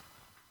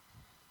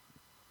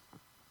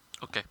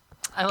 Okay.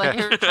 I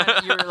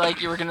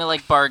like you were gonna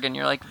like bargain.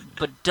 You're like,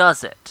 but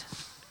does it?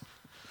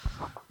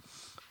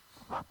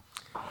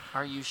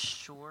 Are you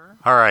sure?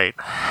 All right.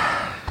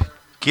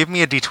 Give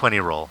me a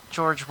d20 roll.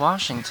 George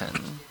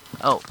Washington.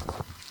 Oh.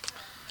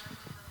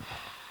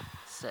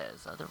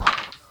 Says otherwise.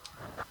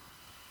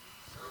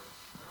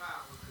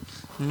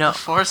 No.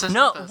 4s is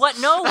No. with us. What?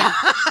 No.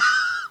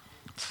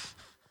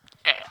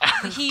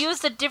 He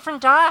used a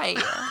different die.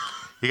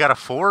 You got a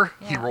 4?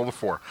 He rolled a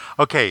 4.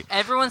 Okay.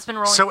 Everyone's been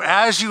rolling. So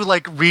as you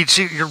like reach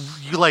it,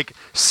 you like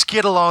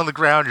skid along the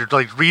ground. You're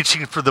like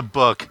reaching for the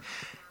book.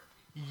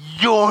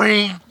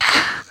 Yoink!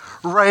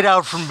 Right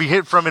out from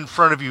in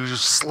front of you,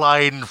 just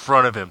slide in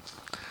front of him.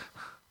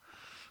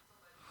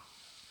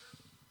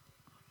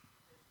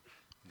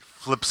 He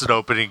flips it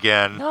open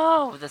again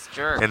No, this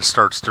jerk. and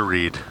starts to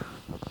read.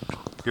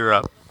 You're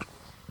up.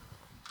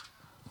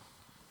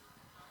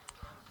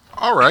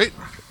 All right.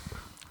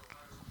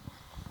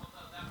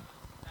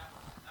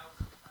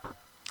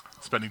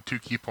 Spending 2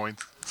 key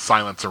points.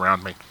 Silence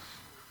around me.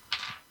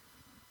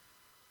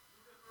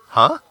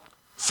 Huh?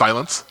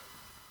 Silence.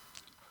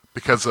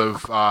 Because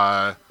of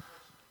What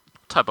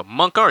type of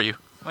monk are you?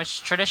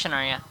 Which tradition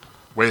are you?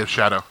 Way of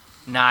Shadow.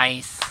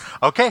 Nice.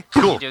 Okay,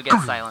 cool. You do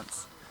get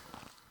silence.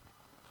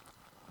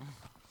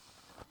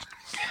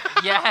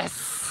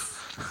 Yes.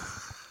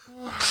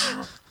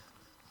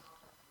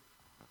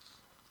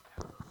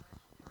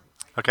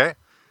 Okay.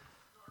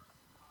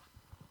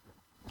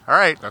 All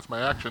right. That's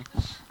my action.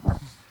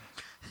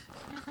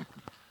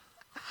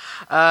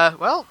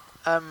 Well,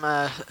 I'm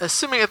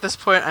assuming at this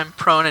point I'm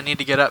prone and need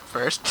to get up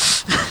first.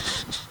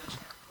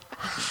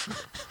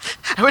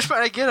 At which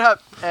point I get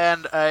up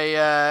and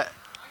I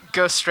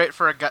go straight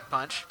for a gut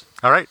punch.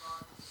 All right.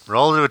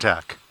 Roll to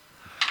attack.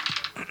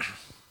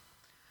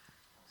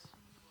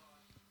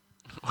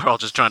 We're all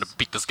just trying to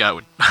beat this guy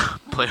with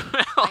play.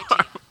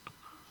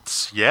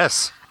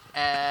 Yes.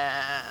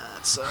 And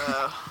it's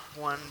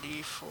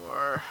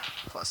 1d4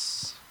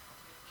 plus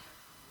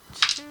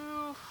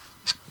 2.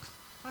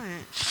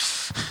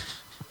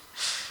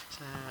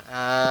 So,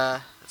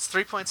 it's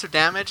 3 points of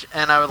damage,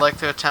 and I would like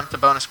to attempt a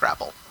bonus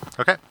grapple.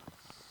 Okay.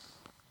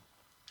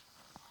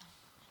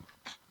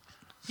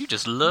 You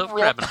just love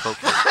grabbing folks.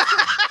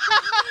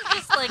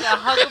 Just like a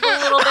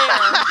huggable little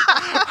bear.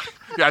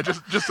 Yeah,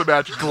 just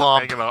imagine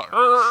Glomp. hanging out.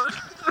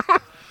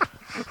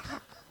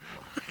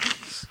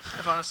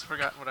 I've honestly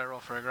forgotten what I roll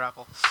for a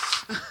grapple.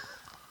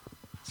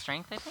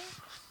 Strength, I think?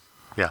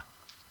 Yeah.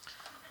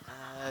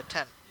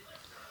 10.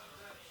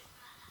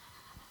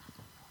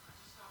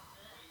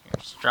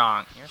 You're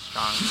strong. You're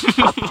strong.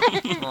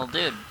 Well,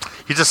 dude.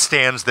 He just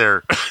stands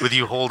there with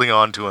you holding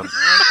on to him.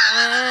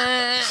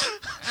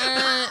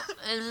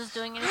 Is this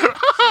doing anything?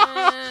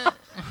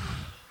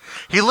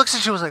 He looks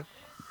at you and is like,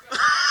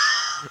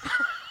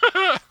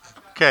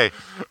 okay.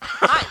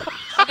 Hi.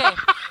 Okay.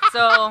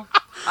 So,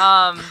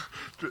 I'm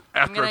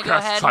After gonna a go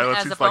cast ahead silence,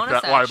 as a he's like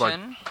bonus that. Why, like,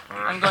 action.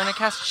 I'm going to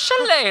cast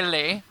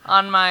Shillelagh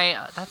on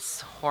my.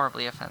 That's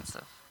horribly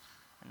offensive.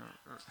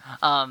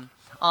 On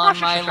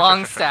my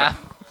long staff.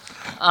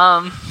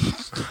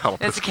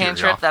 It's a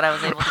cantrip that I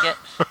was able to get,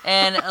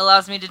 and it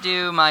allows me to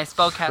do my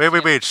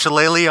spellcasting. Wait.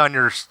 Shillelagh on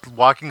your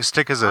walking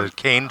stick is a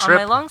cane On trip?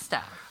 my long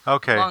staff.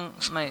 Okay.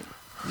 My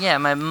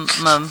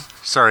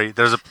Sorry,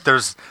 there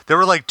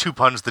were like 2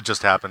 puns that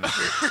just happened.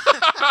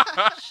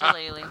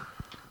 Shillelagh.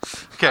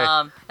 Okay.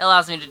 It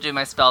allows me to do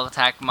my spell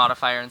attack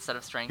modifier instead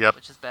of strength, Yep.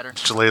 which is better.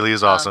 Shillelagh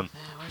is awesome.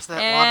 Where's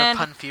that And wand of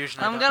pun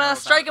fusion? I'm gonna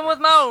strike him with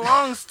my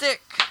long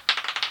stick,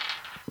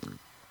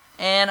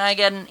 and I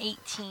get an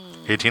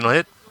 18. 18 will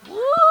hit.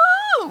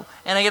 Woo!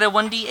 And I get a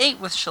 1d8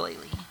 with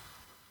Shillelagh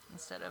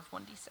instead of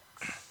 1d6.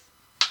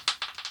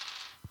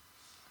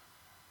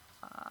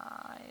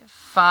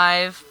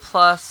 5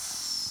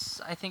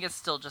 plus. I think it's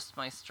still just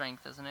my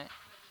strength, isn't it?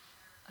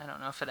 I don't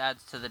know if it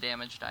adds to the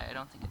damage die. I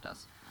don't think it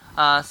does.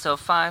 So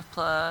 5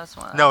 plus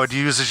 1. No, it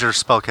uses your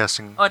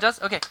spellcasting. Oh, it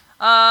does? Okay.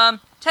 10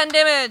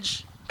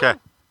 damage. Okay.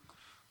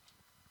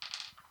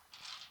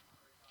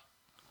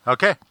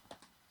 Okay.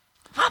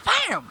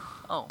 Bam!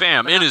 Oh.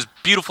 Bam! But In his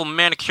beautiful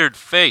manicured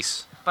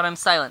face. But I'm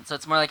silent, so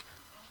it's more like,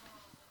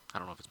 I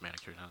don't know if it's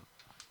manicured. Huh?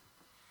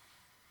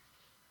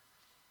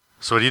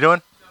 So what are you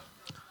doing?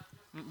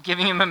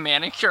 giving him a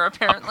manicure,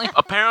 apparently.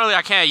 Apparently,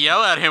 I can't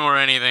yell at him or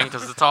anything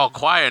because it's all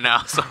quiet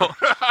now. So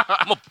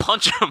I'm gonna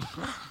punch him.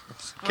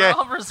 Okay. We're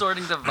all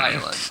resorting to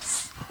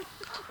violence.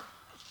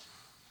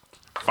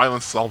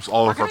 Violence solves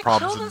all of our gonna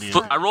problems kill in this the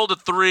guy. end. I rolled a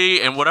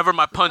 3, and whatever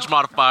my punch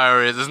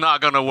modifier is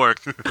not gonna work.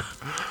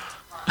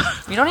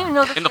 We don't even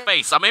know In the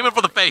face. I'm aiming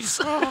for the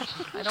face. I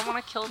don't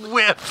want to kill the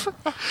Whiff.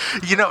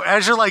 You know,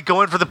 as you're like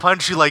going for the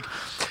punch, you like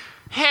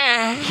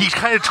he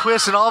kind of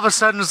twists, and all of a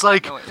sudden it's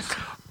like noise.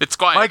 It's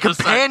quiet. my this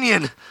side.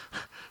 companion.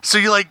 So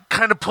you like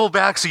kind of pull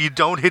back so you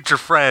don't hit your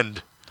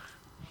friend.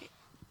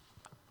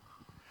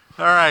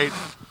 All right.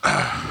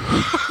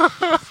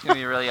 It's gonna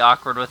be really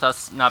awkward with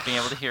us not being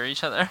able to hear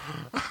each other.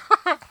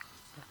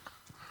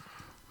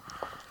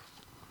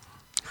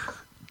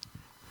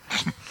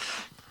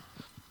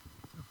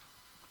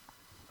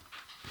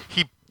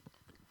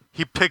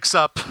 He picks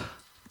up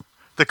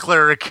the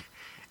cleric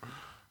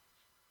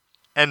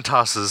and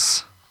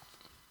tosses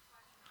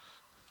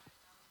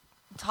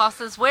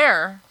Tosses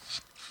where?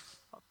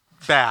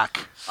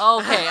 back. Oh,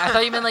 okay, I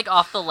thought you meant like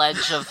off the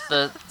ledge of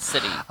the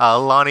city.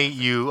 Lonnie,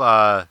 you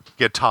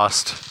get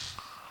tossed.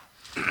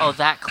 Oh,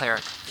 that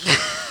cleric.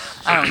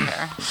 I don't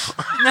care.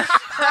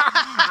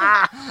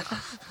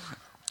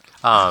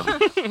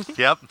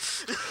 Yep.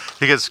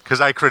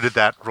 Because I critted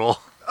that roll.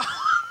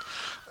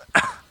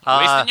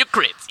 Wasting your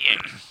crits. Yeah.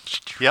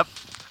 Yep.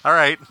 All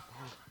right.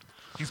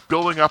 He's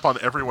building up on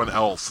everyone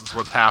else is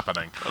what's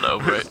happening. Get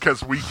over it.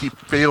 Because we keep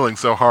failing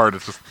so hard,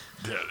 it's just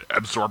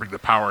absorbing the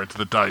power into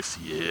the dice.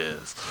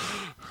 Yes.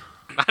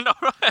 I know,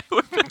 right?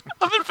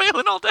 I've been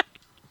failing all day.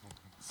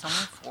 So many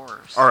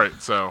fours. All right,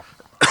 so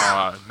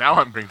now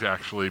I'm going to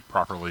actually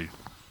properly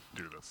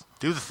do this.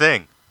 Do the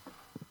thing.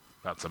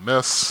 That's a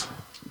miss.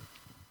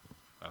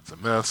 That's a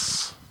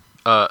miss.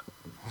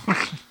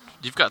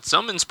 You've got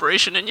some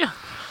inspiration in you.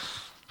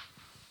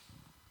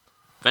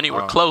 If any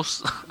were Uh,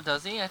 close.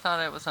 Does he? I thought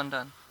it was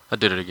undone. I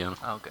did it again.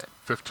 Oh, good.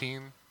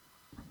 15.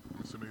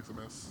 Assuming it's a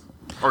miss.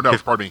 Or no,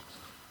 pardon me.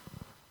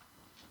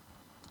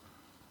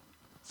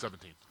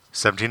 17.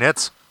 17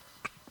 hits.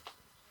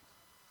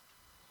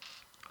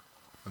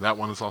 And that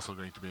one is also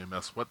going to be a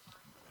miss. What?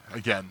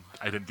 Again,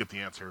 I didn't get the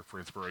answer for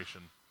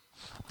inspiration.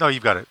 No,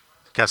 you've got it.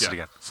 Cast it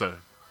again. So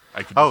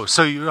I can. Oh,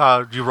 so you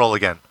roll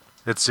again.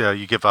 It's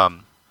you give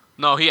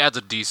No, he adds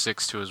a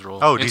d6 to his roll.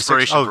 oh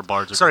Inspiration D6. for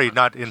bards. Sorry,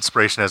 not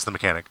inspiration as the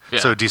mechanic. Yeah.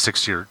 So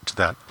D6 to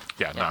that.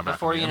 Yeah, no, Yeah, I'm not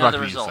before gonna, you I'm know not the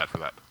gonna use result. that for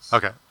that.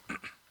 Okay.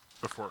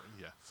 Before,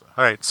 yeah. So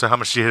All right. So how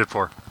much do you hit it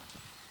for?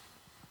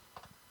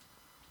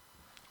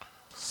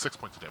 6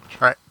 points of damage.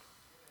 All right.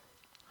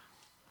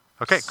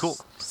 Okay. Cool.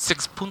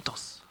 6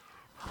 puntos.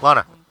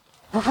 Lana.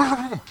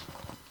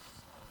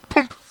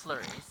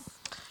 Flurries.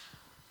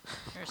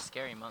 You're a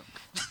scary monk.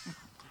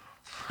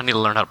 I need to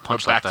learn how to A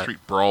punch like that. backstreet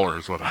brawler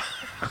is what I.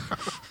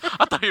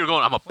 I thought you were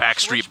going, I'm a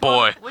backstreet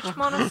boy. Which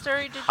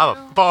monastery did you? I'm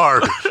a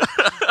bard.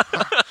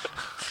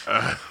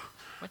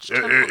 Which It,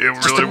 temple? it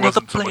Just really another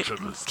wasn't so plate. much of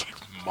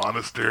a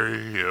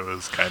monastery. It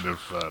was kind of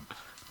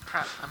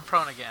Crap, I'm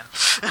prone again.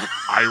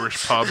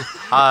 Irish pub.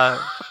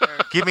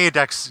 Give me a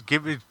dex.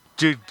 Give me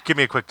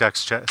a quick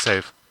dex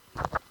save.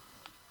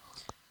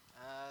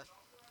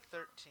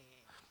 13.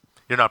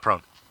 You're not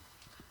prone.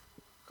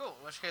 Cool.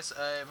 In which case,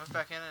 I move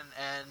back in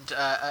and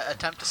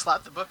attempt to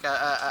slap the book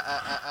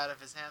out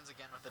of his hands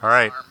again with a All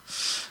right.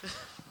 disarm.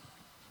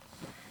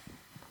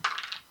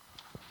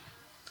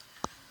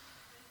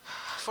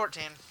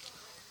 14.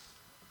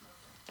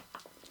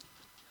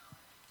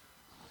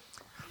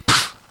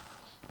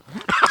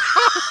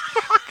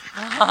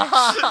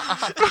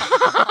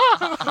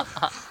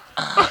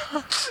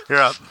 You're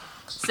up.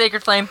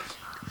 Sacred flame.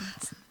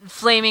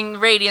 Flaming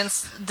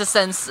radiance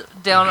descends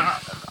down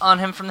on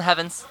him from the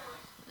heavens.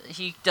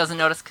 He doesn't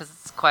notice because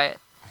it's quiet.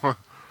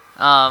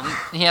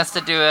 He has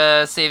to do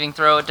a saving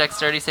throw, a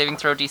dexterity saving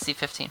throw, DC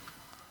 15.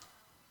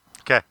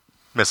 Okay.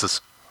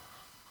 Misses.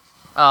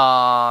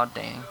 Aw,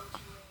 dang.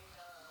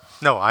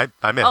 No, I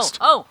missed.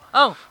 Oh,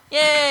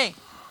 yay!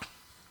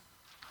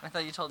 I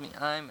thought you told me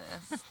I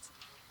missed.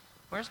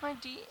 Where's my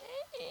D8?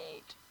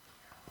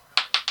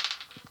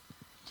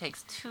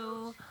 Takes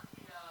two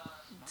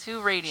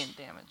radiant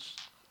damage.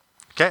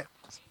 Okay.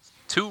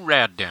 2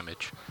 rad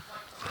damage.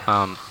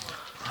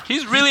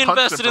 He's really punched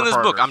him invested for in this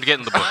book. harder. I'm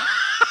getting the book.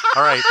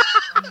 All right.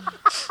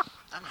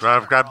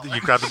 grab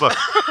the book.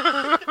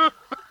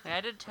 Yeah,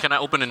 I did Can I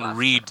open and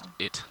read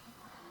it?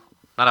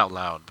 Not out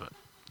loud, but...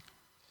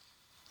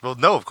 Well,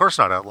 no, of course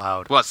not out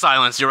loud. Well,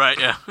 silence, you're right,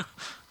 yeah.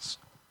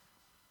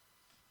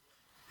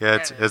 Yeah,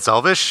 it's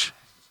Elvish.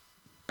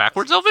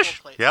 Backwards Elvish?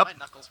 Full plate, Yep. My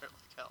knuckles hurt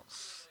like hell.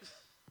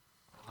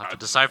 I'll have to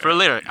decipher it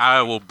later.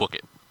 I will book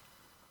it.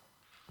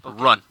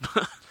 Run.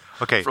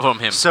 Okay. From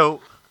him. So,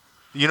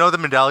 you know the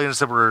medallions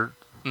that were.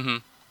 Mm-hmm.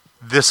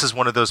 This is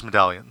one of those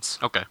medallions.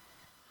 Okay.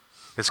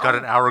 It's got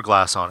an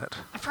hourglass on it.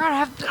 I forgot I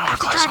have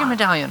the dragon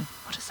medallion.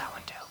 What does that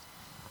one do?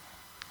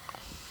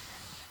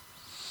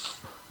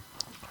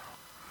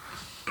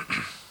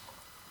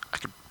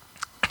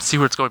 see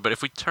where it's going, but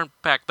if we turn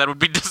back, that would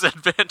be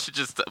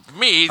disadvantageous to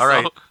me. All so.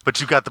 right, but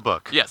you got the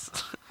book. Yes.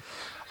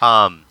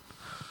 I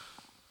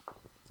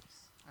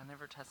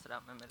never tested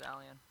out my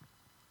medallion.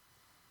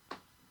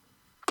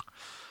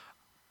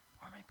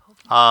 Or my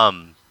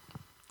Pokemon.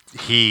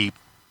 He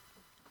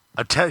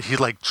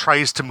like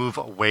tries to move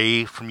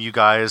away from you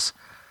guys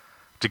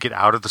to get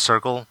out of the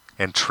circle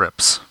and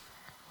trips.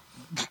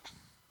 Nice.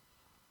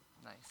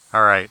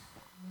 All right.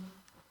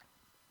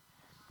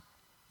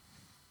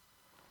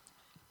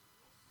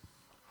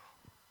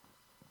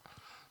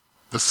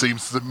 This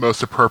seems the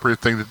most appropriate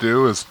thing to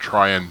do is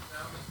try and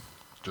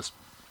just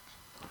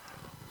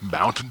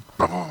mount and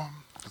boom,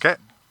 Okay.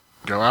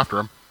 go after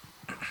him.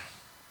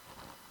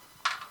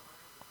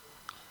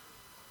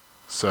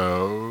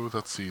 So,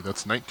 let's see,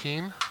 that's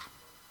 19.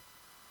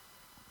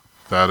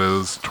 That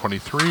is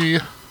 23,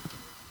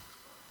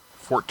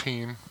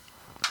 14, and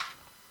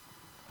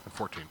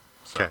 14.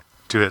 So, Okay.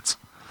 2 hits.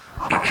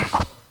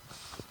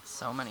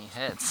 So many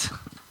hits.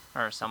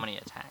 Or so many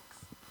attacks.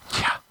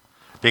 Yeah.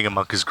 Being a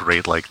monk is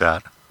great like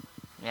that.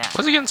 Yeah.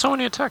 Why's he getting so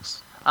many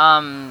attacks?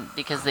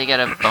 Because they get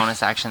a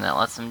bonus action that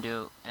lets them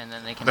do, and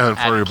then they can And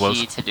add flurry a of blows.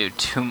 key to do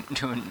two.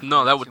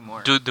 No, that would two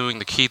more. doing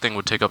the key thing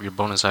would take up your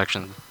bonus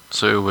action,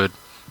 so it would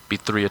be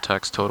 3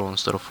 attacks total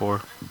instead of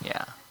 4.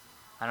 Yeah.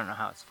 I don't know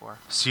how it's for.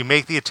 So you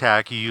make the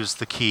attack, you use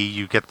the key,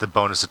 you get the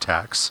bonus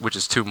attacks. Which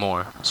is 2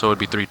 more, so it would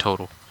be 3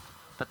 total.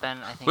 But then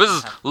I think This you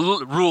is have-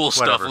 rule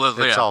stuff.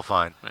 Whatever. It's yeah. all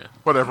fine.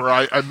 whatever,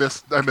 I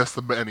missed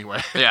them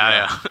anyway.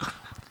 Yeah.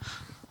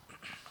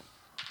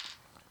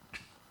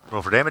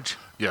 Roll for damage.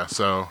 Yeah,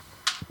 so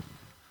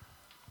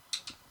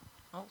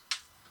Oh,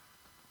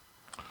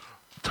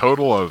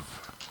 total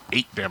of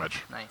 8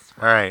 damage. nice.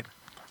 All right.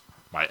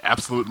 My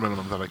absolute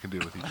minimum that I can do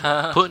with each.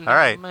 Putting All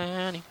right.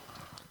 money.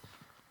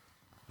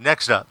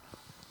 Next up.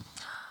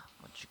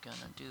 What you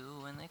gonna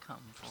do when they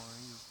come for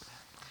you?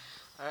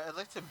 Alright, I'd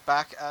like to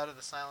back out of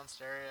the silenced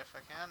area if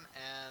I can,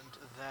 and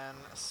then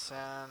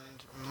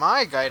send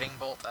my guiding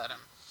bolt at him.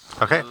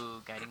 Okay.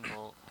 Ooh, guiding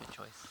bolt. Good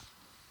choice.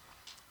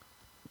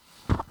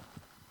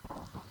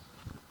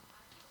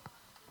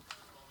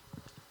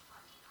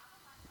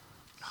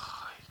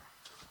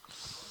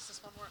 Does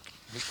this one work?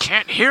 You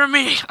can't hear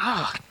me.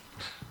 Ah.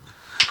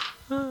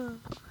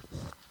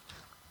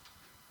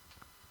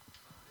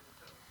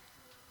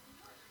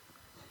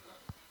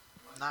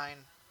 9.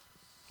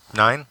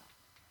 9.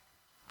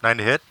 9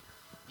 to hit.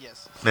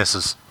 Yes.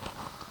 Misses.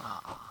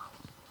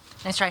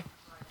 Nice try.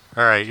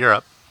 All right, you're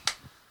up.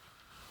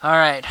 All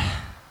right.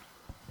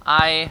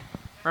 I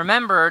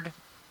remembered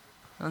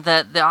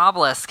that the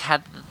obelisk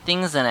had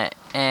things in it,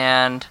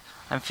 and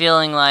I'm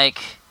feeling like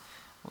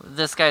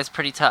this guy's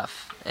pretty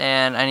tough,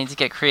 and I need to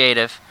get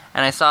creative.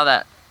 And I saw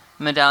that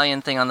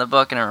medallion thing on the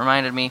book, and it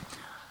reminded me,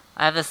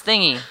 I have this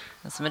thingy,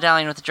 this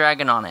medallion with a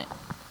dragon on it.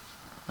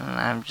 And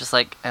I'm just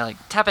like, I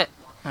tap it,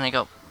 and I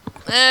go,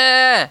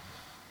 eh!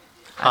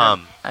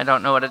 I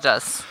don't know what it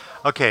does.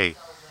 Okay.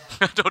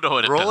 I don't know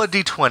what it Roll a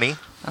does. d20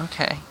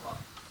 Okay.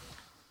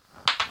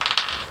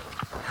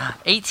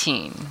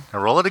 18.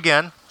 and roll it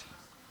again.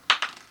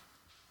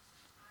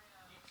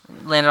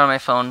 Landed on my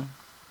phone.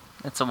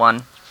 It's a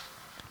 1.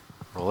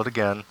 Roll it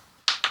again.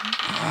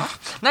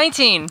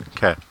 19.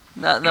 Okay.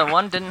 The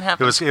 1 didn't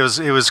happen.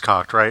 It was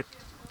cocked, right?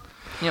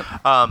 Yep.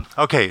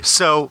 Okay,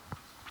 so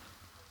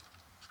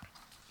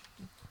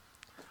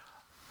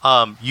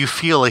you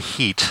feel a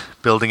heat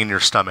building in your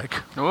stomach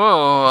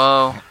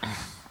Whoa.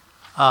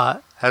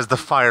 as the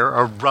fire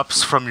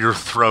erupts from your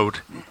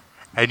throat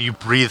and you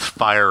breathe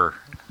fire.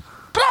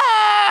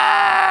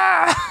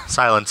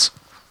 Silence.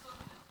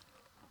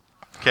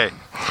 Okay.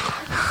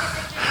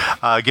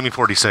 Give me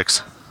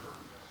 46.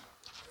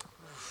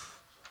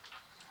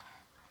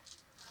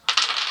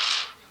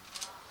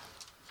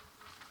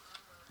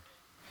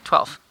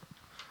 $12.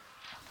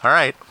 All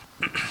right.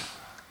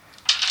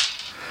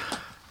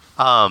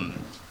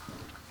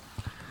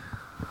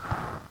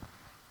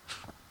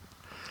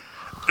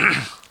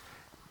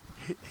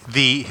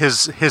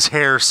 His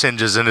hair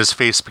singes and his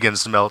face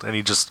begins to melt and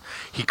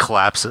he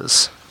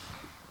collapses.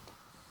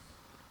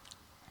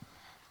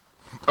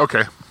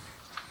 Okay.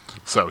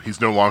 So he's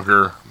no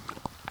longer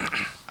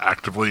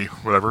actively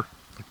whatever.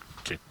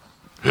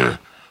 Okay.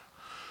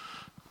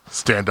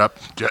 Stand up.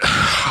 Get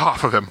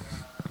off of him.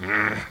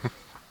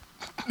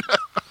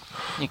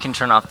 You can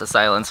turn off the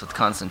silence with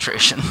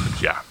concentration.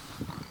 Yeah.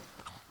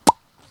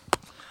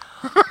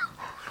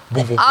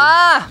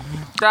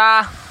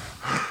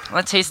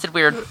 That tasted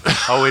weird.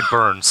 Oh, it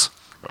burns.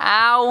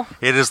 Ow.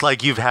 It is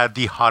like you've had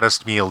the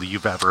hottest meal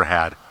you've ever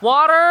had.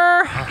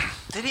 Water.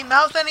 Did he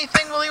mouth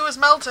anything while he was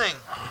melting?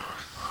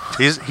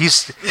 He's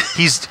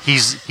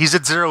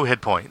at 0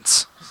 hit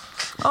points.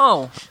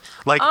 Oh.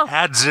 Like Oh.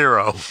 at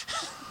 0.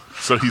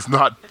 So he's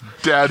not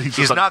dead. He's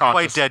He's just not quite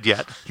unconscious. dead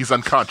yet. He's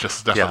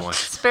unconscious, definitely.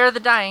 Spare the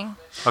dying.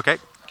 Okay.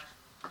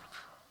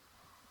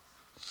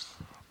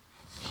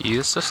 He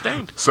is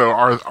sustained. So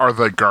are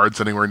the guards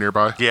anywhere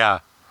nearby? Yeah.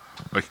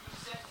 Like,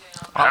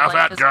 All have life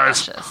that, is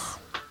guys. precious.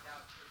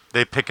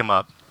 They pick him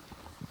up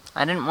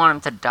I didn't want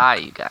him to die,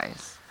 you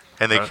guys.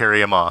 and they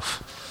carry him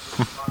off.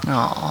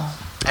 Oh.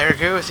 I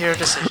agree with your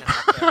decision,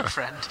 my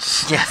friend.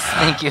 Yes,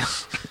 thank you.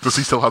 Does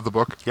he still have the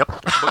book? Yep.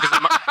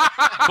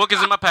 Book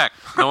is in my pack.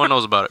 No one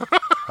knows about it.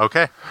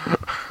 Okay.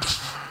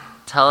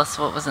 Tell us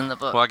what was in the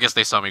book. Well, I guess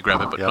they saw me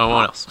grab it, but Yep. no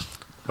one else.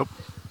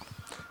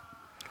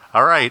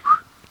 All right.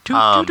 Did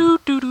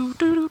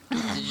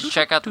you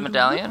check out the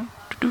medallion?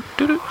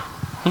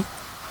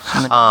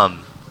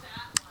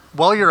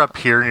 While you're up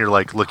here and you're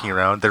like looking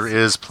around, there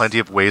is plenty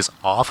of ways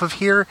off of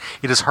here.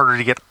 It is harder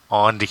to get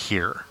onto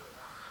here.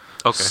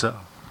 Okay. So,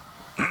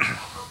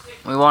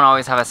 We won't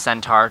always have a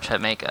centaur to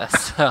make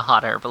us a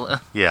hot air balloon.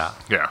 yeah.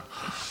 Yeah.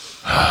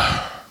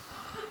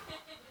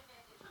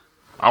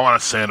 I want a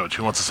sandwich.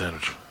 Who wants a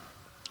sandwich?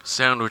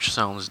 Sandwich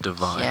sounds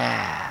divine.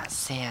 Yeah,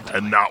 sand.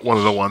 And not one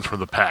of the ones from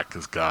the pack,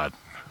 because God.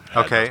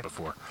 had Okay. those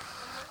Before.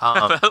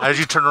 As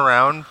you turn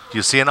around,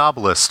 you see an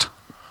obelisk.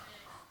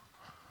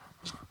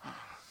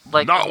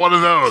 Like, Not one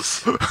of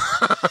those.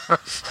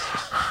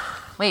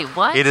 wait,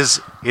 what? It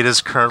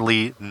is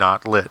currently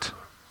not lit.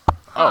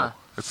 Oh,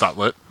 it's not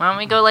lit. Why don't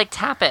we go like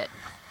tap it?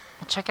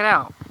 We'll check it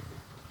out.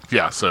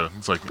 Yeah, so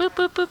it's like. Boop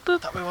boop boop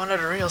boop. Thought we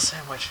wanted a real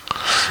sandwich.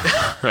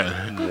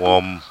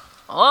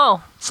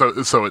 Oh,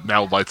 So it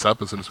now lights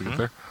up as soon as we get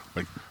there.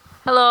 Like,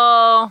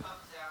 hello.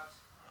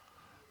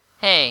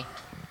 Hey,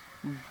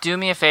 do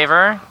me a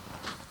favor.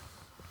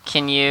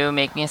 Can you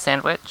make me a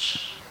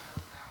sandwich?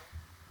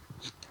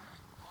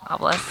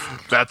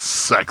 Obelisk. that's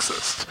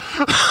sexist.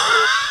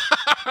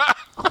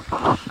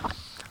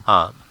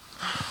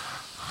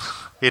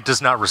 It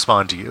does not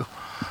respond to you.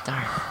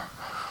 Darn.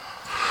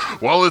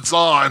 Well, it's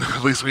on.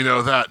 At least we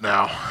know that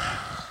now.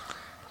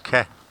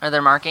 Okay. Are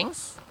there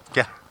markings?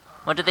 Yeah.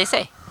 What did they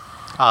say?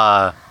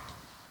 The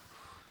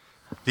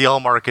All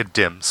Market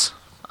dims.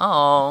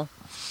 Oh,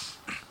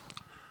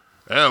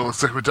 Yeah,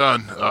 looks like we're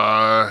done.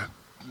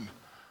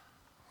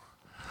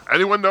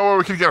 Anyone know where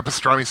we can get a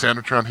pastrami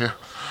sandwich around here?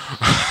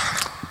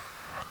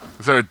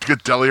 Is there a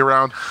good deli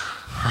around?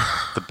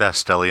 The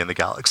best deli in the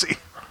galaxy.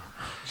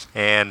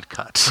 And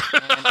cut.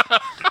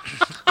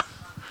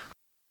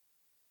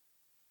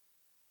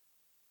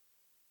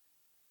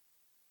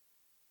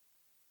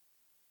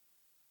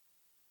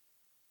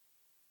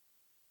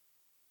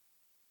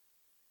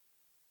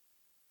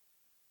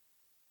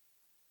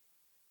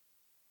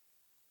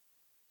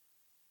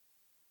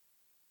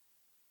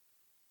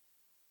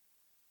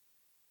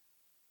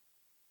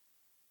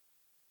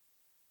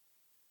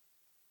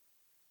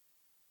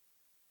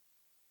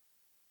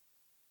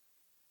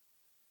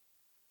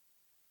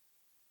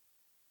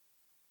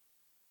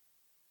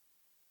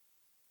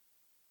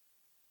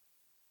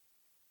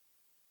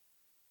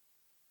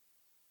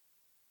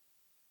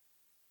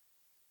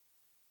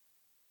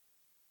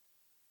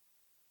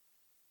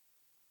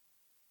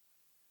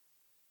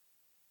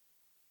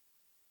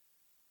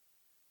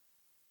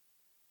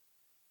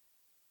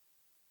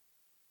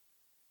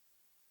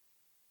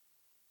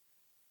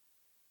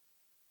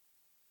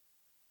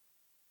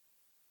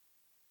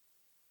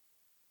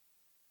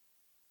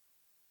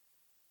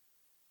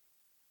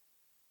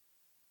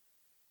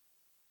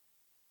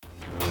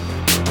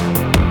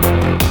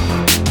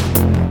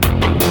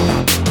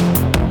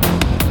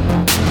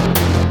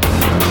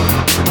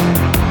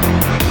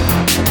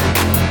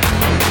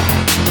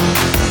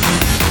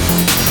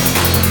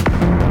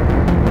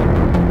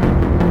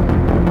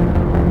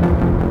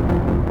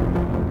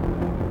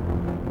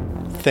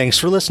 Thanks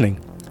for listening.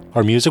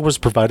 Our music was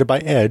provided by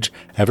Edge,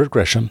 Everett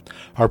Gresham.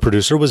 Our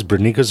producer was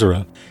Brittany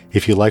Kazura.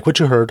 If you like what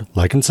you heard,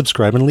 like and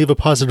subscribe and leave a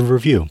positive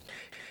review.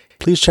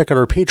 Please check out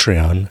our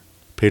Patreon,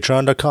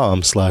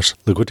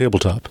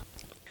 patreon.com/liquidtabletop.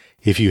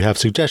 If you have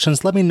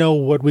suggestions, let me know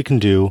what we can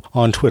do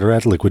on Twitter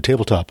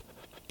 @liquidtabletop.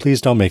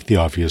 Please don't make the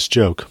obvious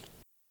joke.